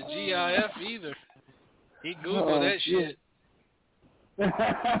the GIF either. He Googled that shit.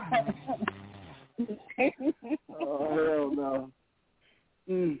 Oh hell no.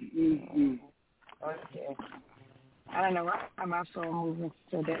 Okay. I don't know why my phone moving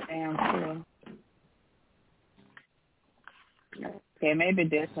so damn slow. Okay, maybe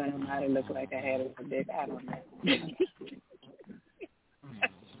this one might have looked like I had a big. I don't know.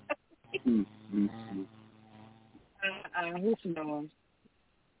 Who's doing?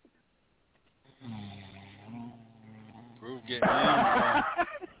 Groove getting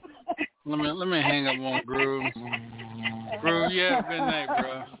in. Let me hang up on Groove. Groove, you have a good night,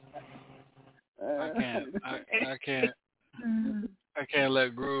 bro. I can't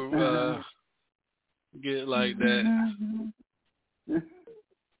let Groove get like that.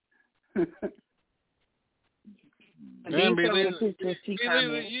 Man,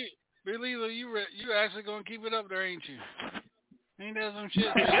 Believer, you actually gonna keep it up there, ain't you? Ain't that some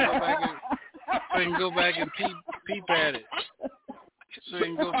shit? So you can go back and peep at it. So you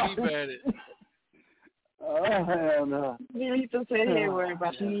can go peep at it. Oh hell no! You need to sit here worry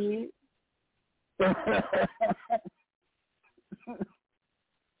about you.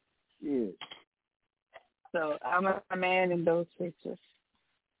 Shit. So I'm a man in those pictures.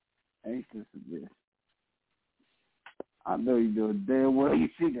 Ain't this a bitch? I know you doing damn well. You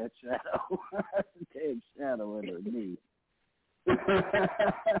see that shadow? That's a damn shadow underneath.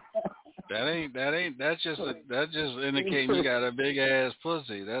 That's just indicating you got a big ass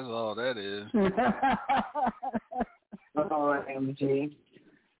pussy. That's all that is. Oh, MG.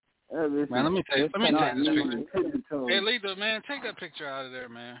 Man, let me take this picture. Hey, Lita, man, take that picture out of there,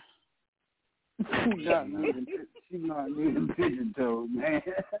 man. She's not even pigeon toed, man.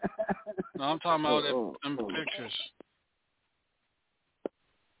 No, I'm talking about them pictures.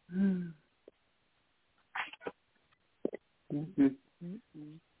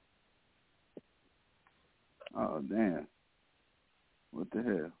 Oh damn! What the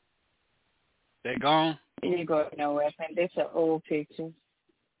hell? They gone? You go nowhere. This an old picture.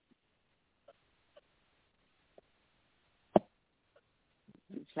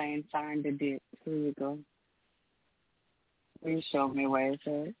 Saying find the dick. Here you go. Will you show me where it's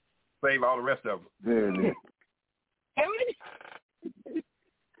at? Save all the rest of them. There it is.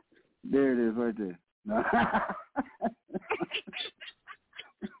 There it is, right there.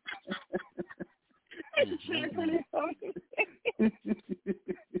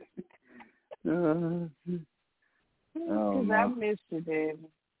 No. Oh, no. I missed you, baby.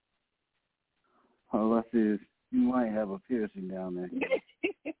 All I see is you might have a piercing down there.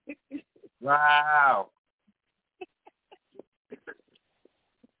 Wow.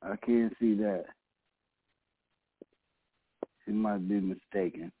 I can't see that. She might be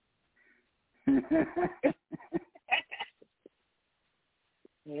mistaken.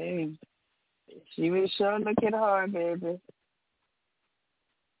 Hey, she was sure looking hard, baby.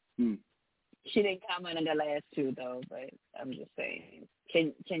 She didn't comment on the last two though, but I'm just saying.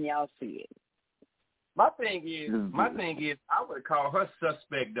 Can y'all see it? My thing is, I would call her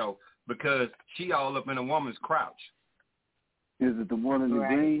suspect though, because she all up in a woman's crouch. Is it the one in the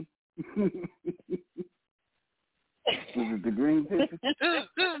green? Is it the green picture?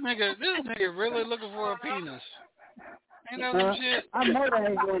 This nigga really looking for a penis. Ain't that some shit? I know that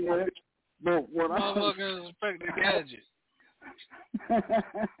ain't going there. But what motherfuckers expect a gadget.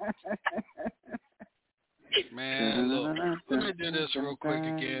 Man, look, let me do this real quick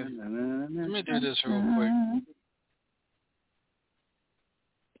again. Let me do this real quick.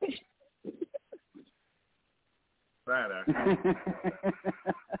 Right.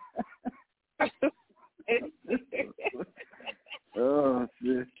 Oh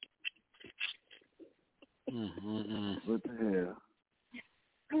shit! What the hell?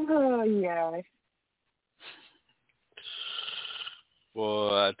 Oh yeah. Boy,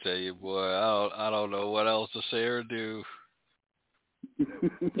 I tell you, boy, I don't know what else to say or do.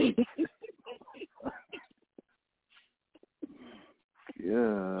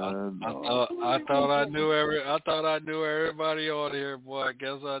 Yeah. I thought I knew everybody on here, boy. I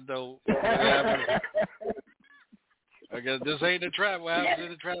guess I don't. I guess this ain't the trap. What happens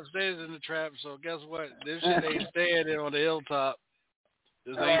in the trap stays in the trap. So guess what? This shit ain't staying there on the hilltop.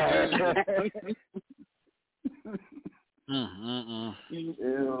 This ain't Tuesday.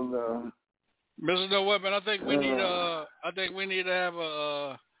 Hell no. Mr. No Weapon, I think we need to have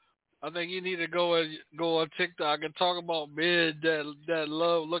a I think you need to go on TikTok and talk about men that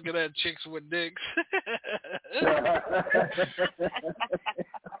love looking at chicks with dicks.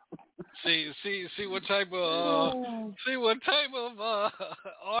 see what type of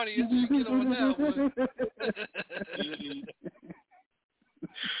audience you get on that one.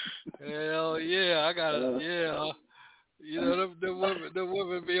 Hell yeah, I got it. Yeah. You know, the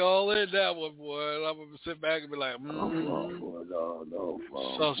women be all in that one, boy. And I'm gonna sit back and be like,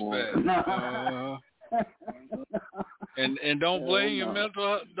 suspect. And don't blame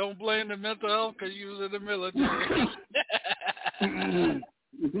the mental health because you was in the military.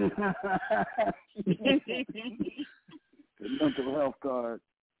 The mental health card.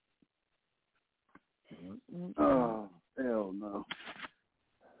 Oh, hell no.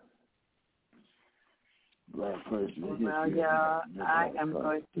 Black person. Well, y'all, I am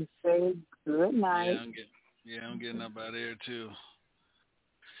going to say good night. I'm getting up out of here too.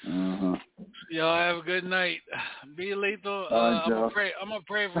 Uh-huh. Y'all have a good night. Be lethal. I'm gonna pray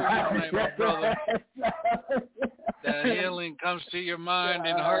for you tonight, my brother. That healing comes to your mind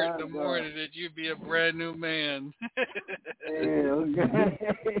and heart in the morning, that you be a brand new man.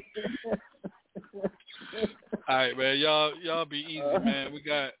 All right, man. Y'all be easy, man. We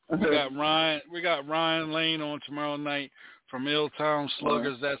got Ryan Lane on tomorrow night from Hilltop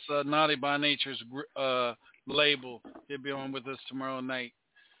Sluggers. That's Naughty by Nature's label. He'll be on with us tomorrow night.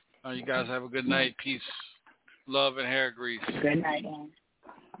 You guys have a good night. Peace, love, and hair grease. Good night, man.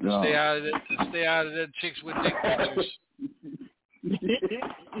 Stay out of that chicks with dick pictures.